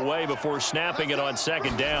this all the way before snapping it on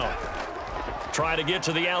 2nd down. Try to get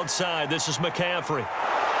to the outside. This is McCaffrey.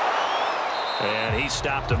 And he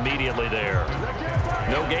stopped immediately there.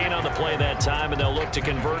 No gain on the play that time, and they'll look to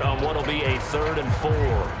convert on what will be a 3rd and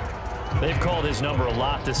 4. They've called his number a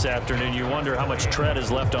lot this afternoon. You wonder how much tread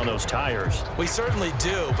is left on those tires. We certainly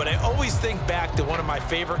do, but I always think back to one of my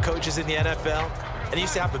favorite coaches in the NFL. And he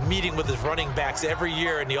used to have a meeting with his running backs every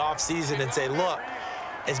year in the offseason and say, look,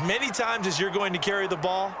 As many times as you're going to carry the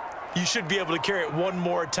ball, you should be able to carry it one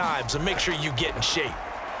more time, so make sure you get in shape.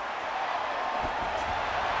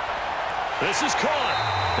 This is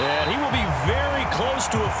caught, and he will be very close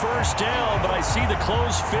to a first down, but I see the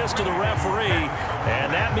closed fist of the referee,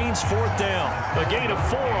 and that means fourth down. A gain of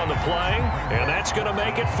 4 on the play, and that's going to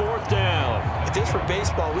make it fourth down. If this were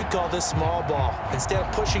baseball, we'd call this small ball. Instead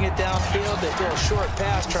of pushing it downfield, they throw a short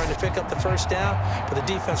pass trying to pick up the first down, but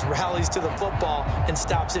the defense rallies to the football and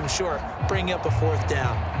stops him short, bringing up a fourth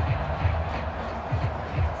down.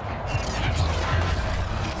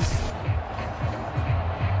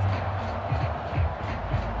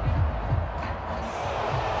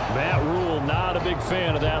 Matt Rule, not a big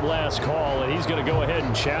fan of that last call, and he's going to go ahead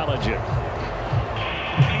and challenge it.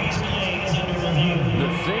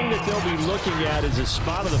 The thing that they'll be looking at is a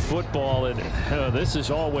spot of the football, and this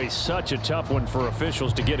is always such a tough one for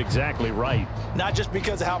officials to get exactly right. Not just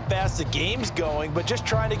because of how fast the game's going, but just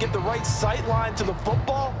trying to get the right sight line to the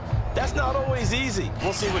football. That's not always easy.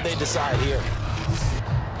 We'll see what they decide here.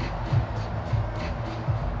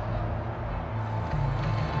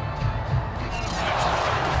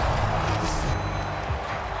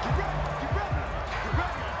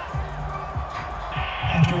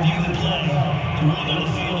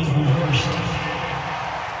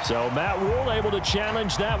 So Matt Rule able to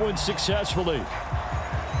challenge that one successfully.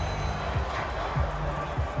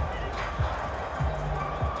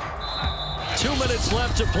 Two minutes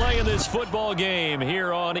left to play in this football game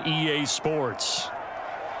here on EA Sports.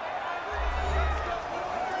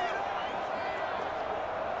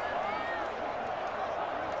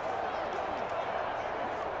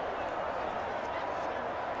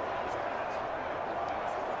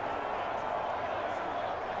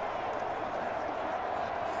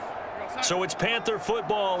 So it's Panther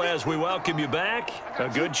football as we welcome you back. A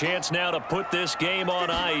good chance now to put this game on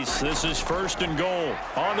ice. This is first and goal.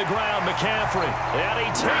 On the ground, McCaffrey. And he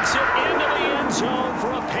takes it into the end zone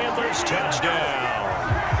for a Panthers touchdown.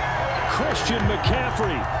 Christian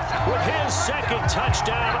McCaffrey with his second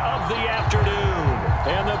touchdown of the afternoon.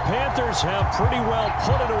 And the Panthers have pretty well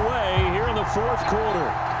put it away here in the fourth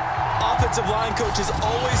quarter. Offensive line coaches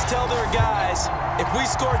always tell their guys, if we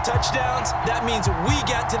score touchdowns, that means we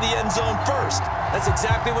got to the end zone first. That's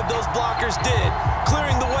exactly what those blockers did,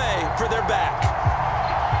 clearing the way for their back.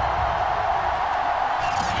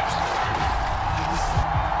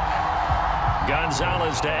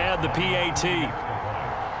 Gonzalez to add the PAT.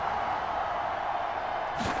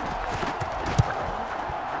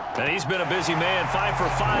 And he's been a busy man, 5 for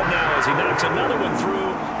 5 now as he knocks another one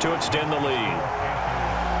through to extend the lead.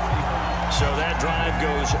 So that drive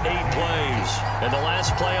goes 8 plays. And the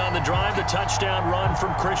last play on the drive, the touchdown run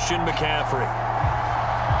from Christian McCaffrey.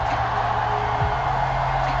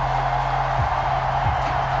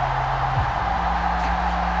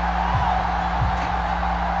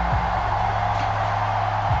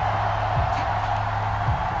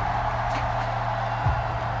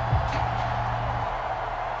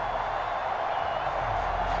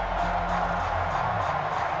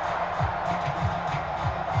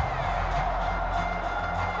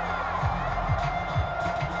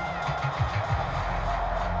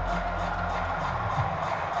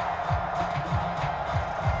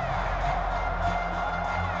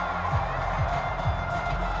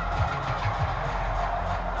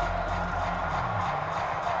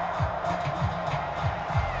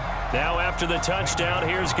 Now after the touchdown,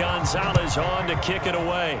 here's Gonzalez on to kick it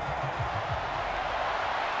away.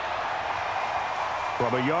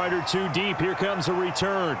 From a yard or two deep, here comes a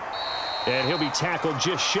return. And he'll be tackled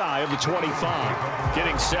just shy of the 25.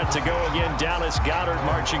 Getting set to go again, Dallas Goedert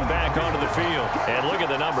marching back onto the field. And look at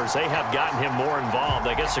the numbers. They have gotten him more involved.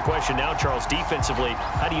 I guess the question now, Charles, defensively,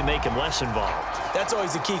 how do you make him less involved? That's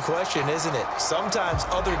always a key question, isn't it? Sometimes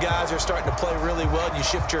other guys are starting to play really well, and you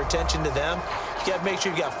shift your attention to them. You got to make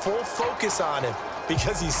sure you got full focus on him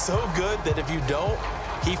because he's so good that if you don't,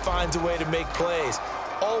 he finds a way to make plays.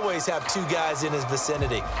 Always have 2 guys in his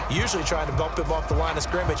vicinity, usually trying to bump him off the line of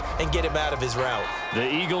scrimmage and get him out of his route. The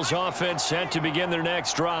Eagles offense set to begin their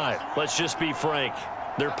next drive. Let's just be frank.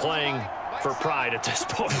 They're playing for pride at this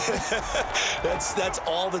point. That's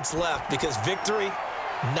all that's left because victory,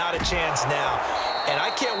 not a chance now. And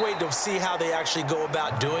I can't wait to see how they actually go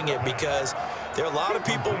about doing it because there are a lot of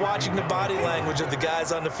people watching the body language of the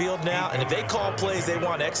guys on the field now, and if they call plays they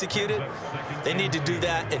want executed, they need to do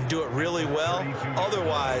that and do it really well.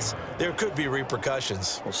 Otherwise, there could be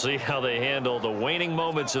repercussions. We'll see how they handle the waning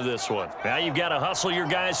moments of this one. Now you've got to hustle your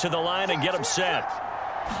guys to the line and get them set.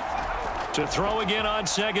 To throw again on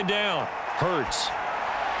second down. Hurts.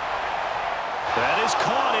 That is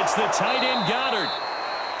caught. It's the tight end Goddard.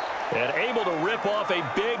 And able to rip off a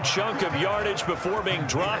big chunk of yardage before being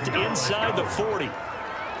dropped inside the 40.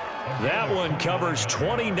 That one covers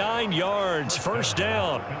 29 yards, first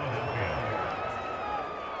down.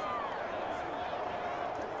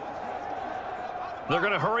 They're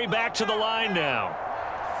going to hurry back to the line now.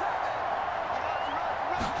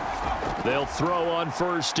 They'll throw on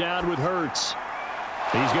first down with Hurts.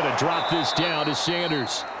 He's going to drop this down to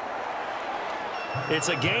Sanders. It's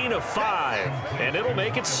a gain of 5, and it'll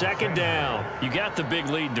make it second down. You got the big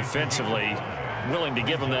lead defensively. Willing to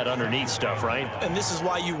give them that underneath stuff, right? And this is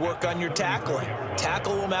why you work on your tackling.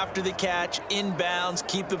 Tackle them after the catch, inbounds,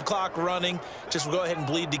 keep the clock running. Just go ahead and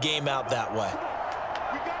bleed the game out that way.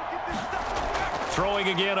 Throwing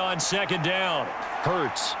again on second down.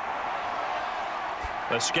 Hurts.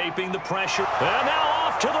 Escaping the pressure. And now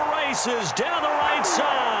off to the races down the right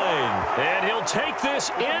side. And he'll take this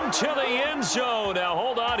into the end zone. Now,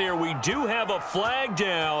 hold on here. We do have a flag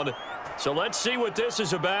down. So let's see what this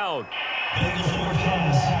is about.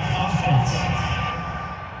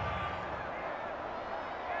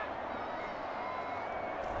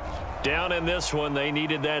 Down in this one, they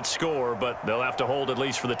needed that score, but they'll have to hold at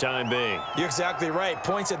least for the time being. You're exactly right.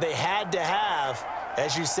 Points that they had to have.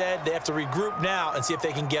 As you said, they have to regroup now and see if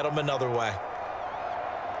they can get them another way.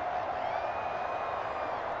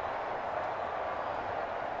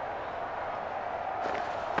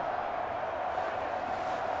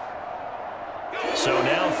 So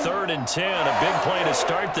now 3rd and 10. A big play to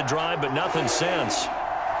start the drive, but nothing since.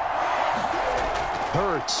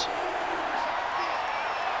 Hurts.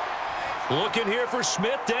 Looking here for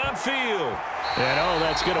Smith downfield. And, oh,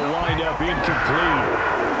 that's going to wind up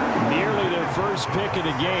incomplete. Nearly their first pick of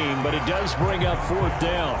the game, but it does bring up 4th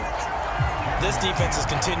down. This defense is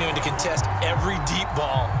continuing to contest every deep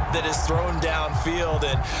ball that is thrown downfield.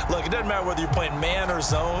 And, look, it doesn't matter whether you're playing man or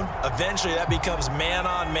zone. Eventually, that becomes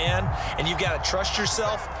man-on-man, and you've got to trust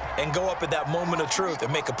yourself and go up at that moment of truth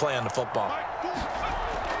and make a play on the football.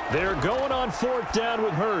 They're going on 4th down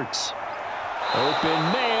with Hurts. Open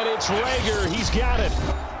man, it's Rager. He's got it.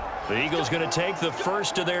 The Eagles going to take the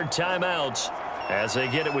first of their timeouts as they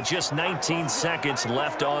get it with just 19 seconds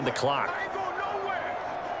left on the clock.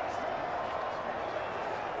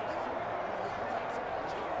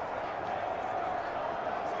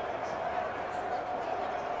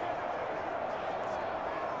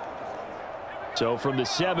 So from the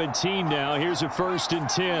 17 now, here's a 1st and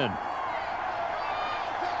 10.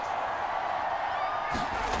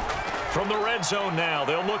 From the red zone now,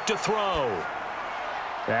 they'll look to throw.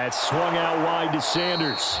 That's swung out wide to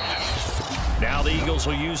Sanders. Now the Eagles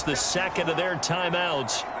will use the second of their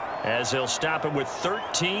timeouts as they'll stop it with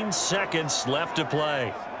 13 seconds left to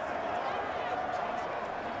play.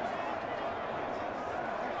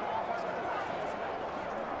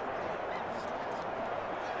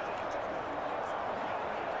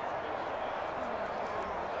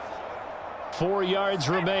 Four yards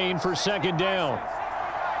remain for second down.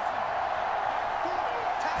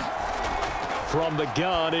 From the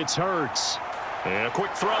gun, it's Hurts. And a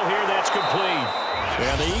quick throw here, that's complete.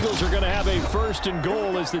 And the Eagles are going to have a 1st and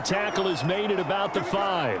goal as the tackle is made at about the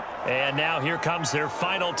 5. And now here comes their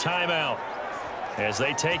final timeout as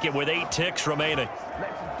they take it with 8 ticks remaining.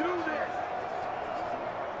 Let's do this.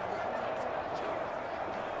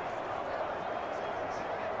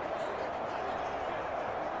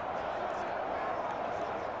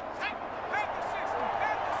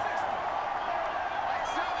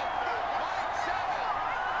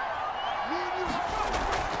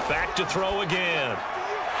 Back to throw again.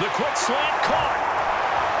 The quick slant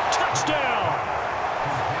caught. Touchdown.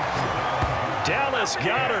 Dallas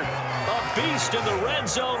Goedert, a beast in the red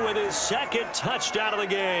zone with his 2nd touchdown of the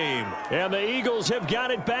game. And the Eagles have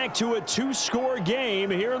got it back to a 2-score game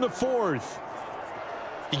here in the 4th.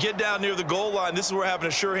 You get down near the goal line, this is where having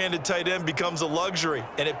a sure-handed tight end becomes a luxury,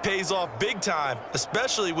 and it pays off big time,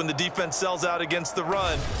 especially when the defense sells out against the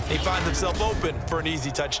run. He finds himself open for an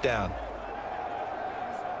easy touchdown.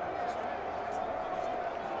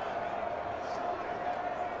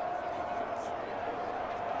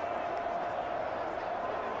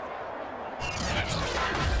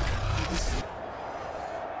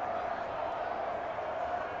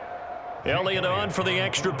 Elliott on for the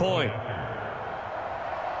extra point.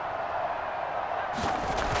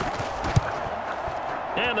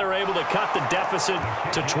 And they're able to cut the deficit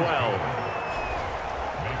to 12.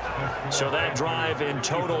 So that drive in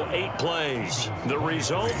total 8 plays. The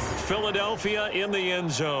result, Philadelphia in the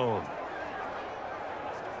end zone.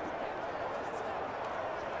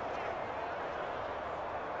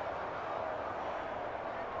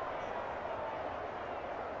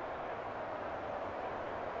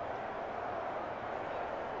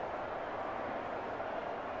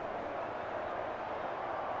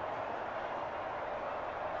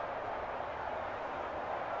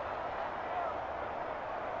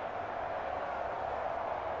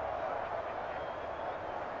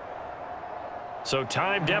 So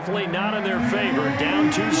time definitely not in their favor.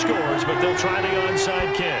 Down 2 scores, but they'll try the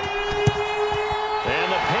onside kick.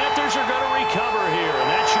 And the Panthers are going to recover here, and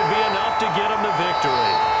that should be enough to get them the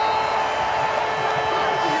victory.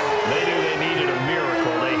 They knew they needed a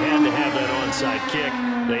miracle. They had to have that onside kick.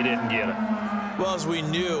 They didn't get it. Well, as we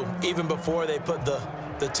knew, even before they put the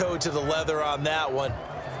toe to the leather on that one,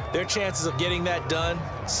 their chances of getting that done,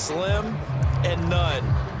 slim and none.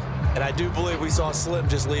 And I do believe we saw Slim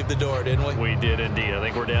just leave the door, didn't we? We did indeed. I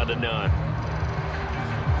think we're down to none.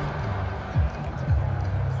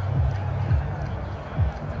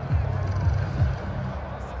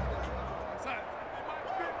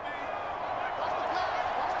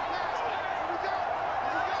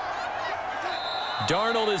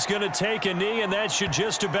 Darnold is going to take a knee, and that should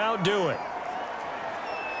just about do it.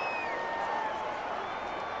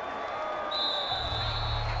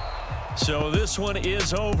 So this one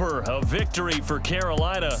is over. A victory for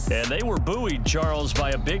Carolina. And they were buoyed, Charles,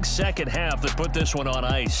 by a big second half that put this one on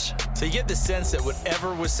ice. So you get the sense that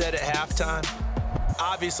whatever was said at halftime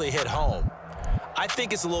obviously hit home. I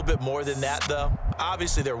think it's a little bit more than that, though.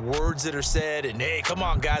 Obviously, there are words that are said, and, hey, come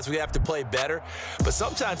on, guys, we have to play better. But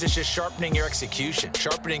sometimes it's just sharpening your execution,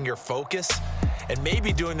 sharpening your focus, and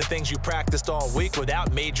maybe doing the things you practiced all week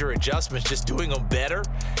without major adjustments, just doing them better.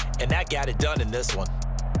 And that got it done in this one.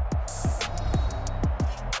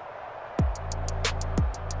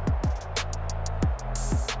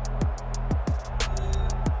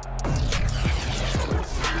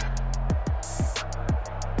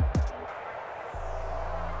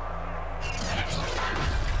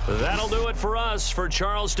 That'll do it for us. For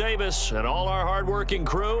Charles Davis and all our hardworking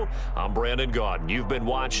crew, I'm Brandon Gaudin. You've been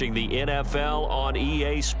watching the NFL on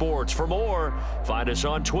EA Sports. For more, find us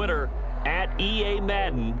on Twitter at EA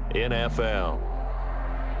Madden NFL.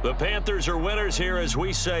 The Panthers are winners here as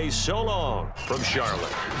we say so long from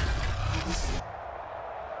Charlotte.